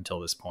idol up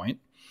until this point.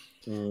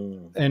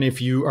 And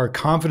if you are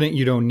confident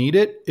you don't need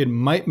it, it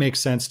might make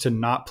sense to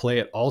not play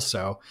it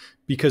also,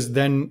 because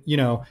then,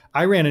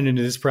 I ran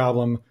into this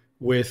problem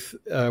with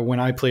when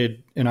I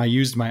played and I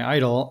used my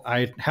idol.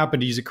 I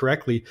happened to use it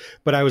correctly,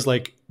 but I was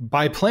like,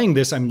 by playing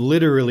this, I'm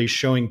literally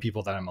showing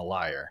people that I'm a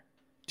liar.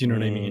 Do you know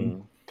what I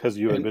mean? Because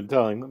you had been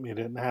telling them you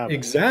didn't have it.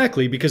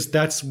 Exactly, because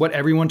that's what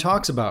everyone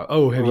talks about.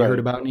 Oh, have you heard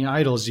about any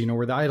idols? Do you know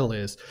where the idol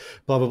is?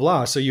 Blah, blah,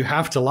 blah. So you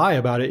have to lie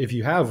about it if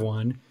you have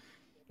one.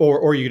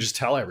 Or you just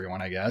tell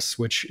everyone, I guess,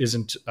 which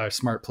isn't a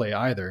smart play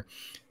either.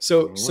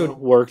 So it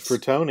worked for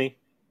Tony.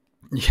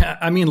 Yeah,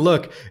 I mean,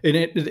 look,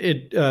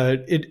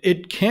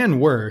 it can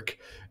work.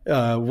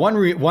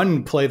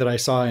 One play that I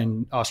saw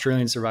in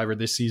Australian Survivor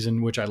this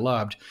season, which I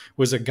loved,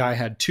 was a guy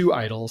had two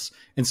idols,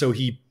 and so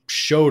he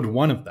showed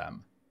one of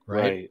them,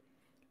 right?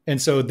 And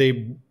so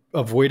they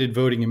avoided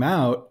voting him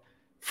out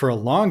for a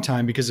long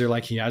time because they're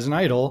like, he has an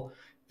idol,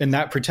 and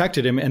that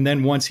protected him. And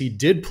then once he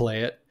did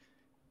play it,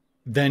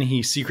 then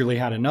he secretly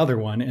had another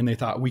one, and they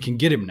thought, we can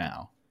get him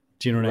now.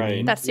 Do you know what I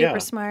mean? That's super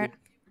smart.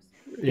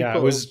 Yeah,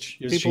 it was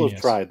people genius.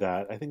 have tried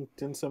that. I think,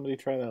 didn't somebody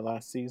try that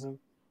last season?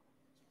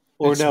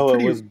 Or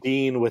it was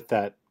Dean with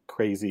that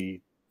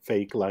crazy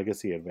fake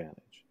legacy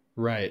advantage.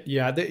 Right.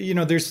 Yeah.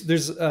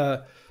 There's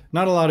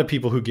not a lot of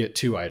people who get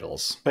two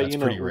idols. But that's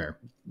pretty rare.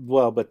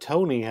 Well, but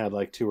Tony had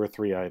like 2 or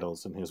 3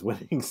 idols in his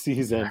winning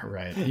season.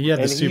 Right. He had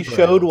and he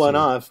showed one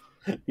off.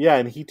 Yeah,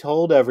 and he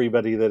told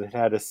everybody that it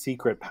had a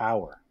secret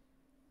power.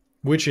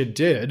 Which it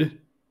did,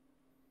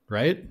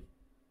 right?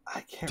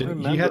 I can't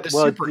remember. He had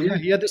the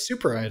he had the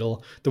super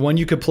idol, the one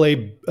you could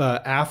play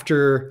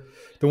after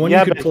the one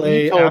you could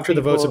play after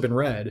the votes have been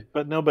read.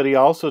 But nobody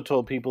also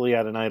told people he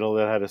had an idol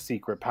that had a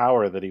secret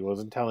power that he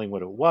wasn't telling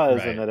what it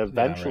was, and that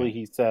eventually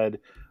he said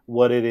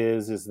what it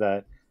is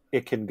that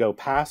it can go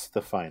past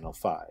the final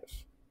 5.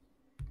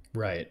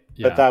 Right.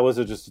 Yeah. But that was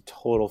just a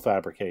total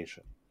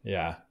fabrication.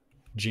 Yeah.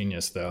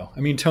 Genius, though. I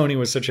mean, Tony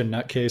was such a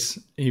nutcase.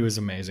 He was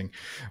amazing.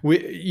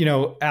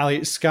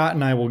 Allie, Scott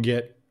and I will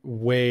get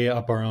way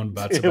up our own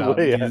butts about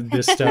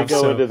this stuff.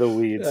 Go into the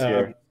weeds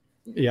here.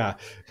 Yeah.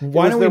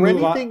 Why don't we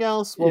move on? Anything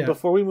else? Well,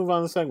 before we move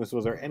on to the segments,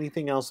 was there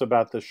anything else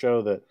about the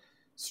show that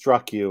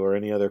struck you, or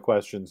any other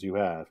questions you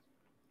have?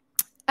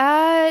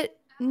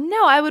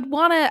 No, I would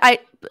want to.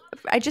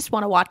 I just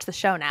want to watch the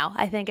show now.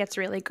 I think it's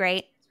really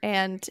great,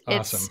 and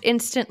it's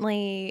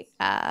instantly.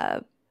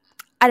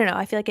 I don't know.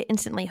 I feel like it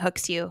instantly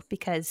hooks you,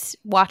 because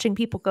watching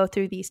people go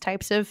through these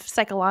types of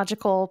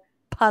psychological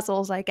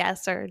puzzles, I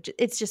guess,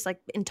 it's just like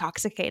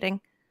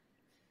intoxicating.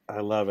 I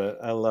love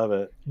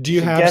it. Do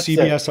you have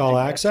CBS All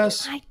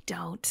Access? I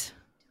don't.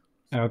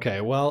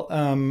 Okay. Well,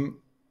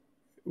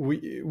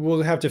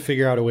 we'll have to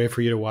figure out a way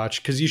for you to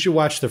watch, because you should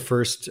watch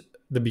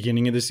the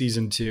beginning of the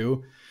season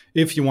too.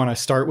 If you want to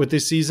start with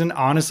this season,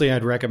 honestly,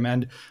 I'd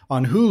recommend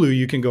on Hulu,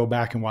 you can go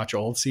back and watch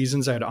old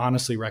seasons. I'd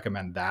honestly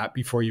recommend that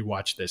before you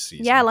watch this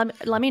season. Yeah,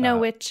 let me know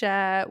which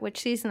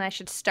season I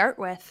should start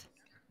with.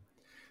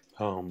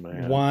 Oh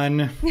man,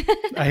 one.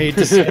 I hate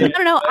to say it.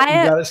 No.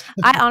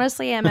 I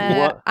honestly am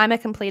I'm a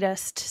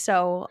completist.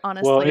 So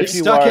honestly, well, you're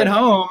stuck at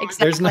home.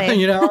 Exactly. There's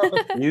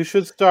nothing, You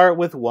should start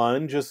with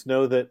one. Just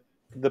know that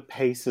the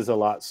pace is a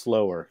lot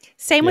slower.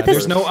 Same with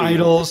there's no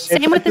idols.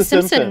 Same with the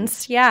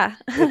Simpsons. Yeah,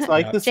 it's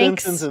like the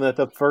Thanks. Simpsons, and that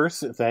the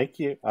first. Thank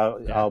you.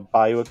 I'll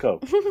buy you a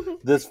Coke.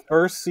 This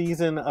first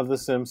season of the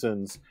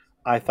Simpsons,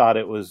 I thought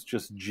it was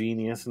just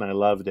genius, and I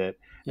loved it.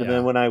 And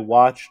then when I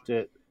watched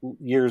it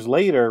years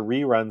later,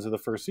 reruns of the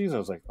first season, I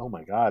was like, oh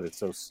my god, it's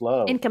so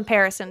slow in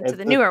comparison to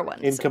the newer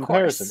ones. In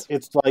comparison,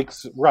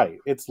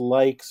 it's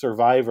like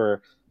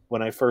Survivor.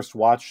 When I first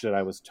watched it,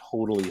 I was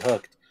totally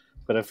hooked.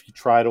 But if you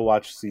try to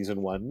watch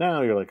season 1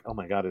 now, you're like, oh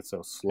my god, it's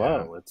so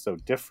slow. Yeah. It's so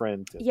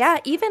different.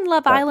 Even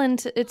Love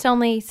Island, it's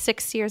only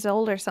 6 years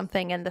old or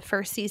something, and the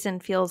first season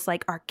feels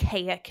like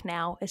archaic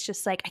now. It's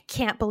just like, I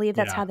can't believe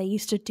that's how they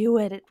used to do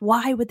it.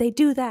 Why would they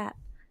do that?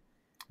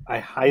 I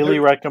highly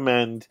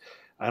recommend.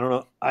 I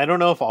don't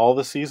know if all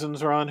the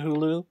seasons are on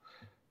Hulu.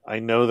 I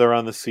know they're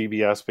on the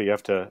CBS,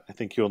 but I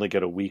think you only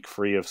get a week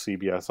free of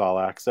CBS All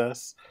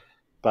Access.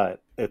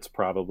 But it's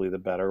probably the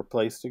better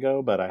place to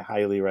go. But I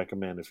highly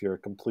recommend if you're a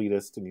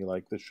completist and you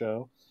like the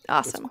show.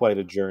 Awesome. It's quite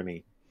a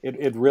journey.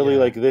 It really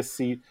like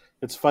this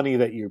it's funny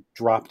that you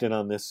dropped in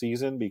on this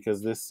season,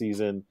 because this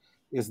season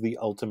is the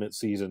ultimate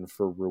season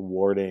for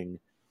rewarding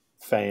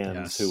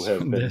fans who have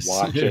been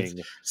watching.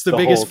 It's the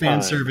biggest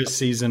fan service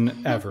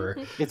season ever.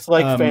 It's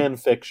like fan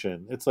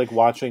fiction. It's like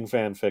watching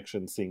fan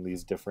fiction, seeing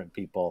these different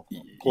people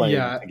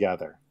playing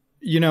together.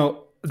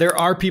 There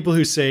are people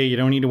who say you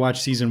don't need to watch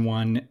season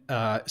 1.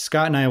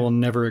 Scott and I will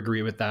never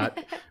agree with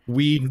that.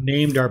 We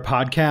named our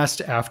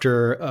podcast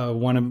after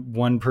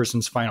one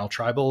person's final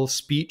tribal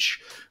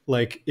speech.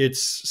 Like,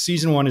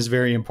 season 1 is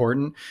very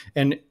important.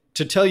 And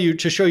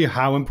to show you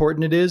how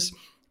important it is,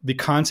 the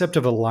concept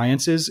of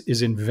alliances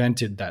is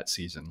invented that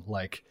season.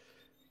 Like,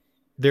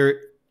 there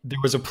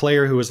was a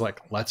player who was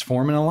like, let's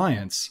form an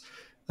alliance.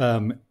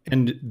 And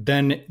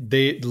then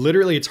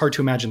it's hard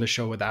to imagine the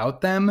show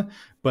without them,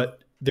 but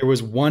there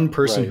was one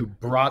person who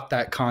brought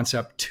that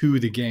concept to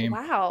the game.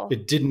 Wow.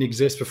 It didn't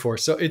exist before.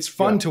 So it's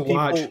fun to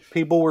watch.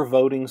 People were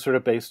voting sort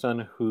of based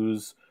on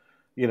who's,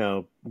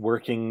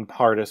 working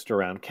hardest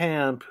around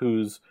camp,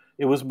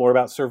 it was more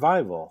about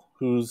survival,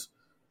 who's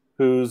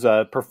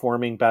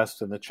performing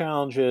best in the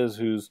challenges,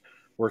 who's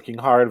working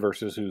hard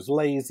versus who's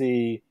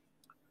lazy,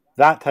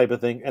 that type of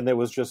thing. And there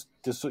was just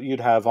you'd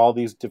have all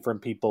these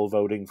different people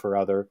voting for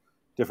other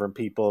different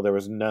people. There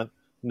was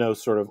no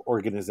sort of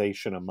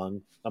organization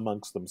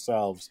amongst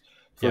themselves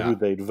for who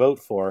they'd vote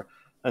for,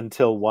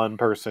 until one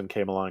person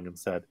came along and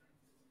said,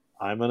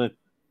 I'm going to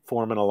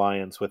form an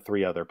alliance with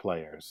 3 other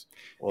players.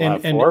 We'll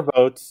have 4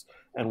 votes,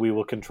 and we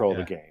will control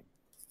the game.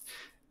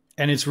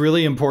 And it's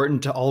really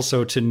important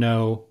to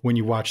know when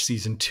you watch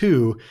season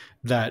 2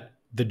 that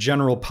the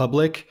general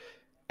public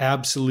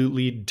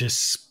absolutely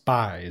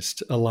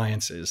despised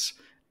alliances.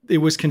 It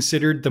was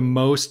considered the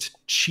most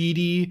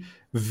cheaty,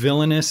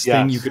 villainous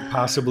thing you could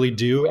possibly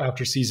do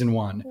after season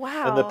 1.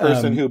 Wow. And the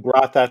person who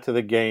brought that to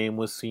the game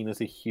was seen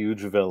as a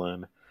huge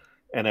villain,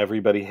 and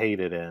everybody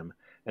hated him.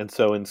 And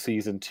so in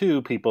season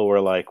 2, people were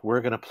like,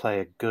 we're going to play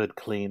a good,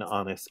 clean,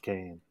 honest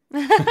game.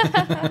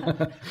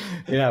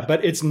 Yeah,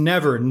 but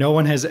no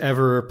one has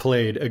ever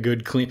played a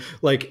good, clean,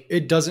 like,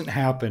 it doesn't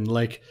happen.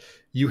 Like,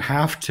 you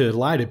have to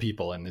lie to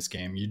people in this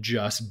game. You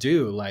just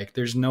do. Like,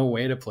 there's no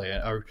way to play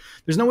it, or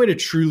there's no way to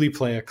truly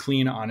play a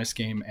clean, honest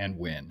game and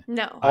win.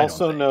 No.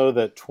 Also know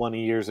that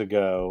 20 years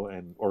ago,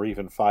 or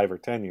even 5 or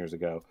 10 years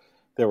ago,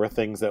 there were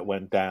things that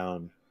went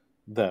down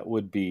that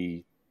would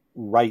be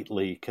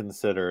rightly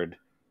considered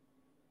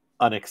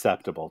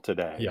unacceptable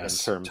today in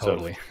terms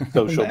of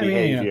social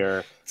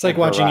behavior. It's like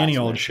watching any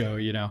old show,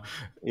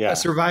 Yeah.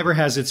 Survivor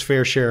has its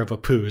fair share of a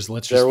poos.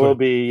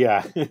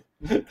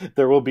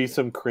 There will be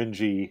some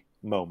cringy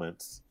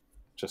moments,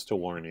 just to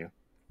warn you,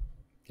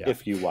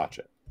 if you watch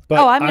it.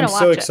 But I'm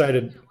so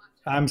excited.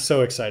 I'm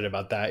so excited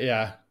about that.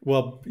 Yeah.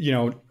 Well,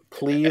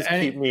 please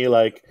keep me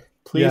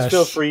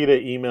feel free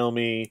to email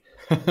me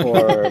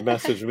or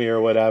message me or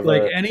whatever.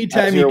 Like,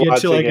 anytime you get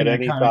to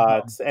any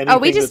thoughts,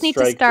 we just need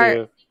to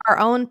start our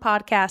own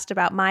podcast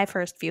about my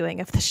first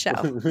viewing of the show.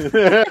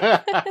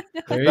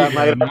 That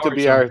might have to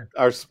be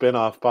our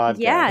spin-off podcast.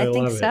 Yeah, I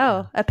think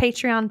so. A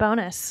Patreon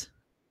bonus.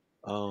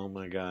 Oh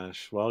my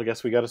gosh. Well, I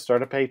guess we got to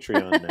start a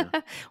Patreon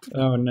now.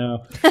 Oh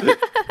no.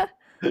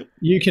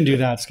 You can do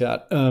that,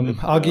 Scott.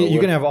 You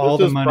can have all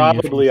the money.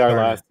 This is probably our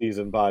last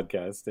season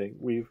podcasting.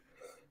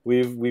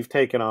 We've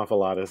taken off a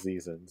lot of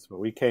seasons, but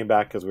we came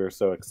back because we were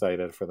so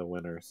excited for the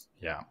winners.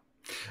 Yeah.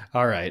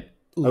 All right.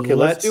 Okay,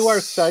 let's do our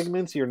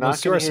segments. You're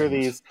not going to hear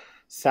these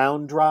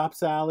sound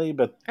drops, Allie,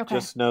 but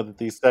just know that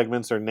these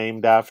segments are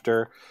named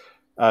after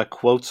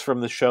quotes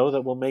from the show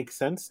that will make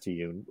sense to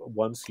you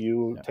once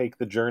you take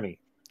the journey.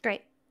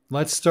 Great.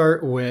 Let's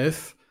start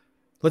with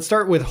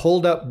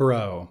Hold Up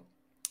Bro,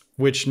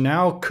 which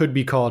now could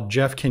be called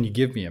Jeff, Can You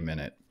Give Me a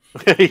Minute?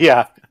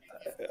 Yeah.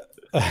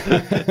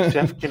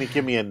 Jeff, can you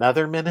give me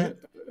another minute?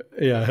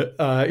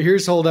 Yeah.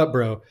 Here's Hold Up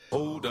Bro.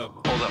 Hold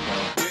up, bro.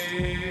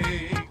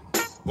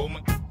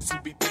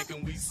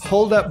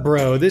 Hold Up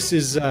Bro. This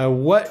is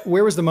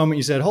where was the moment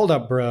you said, hold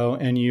up, bro,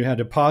 and you had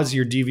to pause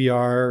your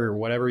DVR or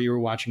whatever you were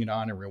watching it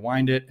on and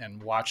rewind it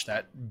and watch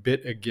that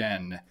bit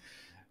again.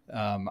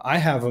 I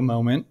have a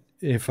moment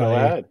if Go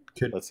I ahead.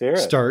 could Let's hear it.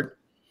 start.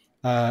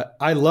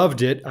 I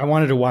loved it. I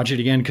wanted to watch it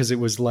again because it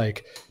was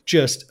like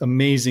just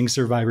amazing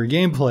Survivor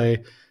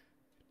gameplay.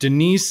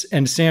 Denise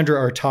and Sandra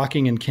are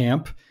talking in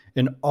camp,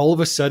 and all of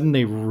a sudden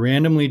they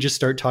randomly just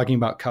start talking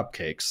about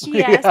cupcakes.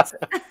 Yes.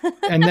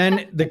 And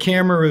then the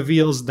camera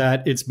reveals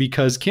that it's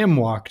because Kim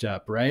walked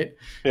up, right?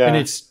 Yeah.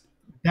 And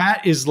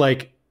that is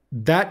like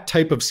that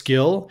type of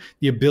skill,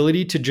 the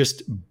ability to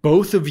just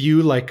both of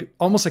you, like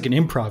almost like an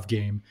improv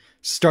game,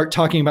 start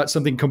talking about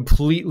something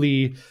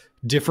completely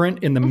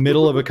different in the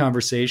middle of a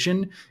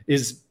conversation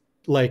is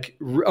like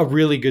a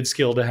really good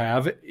skill to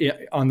have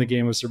on the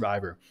game of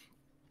Survivor.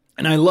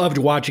 And I loved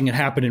watching it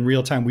happen in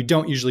real time. We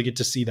don't usually get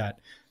to see that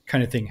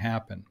kind of thing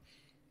happen.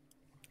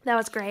 That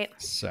was great.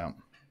 So,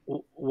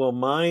 well,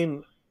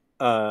 mine,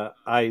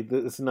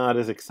 it's not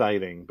as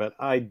exciting, but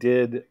I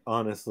did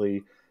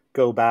honestly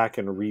go back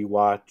and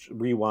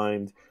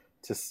rewind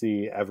to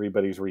see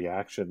everybody's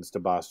reactions to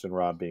Boston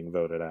Rob being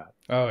voted out.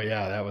 oh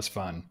yeah, that was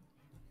fun.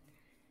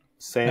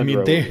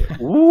 Sandra,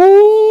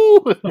 woo!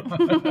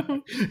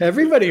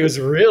 Everybody was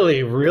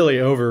really, really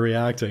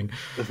overreacting.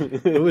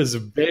 It was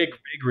big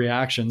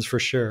reactions for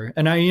sure.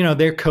 And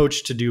they're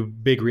coached to do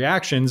big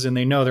reactions, and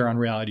they know they're on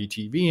reality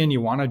TV, and you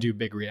want to do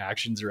big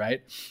reactions,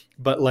 right?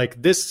 But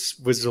like this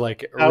was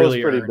like that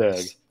really was pretty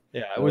earnest.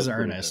 big. Yeah, it was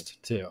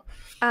earnest too.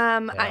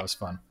 That was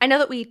fun. I know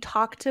that we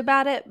talked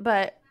about it,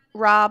 but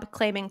Rob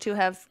claiming to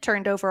have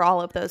turned over all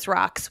of those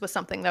rocks was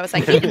something that was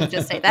like, he didn't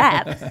just say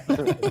that.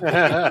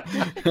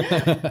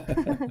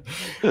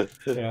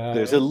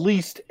 There's at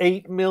least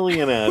 8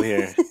 million out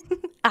here.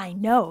 I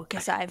know,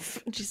 because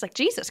I've just like,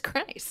 Jesus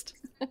Christ.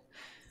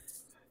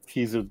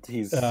 He's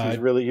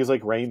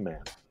like Rain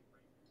Man.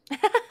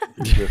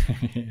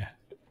 Yeah.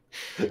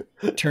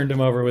 Turned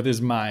him over with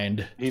his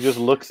mind. He just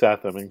looks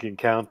at them and can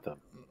count them.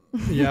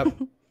 Yep.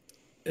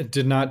 It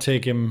did not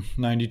take him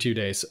 92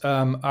 days.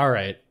 All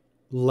right.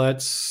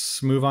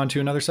 Let's move on to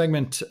another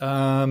segment.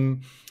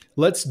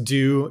 Let's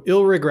do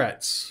Ill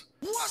Regrets.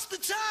 What's the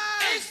time?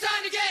 It's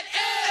time to get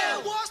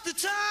ill. What's the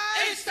time?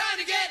 It's time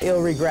to get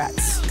Ill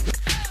regrets.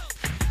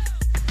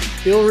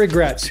 Ill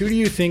regrets. Who do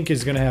you think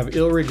is going to have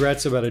ill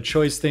regrets about a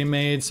choice they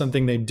made,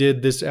 something they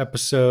did this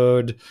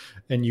episode,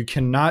 and you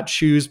cannot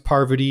choose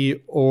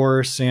Parvati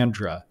or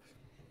Sandra?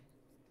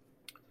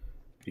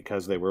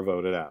 Because they were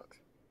voted out.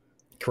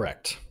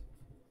 Correct.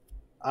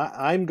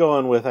 I'm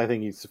going with, I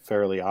think it's a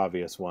fairly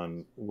obvious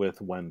one, with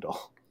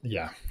Wendell.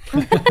 Yeah.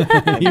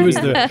 He was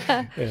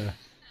yeah.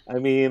 I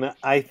mean,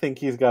 I think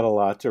he's got a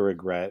lot to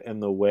regret, and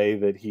the way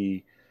that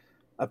he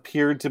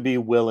appeared to be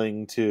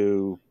willing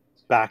to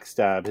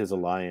backstab his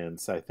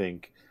alliance, I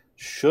think,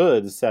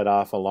 should set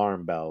off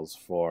alarm bells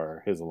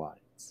for his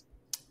alliance.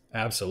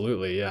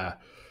 Absolutely, yeah.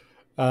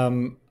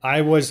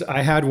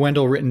 I had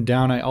Wendell written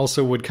down. I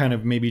also would kind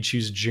of maybe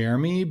choose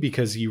Jeremy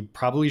because you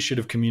probably should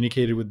have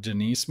communicated with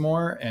Denise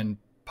more and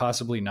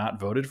possibly not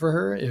voted for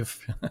her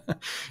if,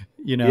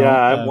 Yeah,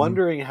 I'm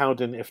wondering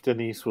if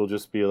Denise will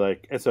just be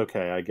like, it's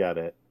okay, I get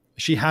it.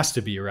 She has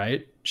to be,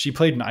 right? She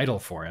played an idol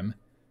for him.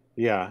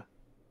 Yeah.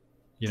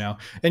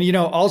 And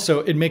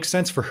also it makes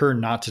sense for her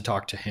not to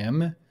talk to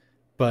him,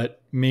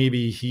 but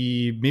maybe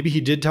he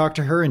did talk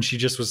to her and she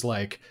just was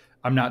like,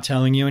 I'm not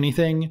telling you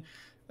anything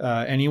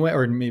anyway,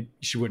 or maybe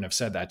she wouldn't have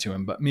said that to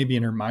him, but maybe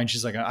in her mind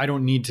she's like, I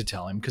don't need to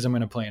tell him because I'm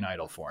going to play an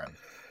idol for him.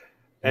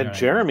 And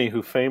Jeremy,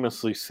 who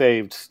famously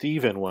saved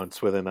Steven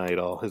once with an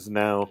idol, has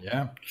now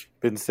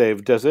been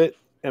saved. Does it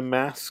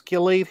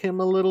emasculate him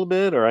a little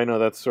bit? Or I know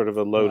that's sort of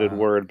a loaded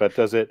word, but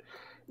does it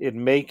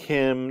make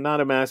him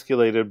not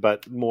emasculated,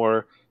 but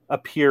more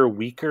appear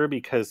weaker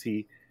because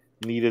he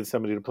needed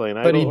somebody to play an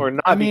idol? Or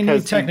not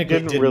because he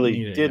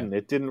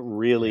didn't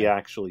really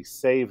actually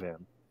save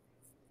him?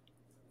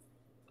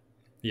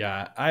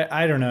 Yeah,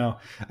 I don't know.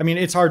 I mean,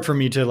 it's hard for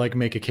me to like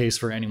make a case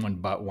for anyone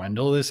but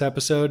Wendell this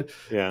episode.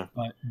 Yeah.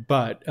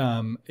 But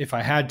if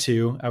I had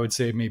to, I would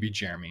say maybe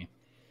Jeremy.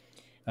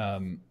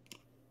 I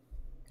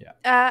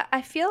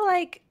feel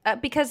like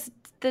because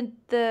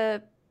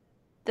the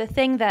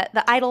thing that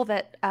the idol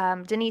that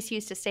Denise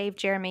used to save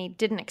Jeremy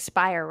didn't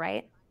expire,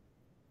 right?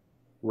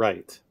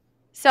 Right.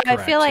 So Correct,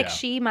 I feel like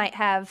she might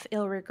have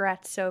ill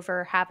regrets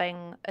over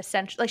having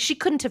essentially, like she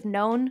couldn't have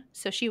known,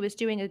 so she was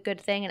doing a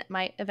good thing and it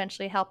might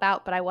eventually help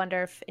out, but I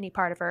wonder if any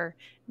part of her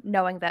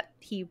knowing that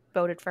he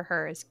voted for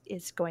her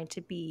is going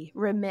to be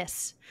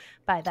remiss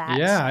by that.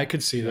 Yeah, I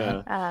could see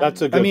that.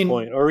 That's a good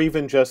point. Or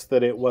even just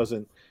that it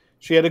wasn't,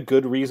 she had a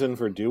good reason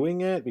for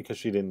doing it because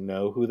she didn't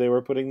know who they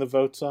were putting the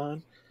votes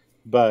on.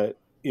 but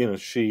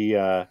she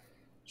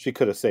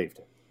could have saved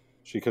it.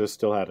 She could have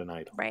still had an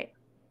idol. Right.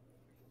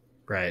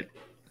 Right.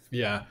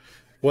 Yeah.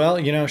 Well,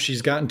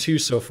 she's gotten 2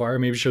 so far.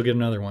 Maybe she'll get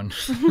another one.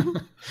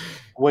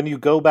 When you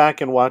go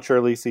back and watch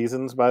early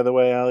seasons, by the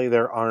way, Allie,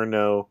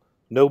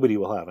 nobody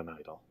will have an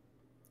idol.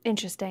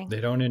 Interesting.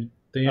 They don't.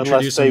 They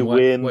unless they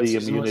win what the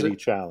season was immunity it?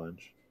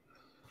 challenge.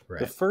 Right.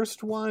 The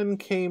first one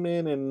came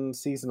in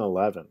season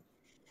 11.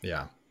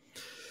 Yeah.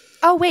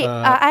 Oh, wait.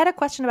 I had a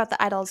question about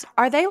the idols.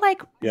 Are they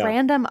like Yeah.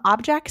 random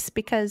objects?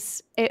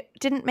 Because it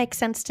didn't make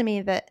sense to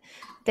me that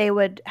they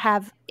would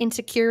have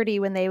insecurity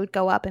when they would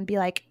go up and be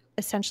like,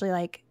 essentially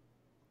like,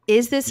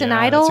 is this an Yeah,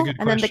 idol? that's a good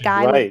And then the question.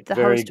 guy, Right, the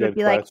very host would good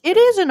be like, question. it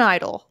is an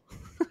idol.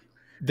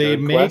 They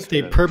Good they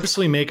question.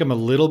 purposely make them a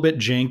little bit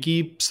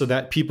janky so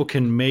that people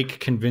can make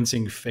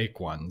convincing fake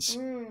ones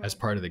as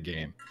part of the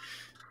game.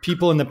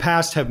 People in the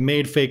past have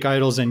made fake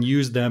idols and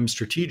used them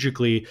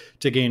strategically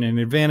to gain an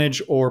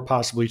advantage or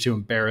possibly to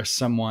embarrass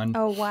someone.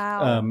 Oh,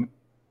 wow.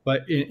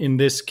 But in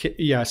this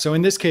case, so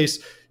in this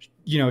case,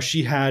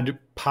 she had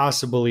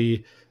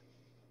possibly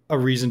a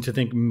reason to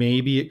think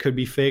maybe it could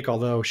be fake,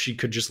 although she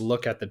could just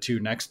look at the 2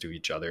 next to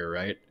each other,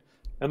 right?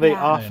 And they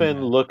Yeah.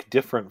 often look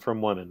different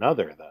from one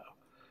another, though.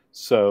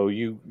 So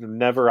you're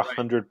never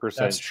 100%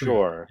 That's true.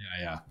 sure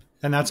Yeah.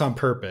 And that's on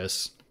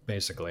purpose,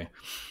 basically.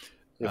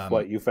 if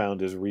what you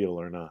found is real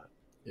or not.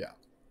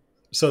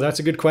 So that's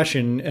a good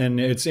question, and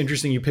it's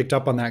interesting you picked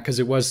up on that because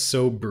it was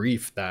so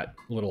brief, that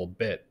little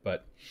bit.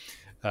 But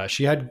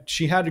she had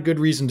a good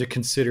reason to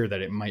consider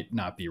that it might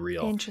not be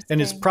real, Interesting.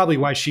 and it's probably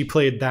why she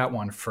played that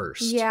one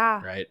first.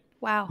 Yeah. Right.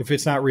 Wow. If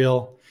it's not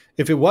real,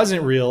 if it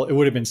wasn't real, it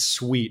would have been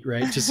sweet,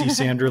 right? To see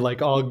Sandra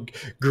like all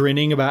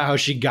grinning about how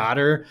she got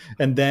her,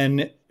 and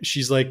then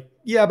she's like,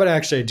 "Yeah, but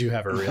actually, I do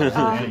have a real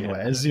one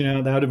anyways."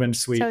 That would have been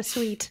sweet. So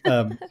sweet.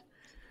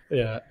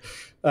 Yeah.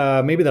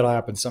 Maybe that'll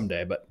happen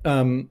someday. But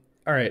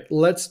all right,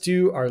 let's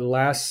do our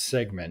last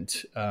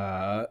segment.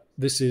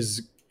 This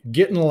is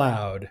Getting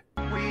Loud.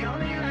 We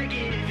only like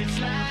it if it's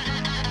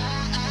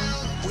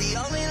loud. We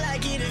only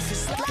like it if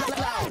it's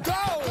loud. Go!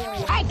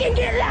 I can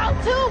get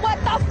loud too. What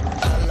the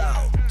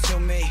Hello to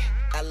me.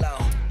 Hello,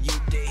 you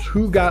did.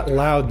 Who got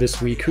loud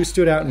this week? Who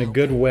stood out in a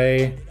good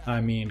way?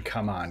 I mean,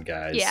 come on,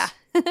 guys. Yeah.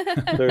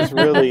 There's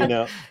really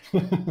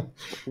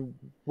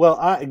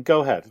Well,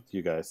 go ahead,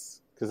 you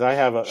guys, because I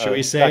have a. Should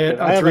we say second- it?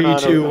 I have 3, an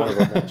 2,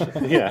 honorable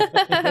mention.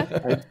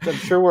 Yeah, I'm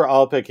sure we're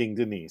all picking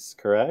Denise,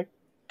 correct?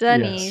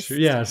 Denise.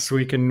 Yes,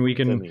 we can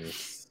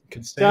Denise.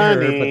 say her,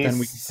 but then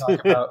we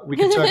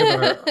can talk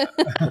about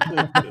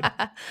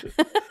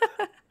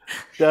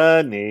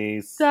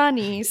Denise.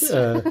 Denise.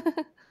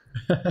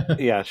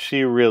 Yeah,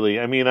 she really.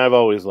 I mean, I've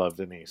always loved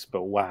Denise,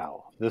 but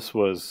wow, this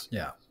was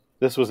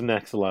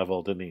next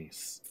level,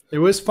 Denise. It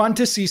was fun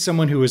to see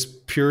someone who was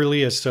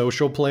purely a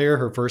social player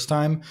her first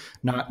time,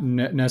 not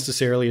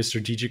necessarily a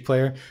strategic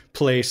player,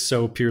 play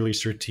so purely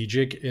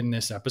strategic in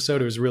this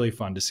episode. It was really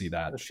fun to see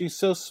that. She's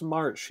so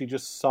smart. She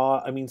just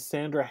saw. I mean,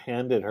 Sandra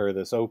handed her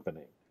this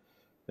opening,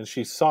 and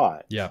she saw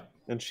it. Yeah.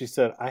 And she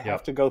said, "I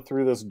have to go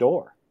through this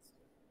door."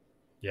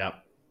 Yeah.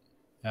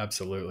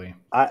 Absolutely.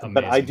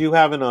 But I do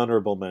have an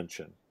honorable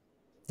mention.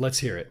 Let's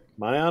hear it.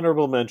 My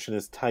honorable mention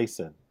is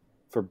Tyson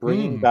for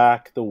bringing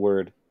back the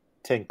word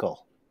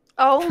tinkle.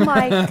 Oh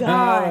my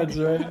God. That's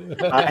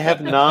right. I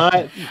have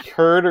not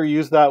heard or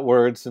used that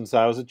word since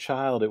I was a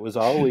child. It was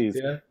always,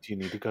 Yeah. do you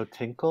need to go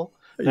tinkle?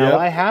 Now Yep.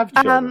 I have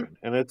children,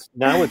 and it's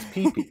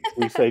pee-pee.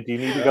 We say, do you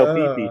need to go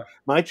pee-pee?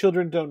 My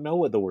children don't know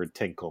what the word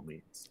tinkle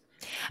means.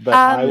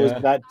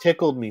 But that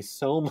tickled me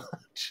so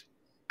much.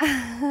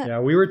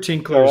 Yeah, we were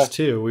tinklers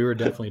too. We were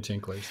definitely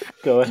tinklers.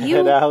 Go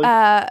ahead,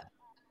 Allie.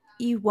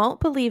 You won't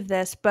believe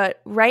this,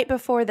 but right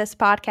before this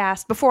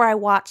podcast, before I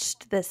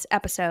watched this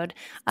episode,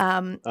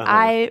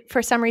 I,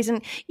 for some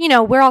reason,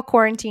 we're all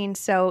quarantined,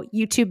 so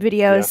YouTube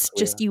videos,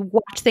 you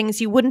watch things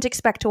you wouldn't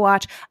expect to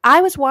watch. I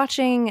was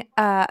watching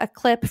a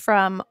clip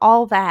from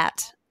All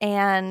That,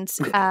 and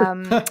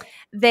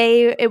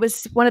it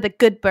was one of the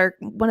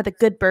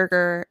Good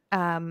Burger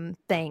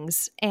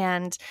things,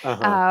 and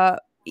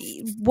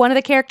one of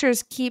the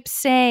characters keeps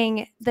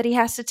saying that he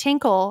has to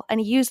tinkle, and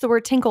he used the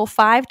word tinkle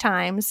 5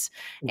 times.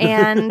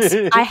 And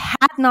I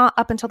had not,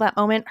 up until that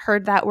moment,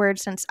 heard that word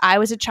since I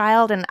was a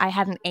child. And I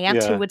had an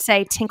aunt who would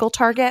say tinkle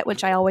target,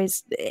 which I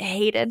always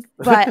hated.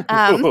 But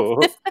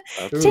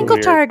tinkle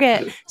weird.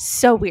 target,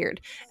 so weird.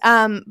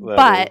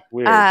 But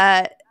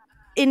weird.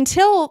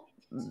 Until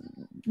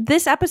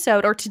this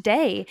episode or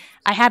today,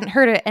 I hadn't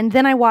heard it, and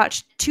then I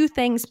watched 2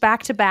 things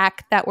back to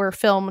back that were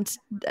filmed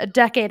a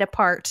decade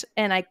apart,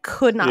 and I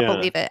could not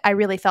believe it. I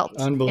really felt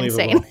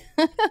insane.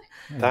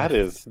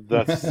 That's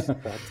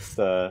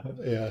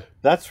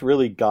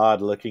really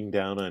God looking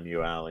down on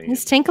you, Allie.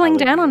 He's tinkling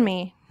down on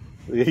me.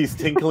 He's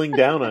tinkling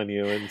down on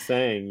you and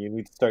saying you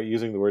need to start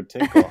using the word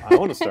tinkle. I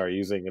want to start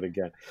using it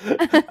again.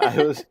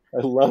 I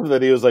love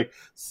that he was like,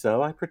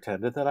 so I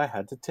pretended that I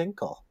had to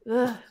tinkle.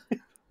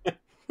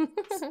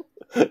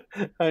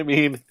 I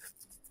mean,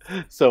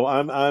 So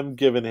I'm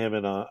giving him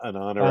an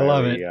honorary. I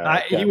love it.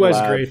 He Get was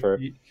Loud great. for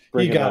He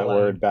bringing got that loud.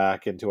 word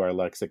back into our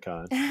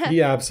lexicon.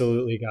 He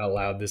absolutely got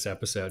loud this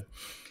episode.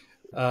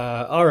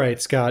 All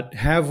right, Scott,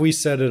 have we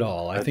said it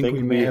all? I think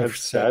we may have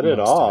said it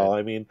most all. of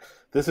I mean,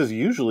 this is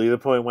usually the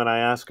point when I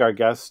ask our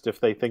guests if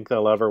they think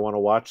they'll ever want to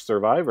watch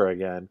Survivor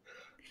again.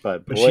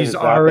 But But boy, she's has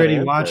that already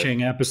been watching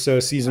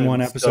season I'm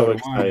one, so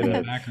episode 1 in the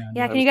excited. background.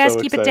 Yeah, can I'm you guys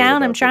so keep it excited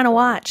down? I'm about trying to this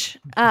watch.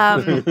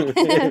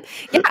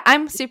 Yeah,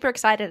 I'm super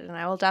excited, and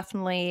I will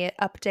definitely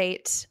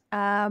update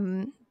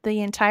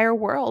the entire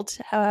world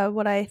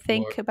what I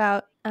think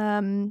about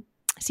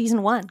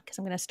season 1, because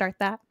I'm going to start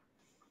that.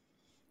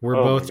 We're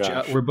Oh my both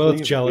gosh, we're both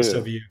please jealous do.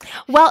 of you.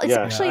 Well, it's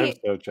Yeah, actually I'm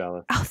so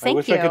jealous. Oh, I thank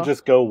wish I you. could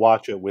just go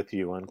watch it with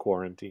you on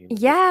quarantine.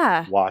 Yeah.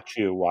 Just watch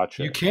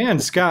it. You can,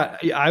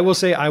 Scott. I will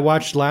say I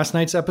watched last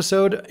night's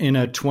episode in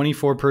a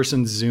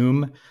 24-person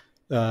Zoom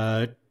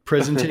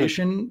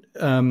presentation.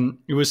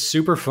 It was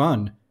super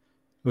fun.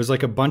 It was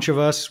like a bunch of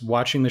us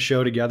watching the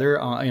show together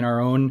in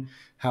our own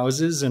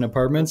houses and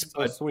apartments. That's so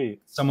But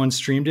sweet. someone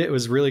streamed it. It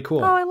was really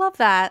cool. Oh, I love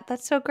that.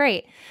 That's so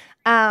great.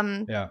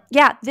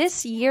 Yeah,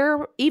 this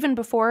year, even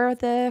before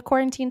the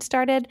quarantine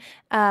started,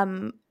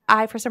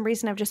 I, for some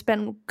reason, have just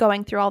been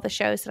going through all the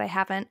shows that I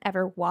haven't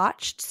ever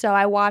watched. So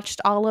I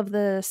watched all of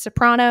The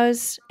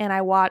Sopranos, and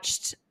I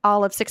watched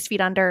all of 6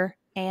 Feet Under,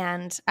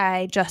 and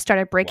I just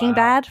started Breaking Wow.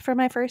 Bad for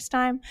my first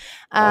time.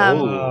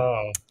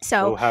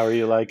 So how are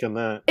you liking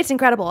that? it's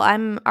incredible.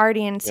 I'm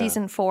already in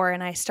season 4,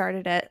 and I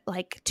started it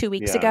like 2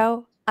 weeks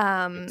ago.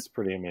 It's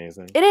pretty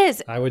amazing. It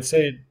is. I would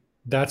say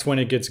that's when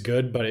it gets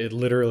good, but it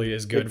literally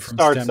is good It from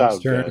starts stem to out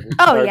stern. good. It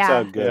Oh, starts yeah.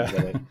 out good,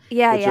 but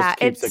Yeah, it just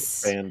keeps it's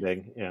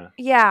expanding. Yeah.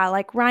 Yeah,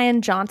 like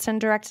Ryan Johnson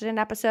directed an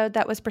episode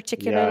that was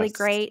particularly Yes.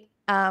 great.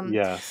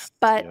 Yes.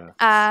 But yes.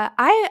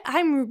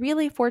 I'm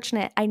really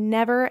fortunate. I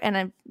never,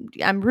 and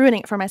I'm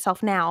ruining it for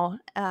myself now,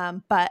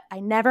 but I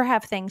never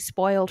have things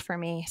spoiled for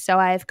me. So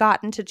I've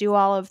gotten to do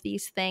all of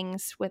these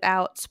things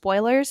without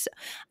spoilers.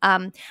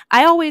 I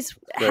always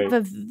have a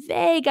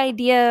vague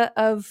idea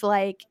of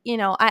like,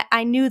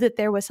 I knew that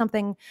there was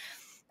something.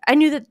 I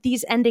knew that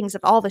these endings of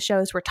all the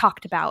shows were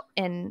talked about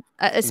in,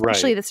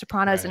 especially The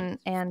Sopranos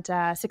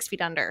and 6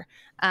 Feet Under.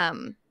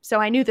 So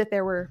I knew that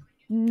there were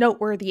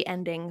noteworthy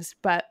endings,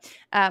 but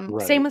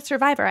same with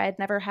Survivor. I had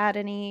never had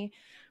I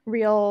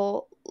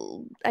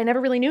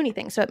never really knew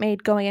anything, so it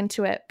made going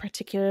into it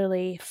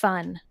particularly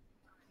fun.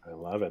 I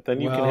love it. Then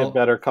you can hit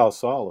Better Call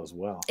Saul as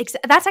well.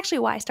 That's actually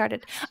why I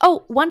started.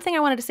 Oh, one thing I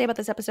wanted to say about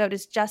this episode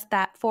is just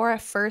that for a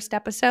first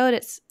episode,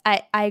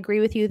 I agree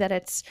with you that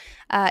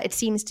it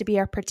seems to be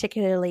a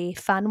particularly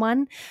fun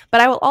one. But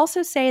I will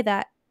also say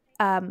that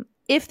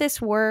if this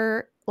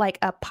were like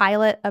a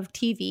pilot of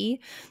TV,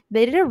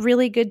 they did a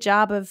really good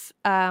job of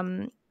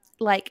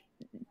like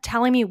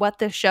telling me what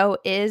the show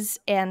is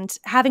and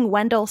having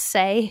Wendell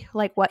say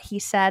like what he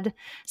said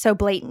so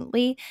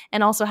blatantly,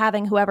 and also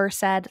having whoever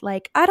said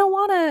like, I don't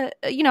want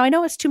to, I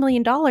know it's $2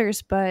 million,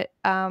 but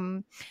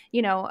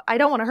I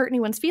don't want to hurt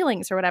anyone's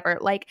feelings or whatever.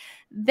 Like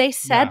they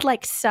said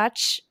like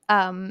such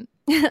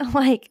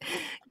like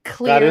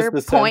clear that is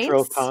the points.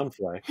 Central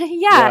conflict.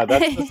 Yeah,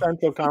 that's the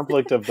central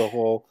conflict of the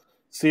whole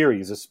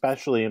series,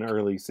 especially in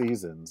early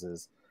seasons,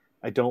 is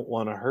I don't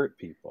want to hurt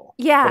people.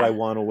 Yeah. But I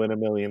want to win $1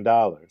 million.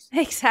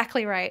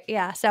 Exactly right.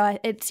 Yeah. So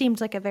it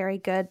seems like a very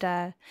good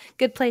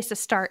place to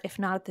start, if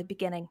not at the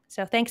beginning.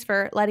 So thanks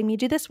for letting me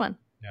do this one.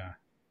 Yeah.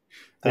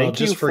 Thank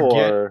you just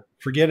for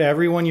forget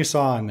everyone you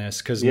saw on this,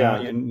 because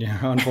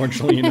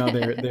unfortunately,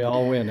 they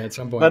all win at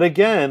some point. But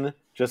again,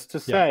 just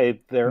to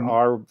say, there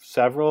are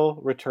several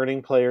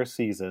returning player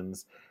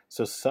seasons.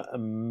 So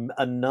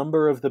a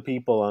number of the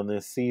people on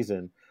this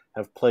season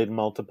have played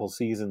multiple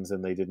seasons,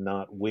 and they did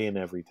not win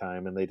every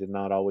time, and they did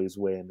not always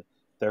win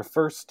their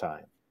first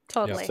time.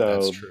 Totally. So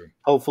that's true.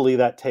 Hopefully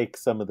that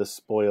takes some of the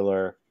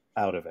spoiler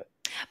out of it.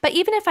 But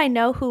even if I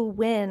know who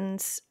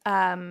wins,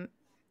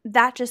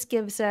 that just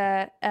gives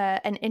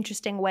an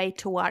interesting way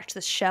to watch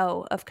the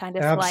show of kind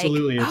of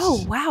Absolutely. like,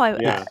 oh wow,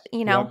 Yep.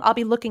 I'll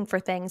be looking for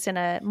things in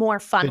a more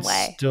fun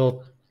way.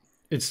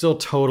 It's still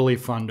totally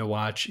fun to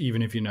watch,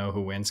 even if you know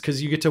who wins,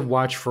 because you get to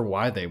watch for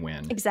why they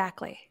win.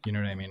 Exactly. You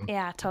know what I mean?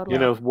 Yeah, totally.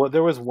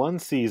 There was one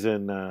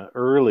season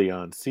early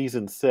on,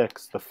 season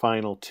 6, the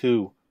final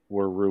 2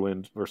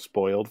 were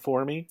spoiled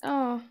for me.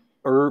 Oh.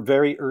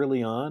 Very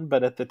early on,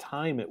 but at the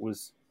time it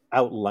was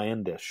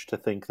outlandish to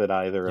think that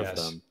either of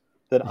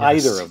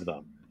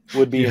them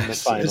would be in the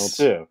final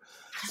 2.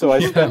 So I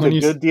spent a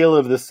good deal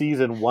of the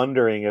season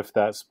wondering if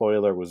that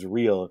spoiler was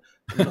real.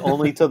 And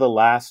only to the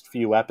last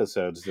few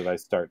episodes did I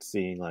start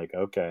seeing like,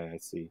 okay,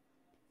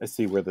 I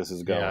see where this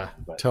is going. Yeah,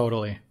 but,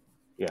 totally.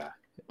 Yeah.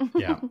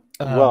 Yeah.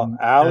 Well,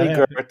 Allie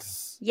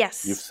Goertz,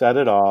 yes, you've said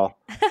it all.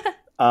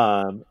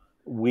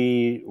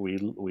 We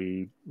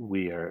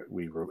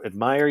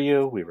admire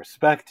you. We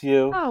respect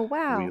you. Oh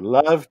wow. We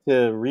love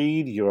to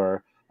read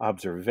your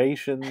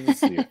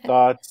observations, your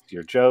thoughts,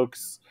 your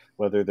jokes,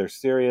 whether they're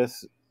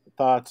serious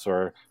thoughts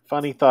or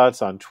funny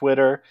thoughts on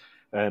Twitter.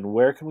 And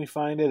where can we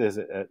find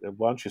it?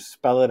 Why don't you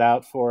spell it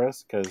out for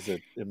us? Because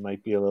it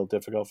might be a little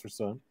difficult for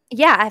some.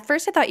 Yeah, at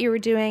first I thought you were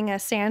doing a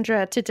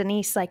Sandra to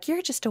Denise, like,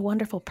 you're just a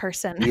wonderful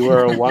person. You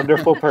are a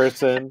wonderful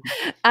person,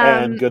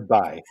 and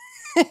goodbye.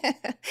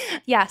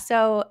 Yeah,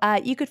 so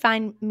you could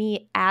find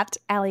me at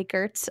Allie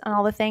Goertz on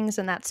all the things,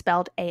 and that's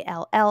spelled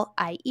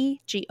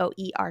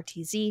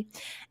ALLIEGOERTZ.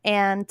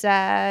 And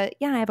yeah,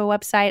 I have a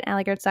website,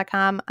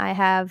 alliegoertz.com. I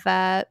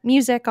have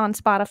music on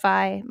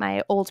Spotify.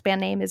 My old band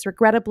name is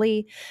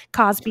regrettably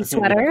Cosby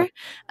Sweater.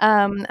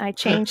 I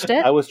changed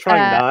it. I was trying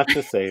not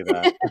to say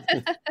that.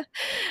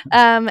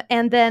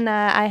 And then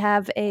I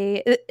have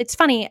it's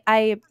funny,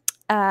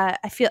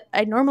 I feel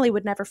I normally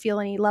would never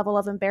feel any level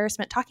of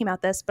embarrassment talking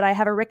about this, but I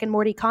have a Rick and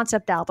Morty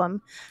concept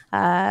album.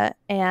 And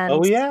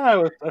oh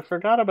yeah, I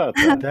forgot about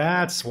that.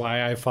 That's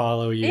why I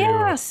follow you.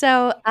 yeah,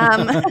 so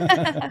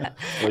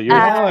Well,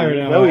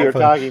 you're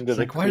talking to the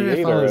like, why did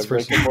I follow creator this of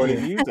Rick and Morty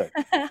music.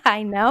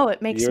 I know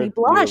it makes me You're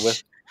blush.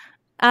 with-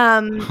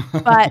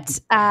 But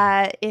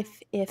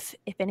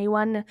if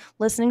anyone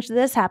listening to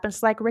this happens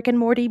to like Rick and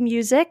Morty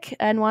music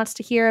and wants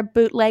to hear a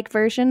bootleg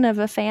version of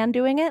a fan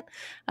doing it,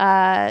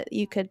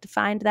 you could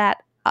find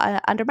that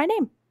under my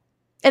name.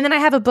 And then I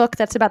have a book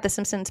that's about The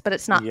Simpsons, but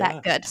it's not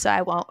that good, so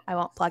I won't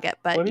plug it.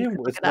 But What do you you?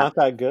 can look It's it up.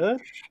 not that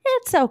good.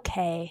 It's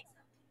okay.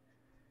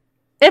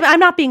 I'm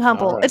not being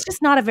humble. All right. It's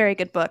just not a very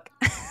good book.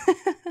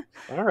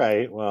 All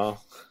right,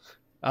 well,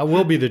 I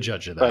will be the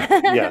judge of that.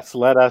 but yes,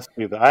 let us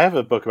do that. I have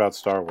a book about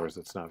Star Wars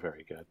that's not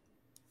very good.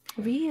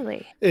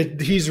 Really?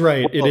 He's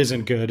right. It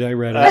isn't good. I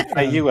read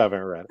it. You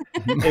haven't read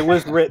it. It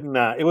was written.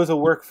 It was a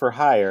work for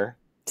hire.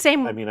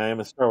 Same. I mean, I am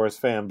a Star Wars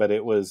fan, but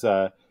it was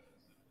a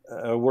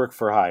work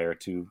for hire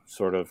to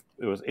sort of.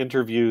 It was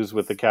interviews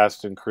with the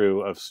cast and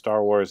crew of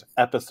Star Wars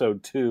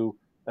Episode 2: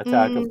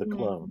 Attack of the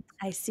Clones.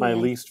 I see. My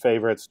least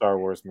favorite Star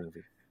Wars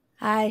movie.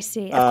 I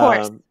see. Of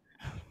course.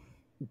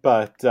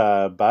 But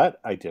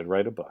I did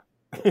write a book.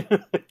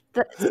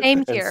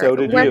 Same here. And so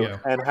did Work you.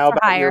 And how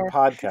about your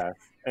podcast?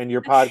 And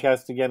your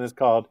podcast again is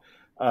called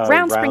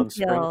Round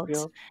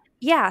Springfield.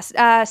 Yes.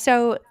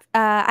 So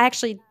I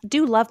actually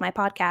do love my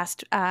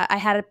podcast. I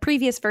had a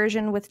previous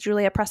version with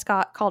Julia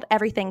Prescott called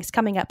Everything's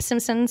Coming Up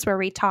Simpsons, where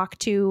we talk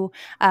to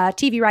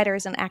TV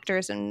writers and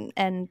actors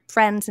and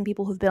friends and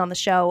people who've been on the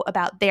show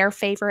about their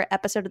favorite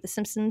episode of The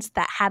Simpsons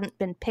that hadn't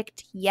been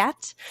picked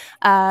yet.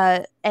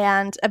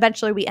 And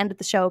eventually we ended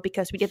the show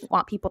because we didn't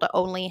want people to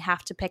only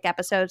have to pick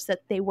episodes that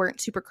they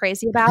weren't super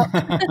crazy about.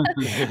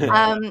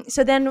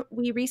 So then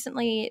we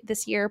recently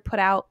this year put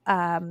out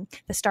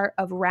the start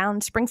of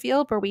Round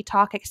Springfield, where we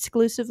talk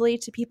exclusively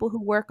to people who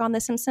work on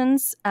The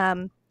Simpsons,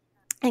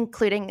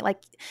 including like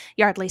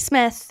Yardley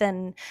Smith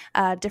and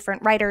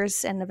different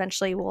writers, and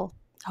eventually we'll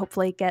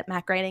hopefully get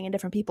Matt Groening and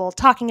different people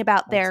talking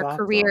about their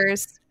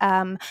careers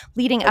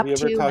leading up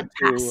to and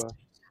past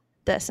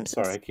The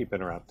Simpsons. Sorry, I keep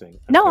interrupting.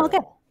 No, all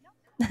good.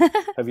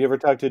 Have you ever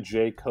talked to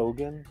Jay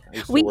Kogan?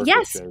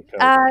 Yes.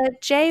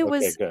 Jay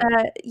was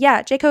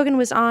Jay Kogan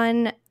was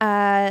on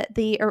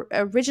the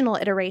original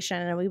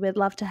iteration, and we would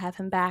love to have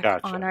him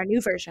back on our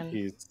new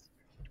version.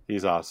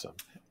 He's awesome.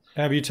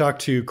 Have you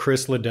talked to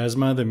Chris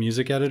Ledesma, the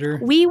music editor?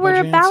 We were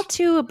about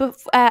to,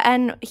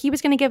 and he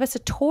was going to give us a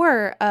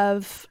tour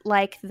of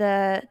like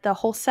the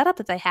whole setup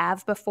that they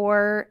have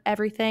before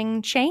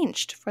everything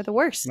changed for the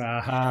worse.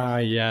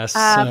 Yes. But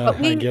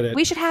I get it.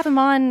 We should have him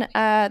on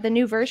the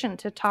new version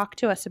to talk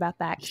to us about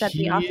that. That'd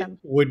be awesome.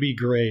 Would be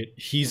great.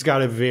 He's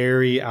got a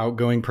very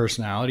outgoing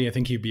personality. I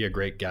think he'd be a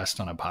great guest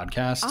on a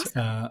podcast.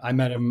 Awesome. I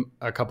met him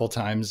a couple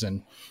times,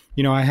 and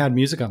I had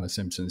music on The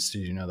Simpsons.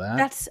 Did you know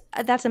that?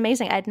 That's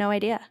amazing. I had no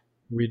idea.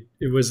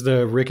 It was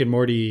the Rick and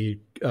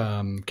Morty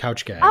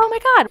couch gag. Oh my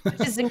God,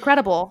 which is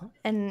incredible,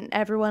 and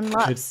everyone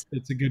loves.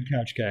 It's a good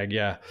couch gag,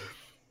 yeah.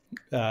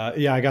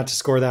 I got to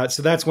score that.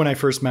 So that's when I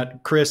first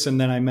met Chris, and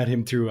then I met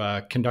him through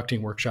a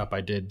conducting workshop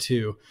I did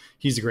too.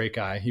 He's a great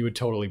guy. He would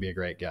totally be a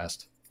great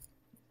guest.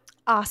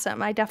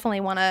 Awesome. I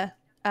definitely want to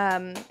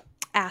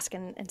ask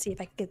and see if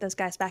I can get those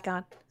guys back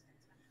on.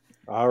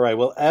 All right.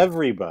 Well,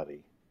 everybody,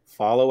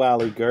 follow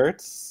Allie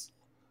Goertz.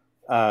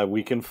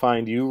 We can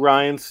find you,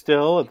 Ryan,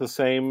 still at the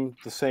same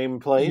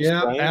place.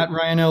 Yeah, right? At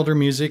Ryan Elder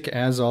Music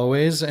as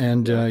always,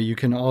 and you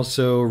can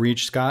also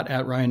reach Scott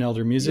at Ryan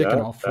Elder Music, and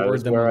I'll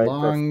forward them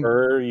along. I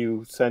prefer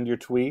you send your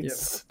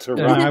tweets to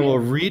Ryan. And I will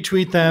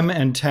retweet them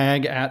and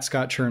tag at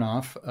Scott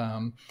Chernoff.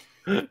 Allie,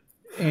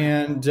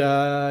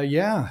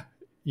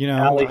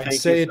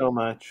 thank you so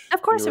much.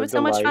 Of course, it was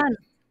so much fun.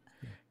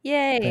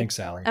 Yay. Thanks,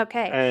 Allie.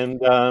 Okay. And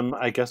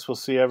I guess we'll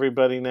see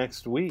everybody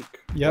next week.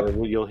 Yep.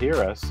 Or you'll hear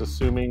us,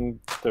 assuming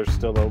there's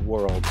still a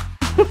world.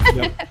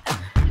 Yep.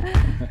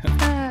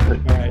 All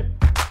right.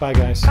 Bye,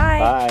 guys. Bye.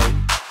 Bye.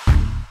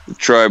 The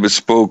tribe has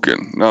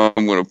spoken. Now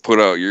I'm going to put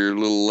out your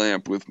little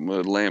lamp with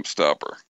my lamp stopper.